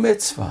to do a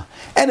mitzvah,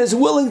 and is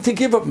willing to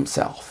give of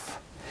himself,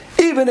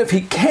 even if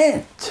he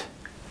can't,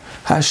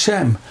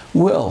 Hashem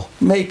will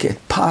make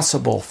it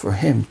possible for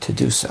him to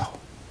do so.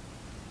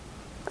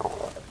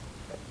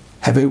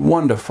 Have a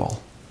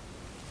wonderful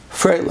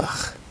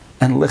Freilich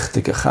and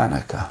Lichtige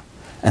Chanukah,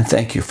 and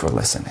thank you for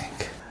listening.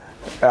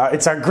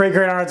 It's our great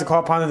honor to call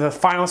upon the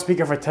final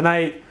speaker for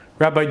tonight,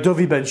 Rabbi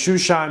Dovi Ben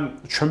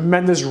Shushan,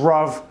 tremendous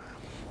Rav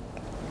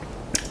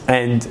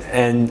and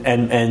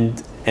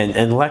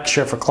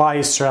lecture for Klal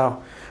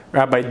Yisrael,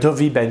 Rabbi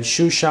Dovi Ben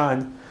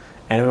Shushan.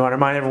 And we want to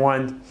remind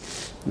everyone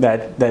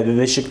that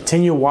they should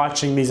continue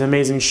watching these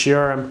amazing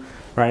shiurim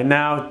right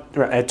now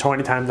at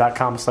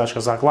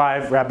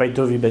TorahAnytime.com/ChazakLive. Rabbi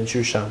Dovi Ben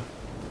Shushan.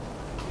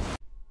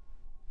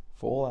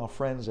 For all our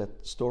friends at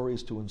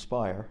Stories to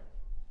Inspire,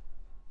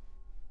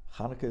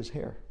 Hanukkah is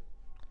here.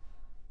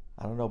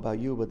 I don't know about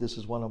you, but this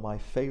is one of my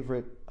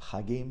favorite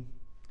Chagim,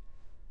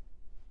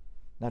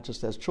 not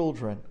just as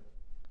children,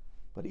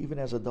 but even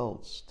as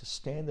adults, to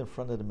stand in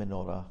front of the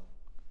menorah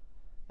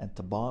and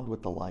to bond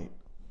with the light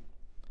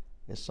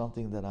is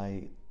something that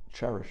I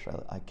cherish.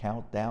 I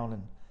count down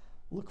and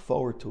look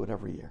forward to it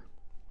every year.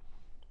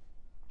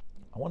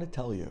 I want to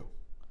tell you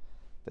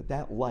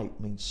that light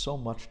means so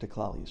much to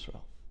Klal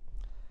Yisrael.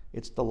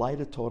 It's the light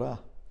of Torah,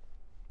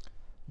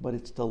 but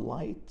it's the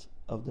light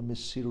of the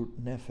Mesirut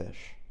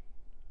Nefesh,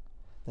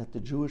 that the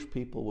Jewish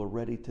people were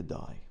ready to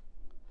die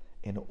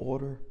in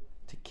order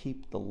to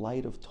keep the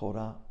light of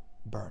Torah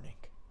burning.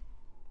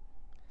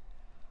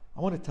 I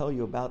want to tell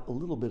you a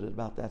little bit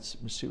about that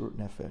Mesirut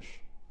Nefesh,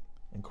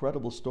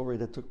 incredible story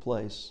that took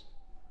place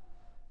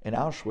in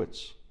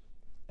Auschwitz,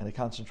 in a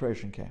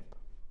concentration camp.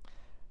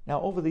 Now,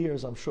 over the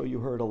years, I'm sure you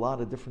heard a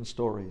lot of different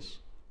stories,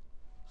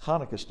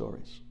 Hanukkah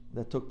stories,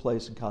 that took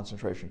place in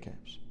concentration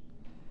camps.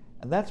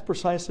 And that's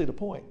precisely the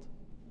point,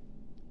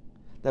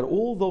 that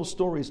all those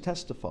stories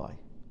testify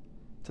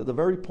to the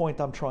very point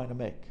I'm trying to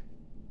make.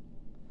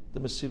 The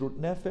Mesirut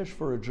Nefesh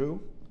for a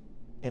Jew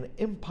in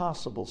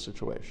impossible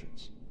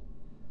situations.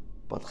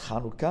 But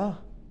Chanukah,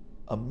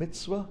 a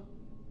mitzvah,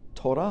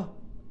 Torah,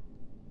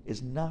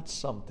 is not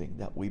something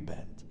that we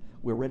bend.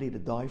 We're ready to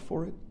die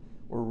for it.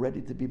 We're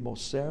ready to be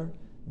moser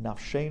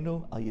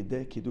nafshenu al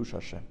yedei kiddush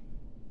Hashem.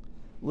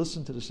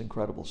 Listen to this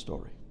incredible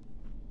story.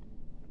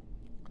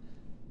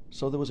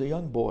 So there was a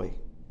young boy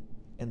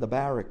in the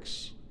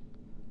barracks,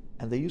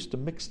 and they used to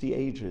mix the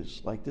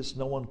ages. Like this,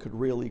 no one could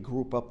really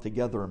group up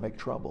together and make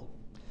trouble.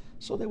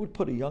 So they would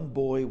put a young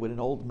boy with an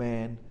old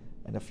man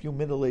and a few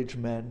middle-aged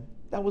men.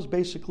 That was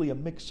basically a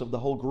mix of the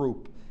whole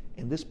group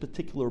in this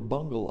particular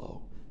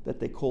bungalow that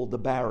they called the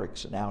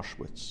barracks in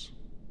Auschwitz.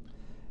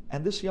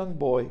 And this young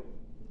boy,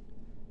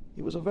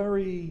 he was a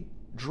very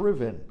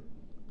driven,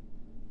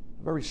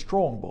 very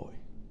strong boy.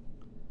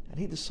 And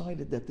he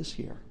decided that this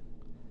year,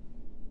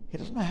 he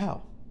doesn't know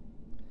how,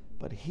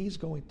 but he's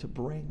going to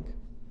bring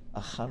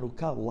a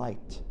Chanukah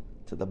light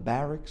to the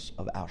barracks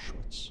of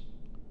Auschwitz.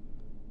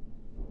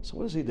 So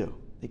what does he do?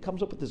 He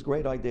comes up with this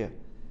great idea.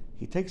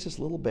 He takes this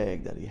little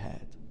bag that he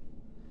had,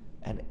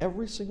 and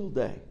every single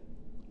day,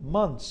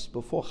 months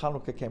before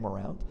Chanukah came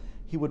around,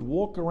 he would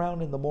walk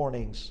around in the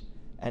mornings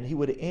and he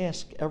would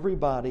ask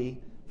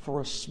everybody for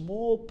a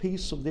small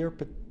piece of their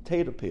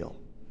potato peel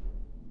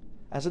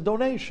as a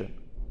donation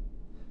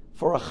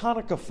for a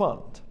Hanukkah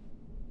fund.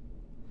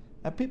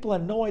 And people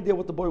had no idea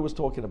what the boy was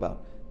talking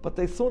about, but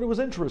they thought it was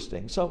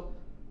interesting. So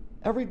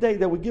every day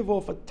they would give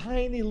off a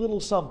tiny little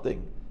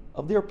something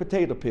of their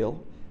potato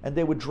peel, and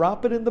they would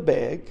drop it in the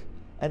bag,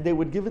 and they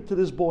would give it to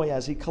this boy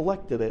as he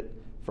collected it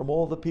from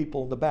all the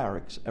people in the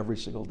barracks every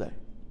single day.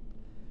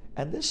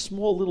 And this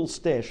small little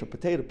stash of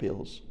potato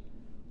peels,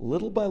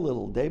 little by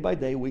little, day by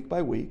day, week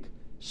by week,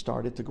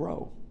 started to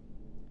grow.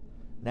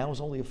 Now it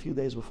was only a few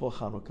days before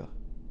Hanukkah.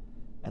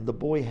 And the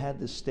boy had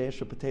this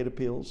stash of potato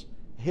peels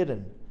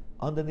hidden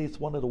underneath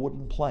one of the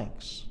wooden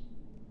planks.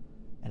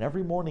 And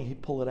every morning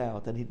he'd pull it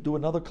out and he'd do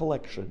another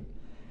collection.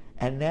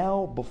 And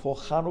now, before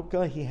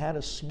Hanukkah, he had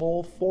a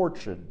small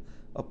fortune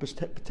of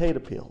potato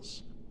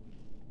peels.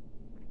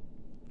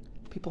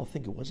 People are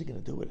thinking, what's he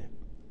going to do with it?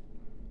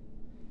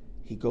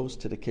 He goes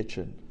to the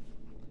kitchen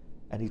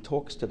and he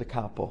talks to the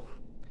capo.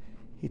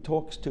 He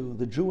talks to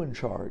the Jew in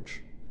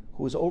charge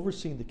who is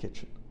overseeing the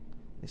kitchen.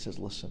 He says,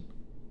 listen,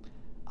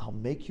 I'll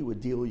make you a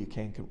deal you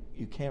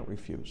can't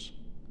refuse.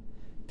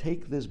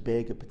 Take this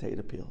bag of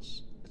potato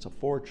peels. It's a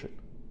fortune.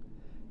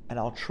 And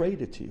I'll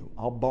trade it to you.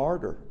 I'll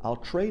barter. I'll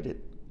trade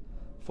it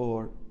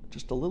for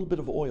just a little bit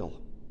of oil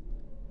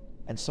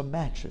and some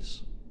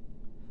matches.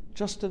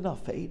 Just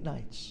enough for 8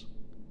 nights.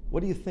 What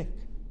do you think?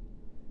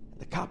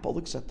 And the capo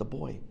looks at the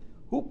boy.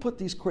 Who put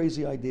these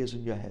crazy ideas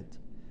in your head?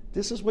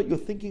 This is what you're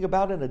thinking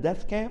about in a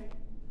death camp?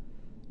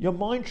 Your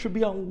mind should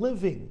be on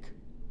living,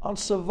 on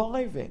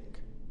surviving.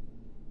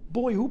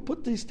 Boy, who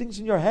put these things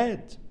in your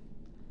head?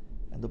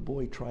 And the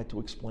boy tried to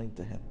explain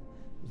to him,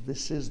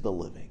 this is the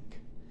living.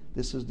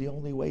 This is the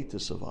only way to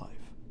survive.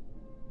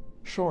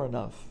 Sure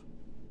enough,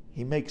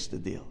 he makes the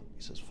deal.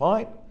 He says,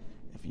 fine,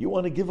 if you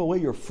want to give away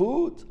your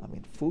food,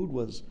 food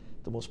was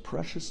the most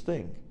precious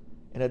thing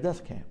in a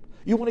death camp.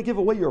 You want to give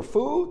away your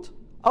food?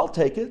 I'll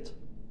take it.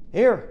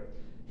 Here.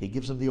 He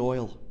gives him the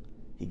oil.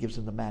 He gives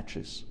him the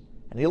matches.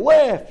 And he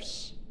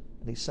laughs.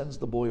 And he sends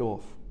the boy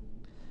off.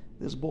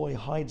 This boy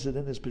hides it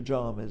in his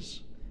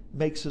pajamas,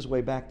 makes his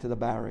way back to the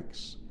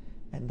barracks.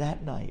 And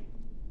that night,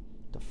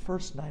 the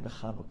first night of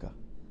Hanukkah,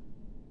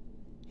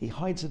 he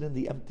hides it in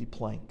the empty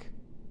plank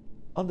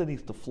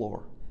underneath the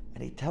floor.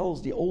 And he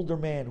tells the older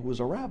man who was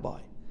a rabbi,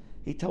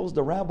 he tells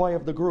the rabbi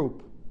of the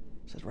group,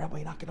 he says, Rabbi,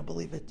 you're not going to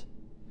believe it.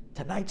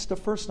 Tonight's the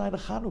first night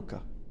of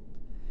Hanukkah.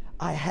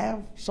 I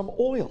have some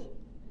oil.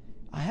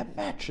 I have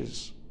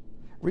matches.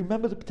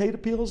 Remember the potato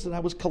peels that I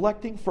was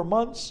collecting for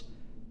months?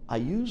 I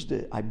used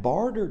it. I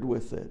bartered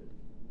with it.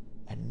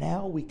 And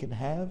now we can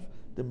have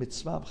the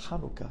mitzvah of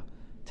Hanukkah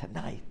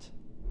tonight,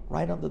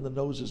 right under the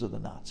noses of the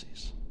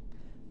Nazis.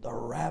 The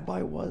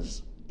rabbi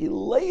was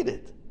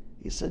elated.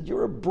 He said,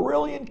 you're a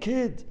brilliant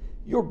kid.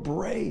 You're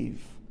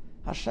brave.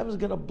 Hashem is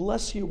going to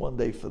bless you one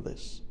day for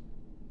this.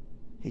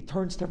 He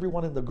turns to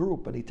everyone in the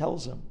group and he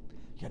tells them,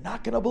 you're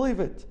not going to believe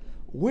it.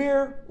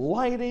 We're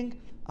lighting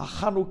a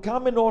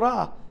Hanukkah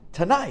menorah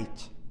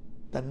tonight.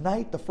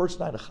 The first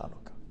night of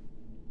Hanukkah.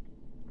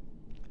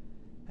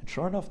 And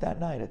sure enough, that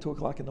night at 2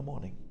 o'clock in the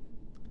morning,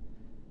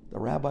 the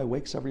rabbi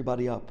wakes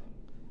everybody up.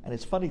 And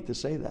it's funny to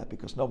say that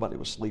because nobody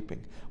was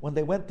sleeping. When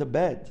they went to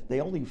bed,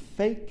 they only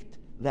faked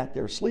that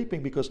they're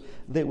sleeping because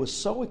they were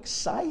so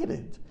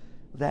excited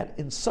that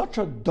in such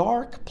a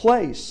dark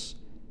place,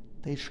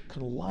 they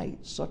can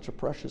light such a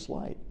precious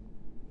light.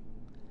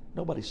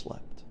 Nobody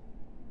slept.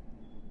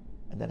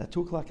 And then at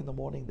 2 o'clock in the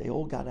morning, they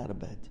all got out of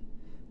bed.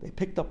 They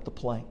picked up the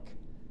plank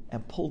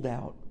and pulled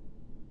out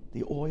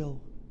the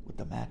oil with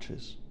the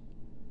matches.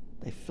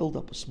 They filled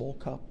up a small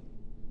cup.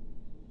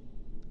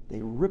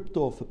 They ripped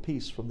off a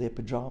piece from their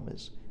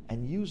pajamas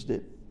and used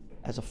it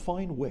as a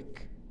fine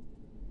wick,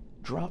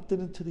 dropped it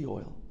into the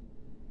oil,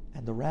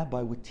 and the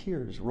rabbi, with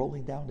tears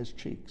rolling down his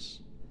cheeks,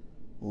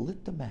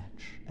 lit the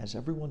match as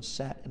everyone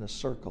sat in a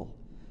circle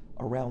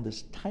around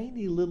this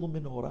tiny little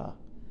menorah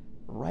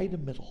right in the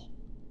middle.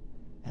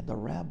 And the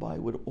rabbi,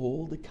 with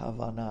all the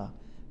kavanah,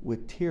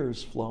 with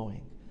tears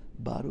flowing,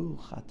 Baruch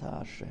Atah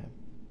Hashem,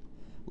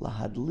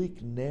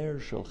 lahadlik ner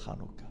shel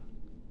Chanukah.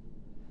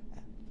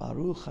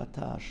 Baruch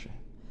Atah Hashem,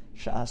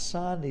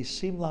 she'asa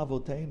nisim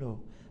la'avotenu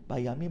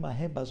bayamim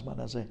hahem bazman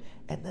hazeh.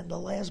 And then the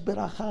last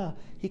beracha,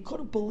 he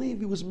couldn't believe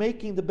he was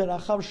making the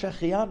beracha of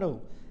Shechianu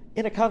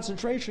in a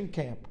concentration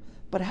camp.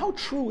 But how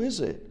true is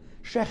it?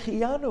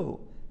 Shechianu,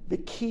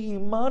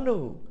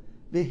 v'kiyimanu,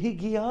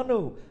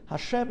 v'higianu.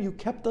 Hashem, you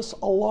kept us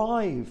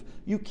alive.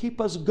 You keep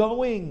us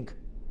going.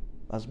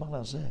 Bazman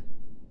hazeh.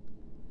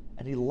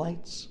 And he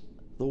lights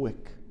the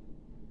wick.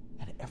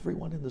 And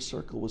everyone in the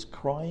circle was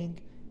crying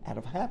out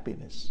of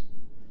happiness.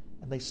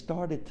 And they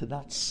started to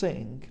not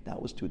sing,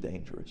 that was too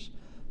dangerous,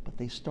 but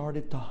they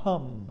started to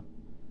hum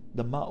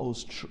the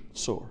Ma'oz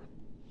Tzur.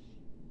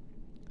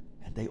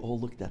 And they all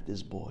looked at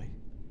this boy.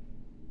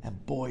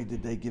 And boy,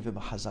 did they give him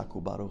a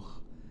Hazaku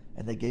Baruch.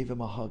 And they gave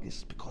him a hug.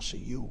 It's because of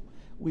you.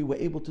 We were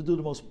able to do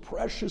the most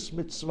precious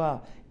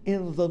mitzvah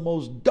in the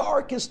most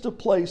darkest of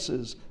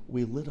places.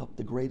 We lit up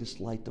the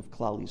greatest light of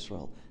Klal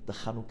Yisrael, the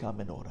Chanukah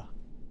menorah.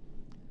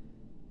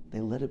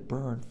 They let it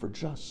burn for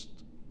just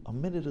a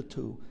minute or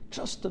two,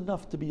 just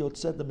enough to be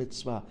yotzed the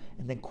mitzvah,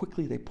 and then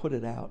quickly they put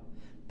it out.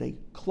 They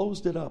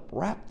closed it up,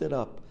 wrapped it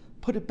up,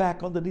 put it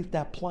back underneath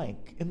that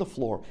plank in the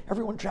floor.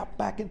 Everyone dropped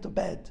back into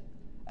bed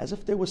as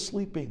if they were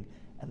sleeping,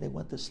 and they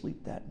went to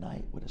sleep that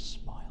night with a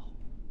smile.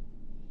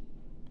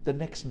 The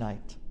next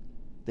night,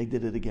 they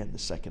did it again the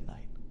second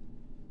night.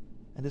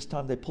 And this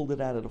time they pulled it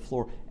out of the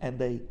floor and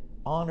they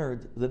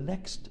honored the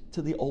next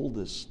to the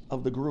oldest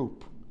of the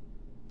group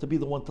to be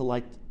the one to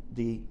light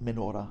the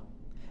menorah.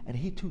 And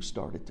he too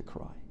started to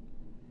cry.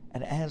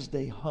 And as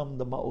they hummed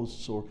the Ma'oz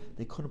Tzur,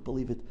 they couldn't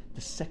believe it.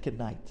 The second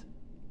night,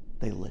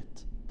 they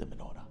lit the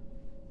menorah.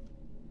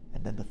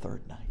 And then the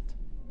third night.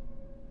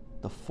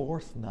 The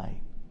fourth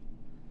night,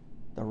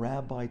 the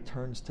rabbi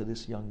turns to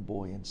this young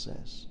boy and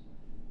says,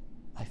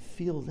 I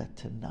feel that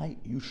tonight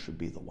you should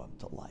be the one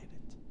to light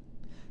it.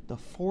 The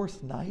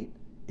fourth night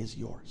is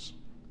yours.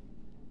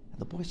 And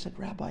the boy said,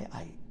 Rabbi,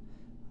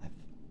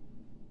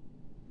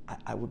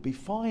 I would be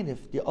fine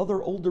if the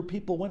other older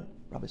people went.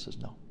 Rabbi says,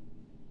 no.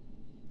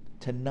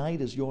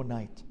 Tonight is your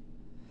night.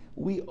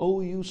 We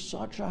owe you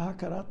such a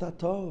hakarat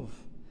tov.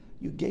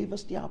 You gave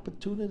us the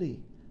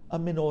opportunity. A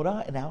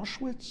menorah in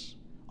Auschwitz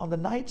on the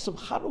nights of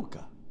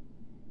Hanukkah.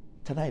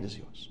 Tonight is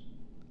yours.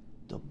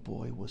 The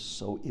boy was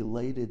so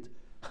elated.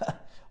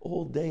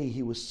 All day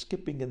he was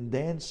skipping and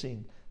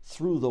dancing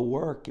through the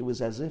work. It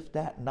was as if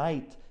that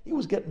night he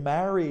was getting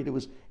married. It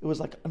was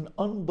like an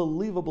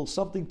unbelievable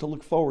something to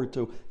look forward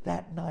to.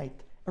 That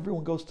night,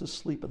 everyone goes to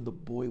sleep, and the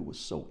boy was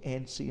so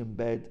antsy in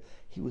bed.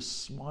 He was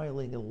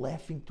smiling and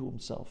laughing to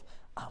himself.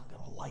 I'm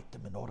going to light the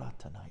menorah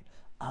tonight.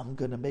 I'm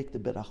going to make the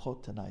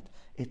berachot tonight.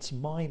 It's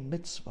my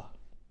mitzvah.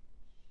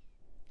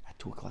 At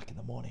 2 o'clock in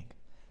the morning,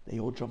 they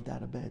all jumped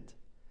out of bed.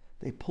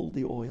 They pulled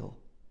the oil.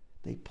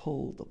 They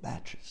pulled the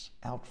matches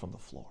out from the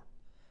floor.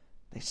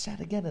 They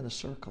sat again in a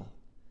circle,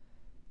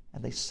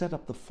 and they set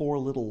up the 4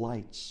 little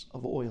lights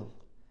of oil.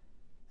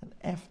 And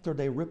after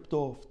they ripped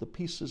off the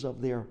pieces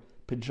of their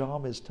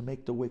pajamas to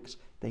make the wicks,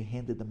 they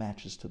handed the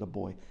matches to the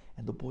boy.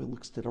 And the boy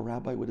looks to the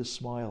rabbi with a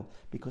smile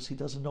because he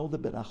doesn't know the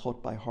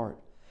berachot by heart.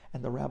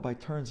 And the rabbi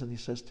turns and he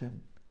says to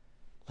him,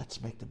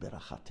 let's make the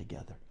berachot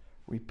together.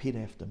 Repeat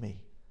after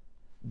me.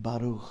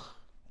 Baruch.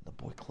 And the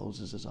boy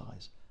closes his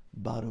eyes.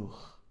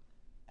 Baruch.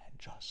 And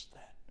just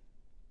then,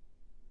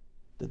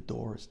 the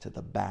doors to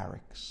the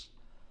barracks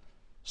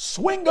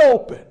swing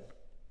open,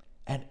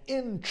 and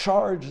in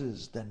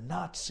charges the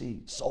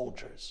Nazi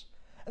soldiers.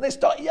 And they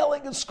start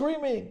yelling and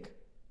screaming,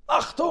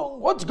 Achtung,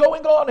 what's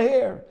going on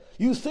here?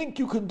 You think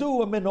you can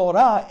do a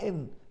menorah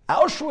in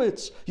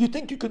Auschwitz? You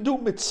think you can do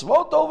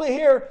mitzvot over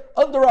here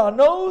under our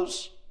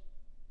nose?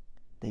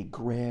 They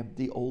grabbed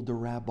the older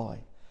rabbi.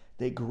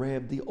 They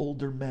grabbed the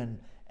older men,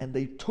 and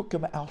they took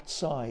him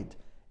outside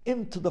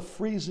into the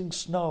freezing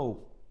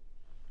snow.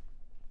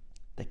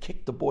 They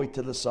kicked the boy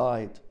to the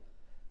side.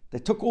 They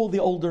took all the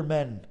older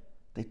men.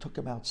 They took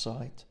him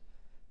outside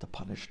to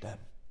punish them.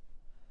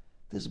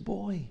 This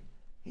boy,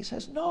 he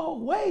says, no,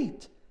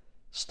 wait,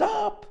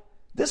 stop.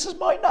 This is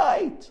my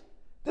night.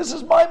 This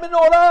is my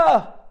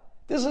menorah.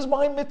 This is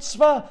my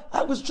mitzvah.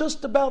 I was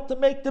just about to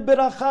make the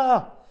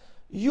beracha.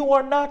 You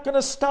are not going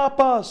to stop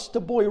us. The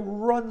boy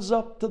runs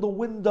up to the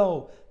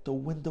window. The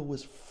window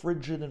was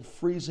frigid and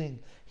freezing.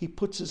 He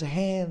puts his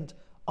hand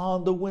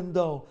on the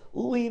window,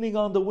 leaning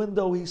on the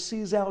window. He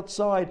sees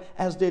outside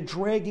as they're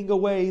dragging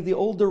away the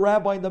older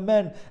rabbi and the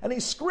men, and he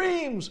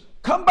screams,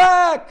 come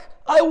back!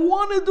 I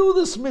want to do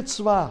this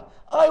mitzvah.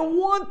 I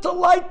want to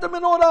light the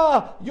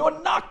menorah.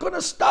 You're not going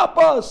to stop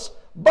us.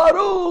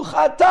 Baruch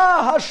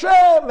atah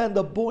Hashem. And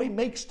the boy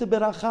makes the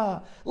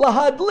beracha.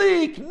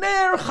 Lahadlik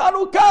ner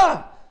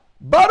Chanukah.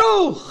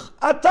 Baruch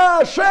atah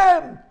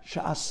Hashem.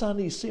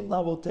 Sha'asani sim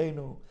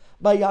lavotenu.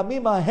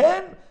 Bayamim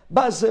ahen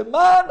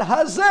bazeman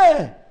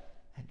hazeh.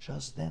 And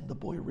just then the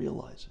boy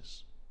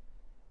realizes,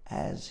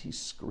 as he's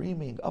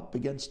screaming up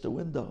against the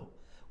window,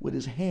 with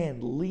his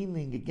hand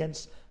leaning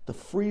against the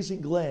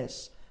freezing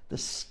glass, the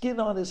skin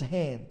on his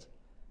hand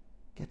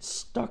gets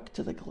stuck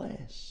to the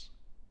glass.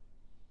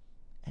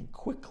 And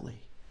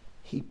quickly,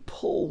 he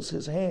pulls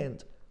his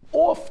hand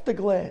off the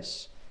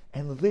glass,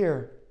 and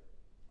there,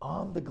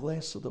 on the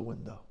glass of the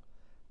window,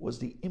 was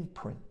the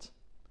imprint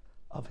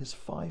of his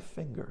 5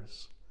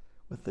 fingers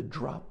with a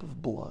drop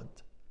of blood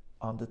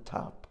on the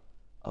top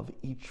of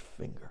each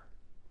finger.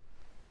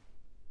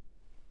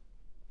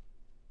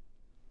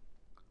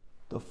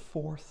 The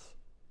 4th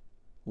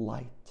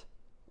light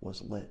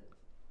was lit.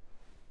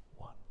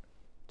 1,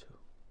 2,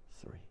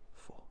 3,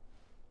 4.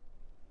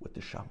 With the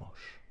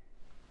shamosh.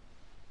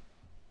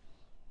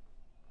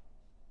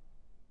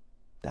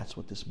 That's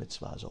what this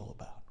mitzvah is all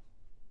about.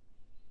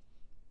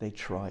 They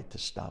tried to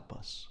stop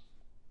us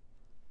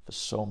for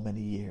so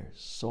many years.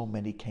 So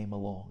many came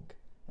along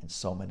and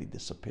so many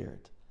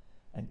disappeared.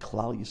 And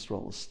Klal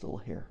Yisrael is still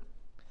here.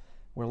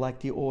 We're like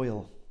the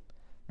oil.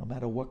 No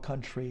matter what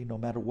country, no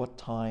matter what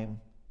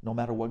time, no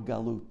matter what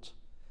galut,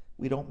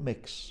 we don't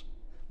mix.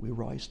 We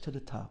rise to the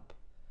top.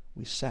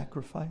 We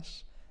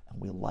sacrifice,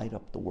 and we light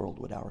up the world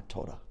with our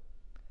Torah.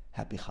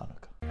 Happy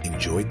Hanukkah.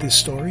 Enjoyed this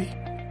story?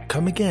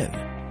 Come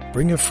again.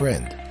 Bring a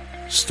friend.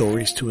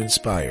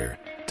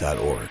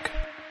 StoriesToInspire.org